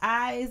 Fingers,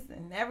 eyes,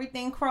 and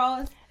everything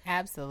crossed.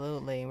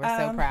 Absolutely, we're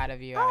so proud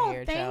of you out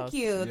here, thank Chelsea.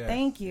 you, Yes.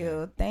 thank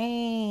you,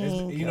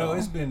 thank you.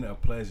 it's been a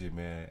pleasure,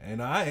 man.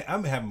 And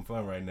I'm having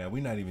fun right now.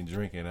 We're not even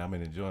drinking. I'm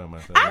enjoying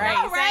myself. I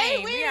Right, know, right?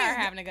 same. We are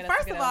having a good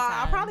First good of all,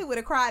 time. I probably would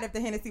have cried if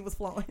the Hennessy was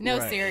flowing. No,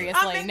 Right. seriously,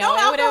 I mean, no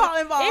alcohol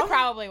involved. It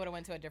probably would have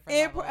went to a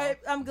different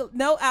level.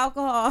 No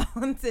alcohol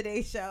on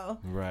today's show.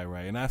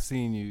 Right. And I've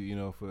seen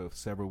you, for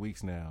several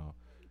weeks now.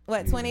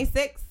 What, Yeah.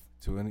 26?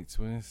 20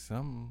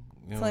 something.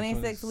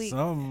 26 weeks.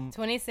 Something.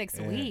 26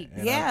 weeks.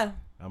 And Yeah.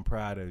 I'm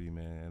proud of you,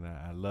 man. And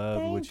I love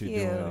Thank what you're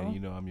you. doing.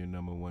 And I'm your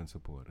number one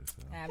supporter.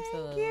 So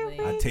Absolutely.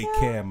 I take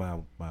care of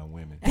my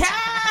women.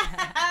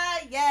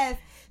 Yes.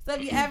 So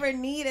if you ever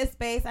need a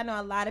space, I know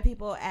a lot of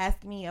people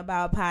ask me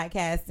about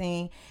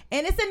podcasting,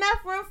 and it's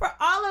enough room for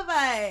all of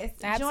us.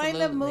 Absolutely. Join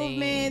the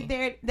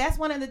movement. That's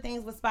one of the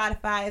things with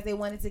Spotify is they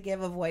wanted to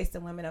give a voice to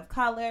women of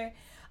color.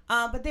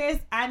 But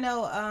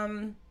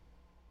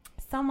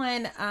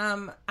someone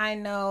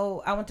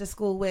I went to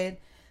school with.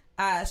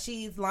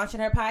 She's launching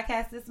her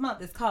podcast this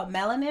month. It's called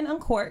Melanin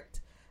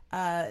Uncorked.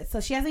 So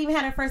she hasn't even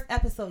had her first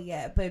episode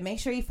yet, but make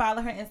sure you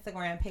follow her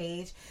Instagram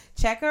page.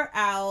 Check her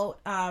out.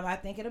 I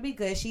think it'll be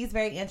good. She's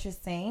very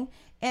interesting.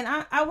 And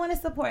I want to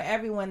support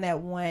everyone that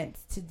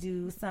wants to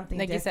do something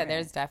Like different. you said,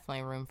 there's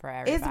definitely room for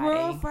everybody. It's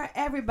room for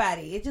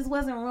everybody. It just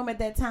wasn't room at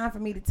that time for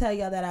me to tell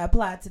y'all that I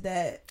applied to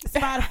that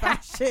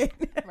Spotify shit.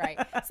 Right.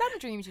 Some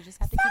dreams you just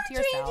have to keep to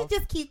yourself. Dreams you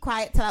just keep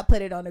quiet till I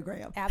put it on the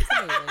gram.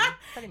 Absolutely.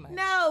 Pretty much.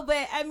 No,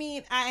 but I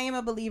mean, I am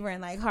a believer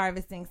in like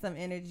harvesting some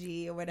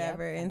energy or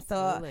whatever. Yep, and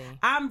absolutely.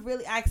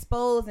 so I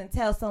expose and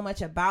tell so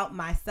much about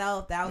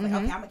myself that I was like,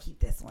 okay, I'm going to keep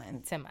this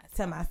one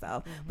to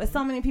myself. But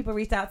so many people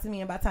reached out to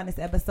me, and by the time this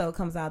episode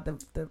comes out,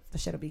 the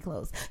shit will be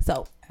closed.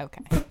 So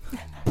okay.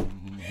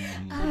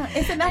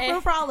 It's enough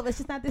room for all of us,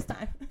 just not this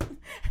time.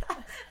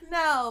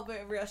 No,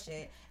 but real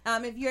shit.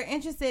 If you're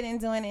interested in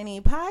doing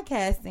any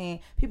podcasting,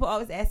 people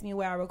always ask me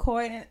where I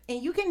record,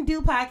 and you can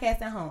do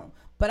podcasts at home.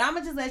 But I'm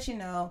gonna just let you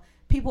know,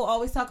 people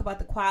always talk about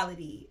the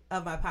quality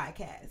of my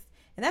podcast,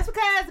 and that's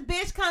because the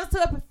bitch comes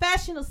to a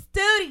professional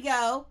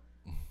studio.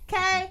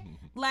 Okay.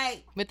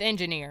 Like with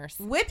engineers,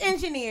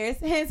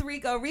 hence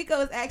Rico.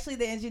 Rico is actually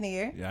the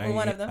engineer. Yeah,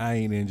 one of them. I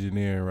ain't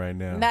engineering right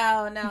now.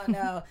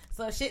 No.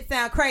 So shit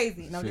sound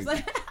crazy. No, just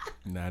like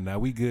Nah.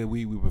 We good.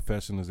 We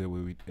professionals at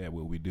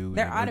what we do.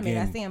 They're and automated.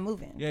 again, I see them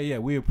moving. Yeah.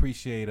 We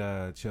appreciate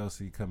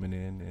Chelsea coming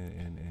in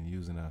and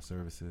using our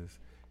services.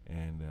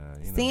 And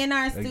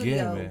CNR Studios.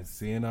 Again, man,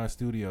 CNR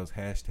Studios.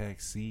 Hashtag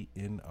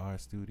CNR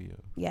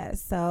Studios.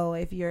 Yes. So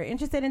if you're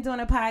interested in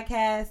doing a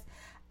podcast,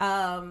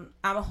 I'm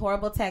a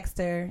horrible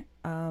texter.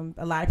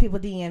 A lot of people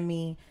DM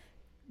me.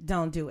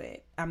 Don't do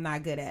it. I'm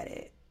not good at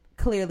it.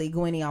 Clearly,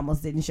 Gwenny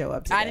almost didn't show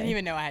up today. I didn't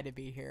even know I had to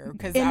be here.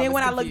 And then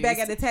when I looked back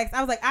at the text, I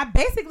was like, I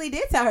basically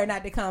did tell her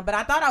not to come, but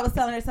I thought I was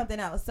telling her something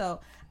else. So,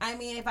 I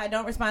mean, if I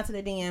don't respond to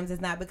the DMs,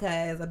 it's not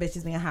because a bitch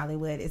is being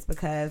Hollywood. It's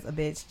because a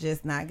bitch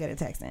just not good at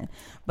texting.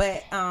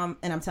 But, and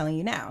I'm telling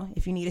you now,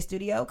 if you need a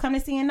studio, come to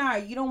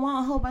CNR. You don't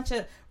want a whole bunch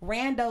of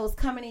randos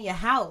coming in your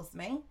house,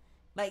 man.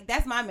 Like,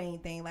 that's my main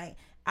thing. Like,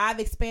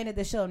 I've expanded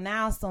the show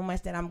now so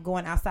much that I'm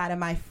going outside of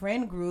my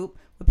friend group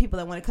with people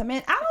that want to come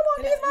in. I don't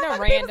want these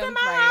motherfucking people in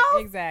my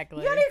house.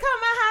 Exactly. You don't need to come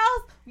to my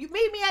house. You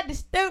meet me at the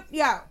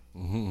studio.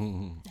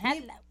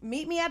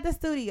 Meet me at the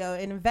studio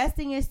and invest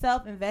in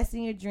yourself, invest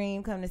in your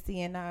dream. Come to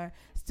CNR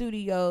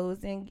Studios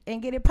and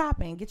get it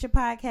popping. Get your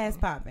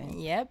podcast popping.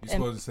 Yep. You're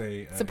supposed to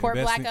say support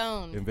black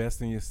owned. Invest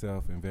in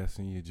yourself, invest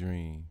in your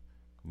dream.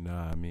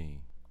 Nah,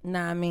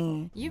 I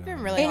mean, you've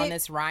been really on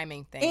this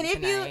rhyming thing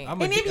tonight.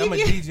 I'm a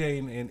DJ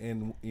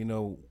and you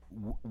know,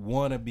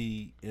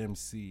 wannabe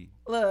MC.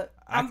 Look,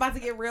 I'm about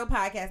to get real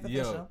podcast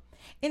official.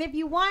 And if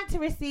you want to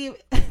receive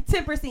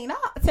 10%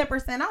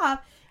 off,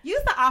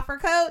 use the offer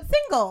code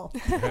SINGLE.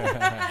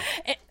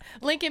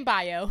 Link in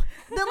bio.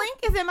 The link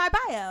is in my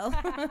bio.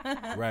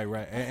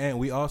 Right. And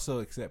we also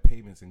accept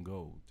payments in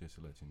gold, just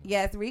to let you know.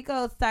 Yes,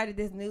 Rico started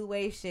this new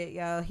wave shit,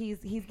 yo. He's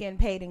getting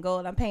paid in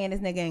gold. I'm paying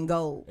this nigga in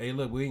gold. Hey,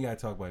 look, we ain't got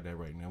to talk about that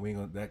right now. We ain't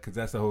gonna because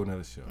that's a whole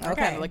nother show. Okay. I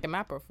gotta look at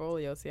my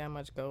portfolio, see how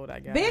much gold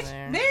I got bitch,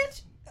 in there.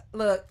 Bitch.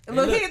 Look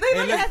here.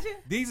 Look at you.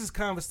 These is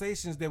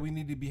conversations that we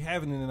need to be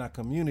having in our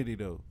community,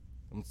 though.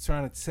 I'm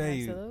trying to tell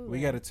you,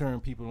 we got to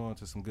turn people on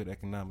to some good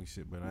economic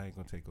shit, but I ain't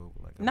going to take over.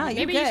 Like, no,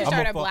 maybe you should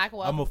start a Black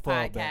Wall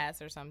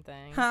podcast or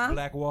something. Huh?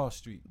 Black Wall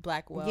Street.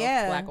 Black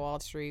Wall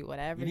Street,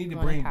 whatever. You need to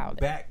bring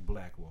back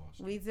Black Wall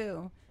Street.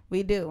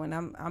 We do. And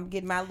I'm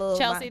getting my little...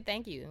 Chelsea,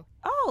 thank you.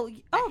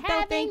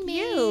 Thank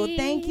you.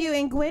 Thank you.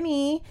 And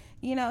Gwenny,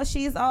 you know,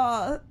 she's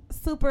all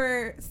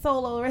super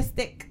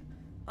soloistic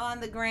on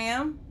the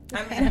gram.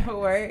 I mean, her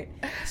word.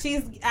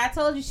 I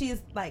told you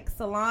she's like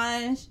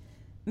Solange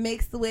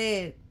mixed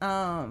with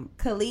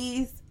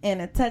Khalees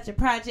and a touch of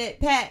Project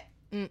Pat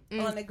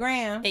on the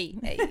gram. Hey.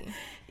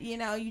 You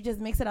know, you just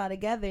mix it all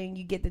together and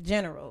you get the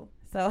general.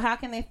 So how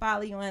can they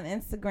follow you on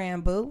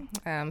Instagram, boo?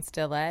 I'm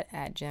still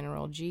at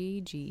General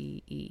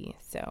GGE.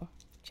 So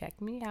check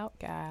me out,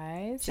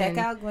 guys. Check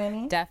out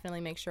Gwenny.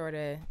 Definitely make sure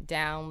to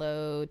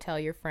download, tell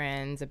your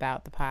friends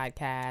about the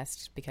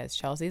podcast because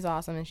Chelsea's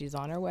awesome and she's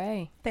on her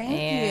way.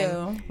 Thank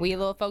you. We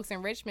little folks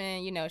in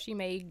Richmond, you know, she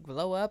may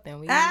blow up and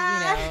we, you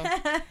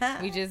know,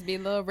 we just be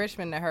little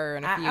Richmond to her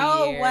in a few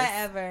years.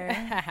 Whatever.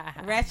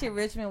 Ratchet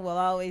Richmond will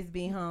always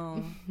be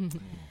home.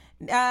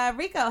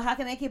 Rico, how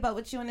can they keep up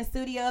with you in the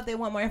studio if they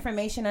want more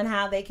information on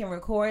how they can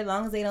record, as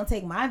long as they don't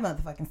take my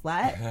motherfucking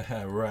slot?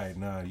 Right.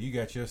 Nah, you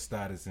got your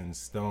status in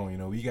stone. You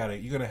know,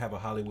 you're gonna have a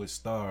Hollywood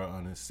star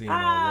on the CNR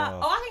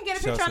wall. I can get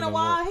a picture on the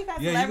wall. He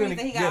got celebrities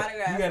that he got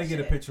autographs. You gotta get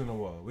a picture on the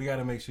wall. We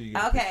gotta make sure you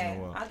get a picture on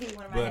the wall. I'll give you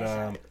one of my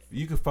headshots.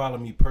 You can follow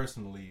me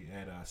personally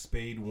at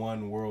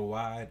Spade1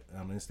 Worldwide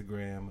on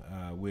Instagram.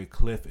 We're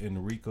Cliff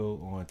and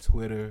Rico on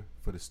Twitter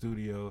for the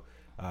studio.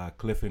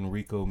 Cliff and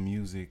Rico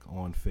Music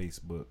on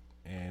Facebook.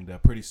 And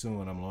pretty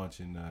soon I'm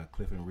launching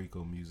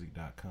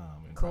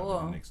cliffandricomusic.com in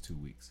probably the next 2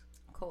 weeks.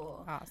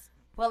 Cool. Awesome.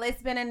 Well,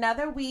 it's been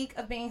another week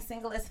of being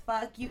single as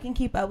fuck. You can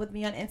keep up with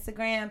me on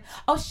Instagram.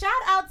 Oh, shout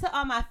out to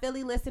all my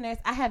Philly listeners.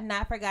 I have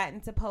not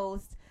forgotten to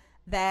post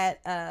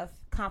that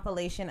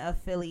compilation of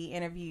Philly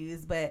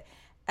interviews, but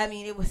I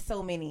mean, it was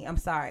so many. I'm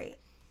sorry.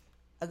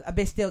 A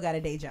bitch still got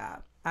a day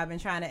job. I've been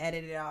trying to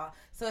edit it all.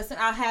 So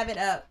I'll have it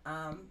up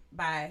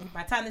by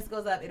the time this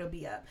goes up, it'll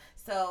be up.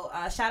 So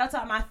shout out to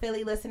all my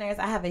Philly listeners.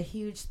 I have a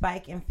huge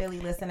spike in Philly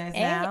listeners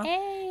now.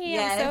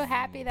 Yes. I'm so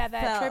happy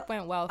that trip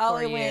went well for you. Oh,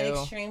 it went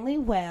extremely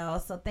well.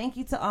 So thank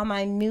you to all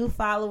my new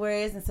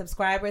followers and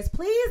subscribers.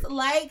 Please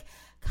like,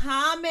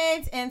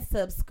 comment, and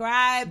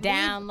subscribe.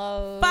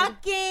 Download.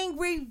 Fucking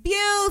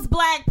reviews,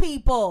 black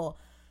people.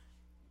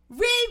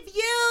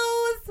 Reviews,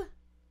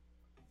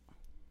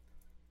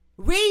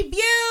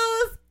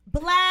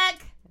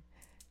 black.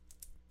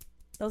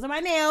 Those are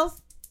my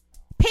nails.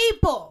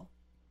 People.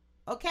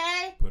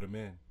 Okay? Put them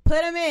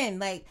in.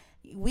 Like,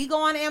 we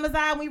go on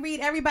Amazon, we read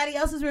everybody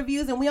else's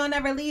reviews, and we don't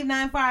never leave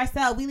none for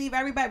ourselves. We read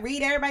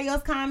everybody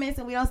else's comments,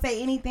 and we don't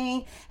say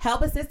anything.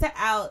 Help a sister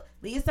out.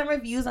 Leave some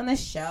reviews on the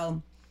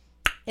show.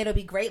 It'll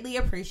be greatly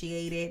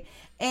appreciated.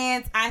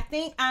 And I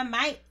think I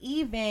might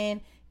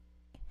even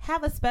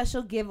have a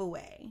special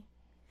giveaway.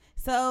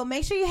 So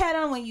make sure you head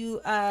on when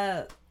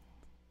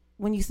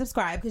you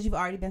subscribe, because you've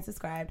already been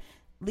subscribed.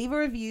 Leave a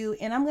review,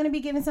 and I'm going to be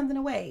giving something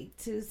away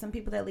to some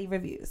people that leave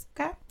reviews.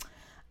 Okay?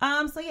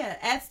 So yeah,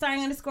 at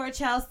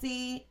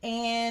 @starring_Chelsea,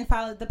 and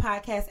follow the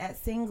podcast at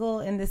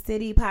Single in the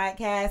City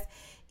Podcast.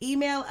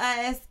 Email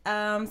us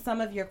some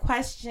of your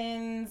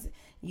questions.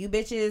 You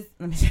bitches,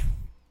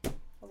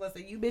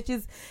 you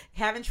bitches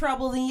having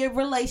troubles in your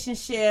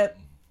relationship.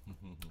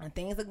 And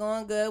things are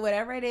going good,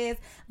 whatever it is,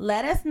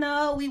 let us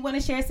know. We want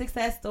to share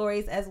success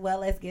stories as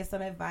well as give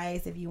some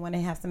advice. If you want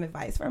to have some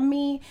advice from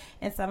me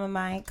and some of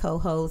my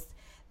co-hosts,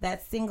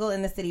 that's Single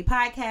in the City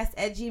Podcast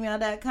at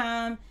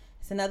gmail.com.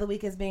 It's another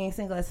week as being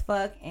single as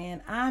fuck,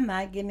 and I'm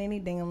not getting any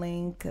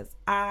ding-a-ling because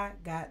I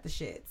got the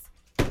shits.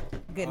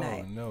 Good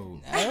night. Oh, no.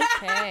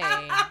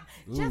 Okay.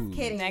 Just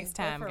kidding. Next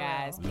time,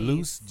 guys.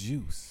 Loose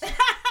juice.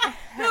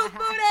 Loose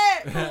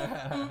booty.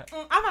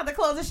 I'm about to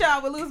close the show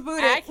with loose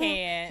booty. I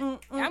can't.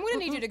 I'm going to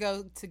need you to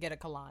go to get a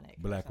colonic.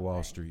 Black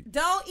Wall Street.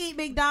 Don't eat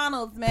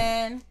McDonald's,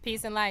 man.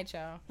 Peace and light,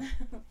 y'all.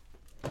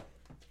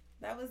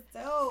 That was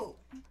dope.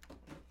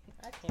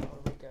 I can't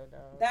let Rico,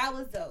 though. That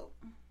was dope.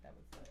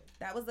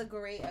 That was a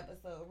great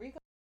episode. Rico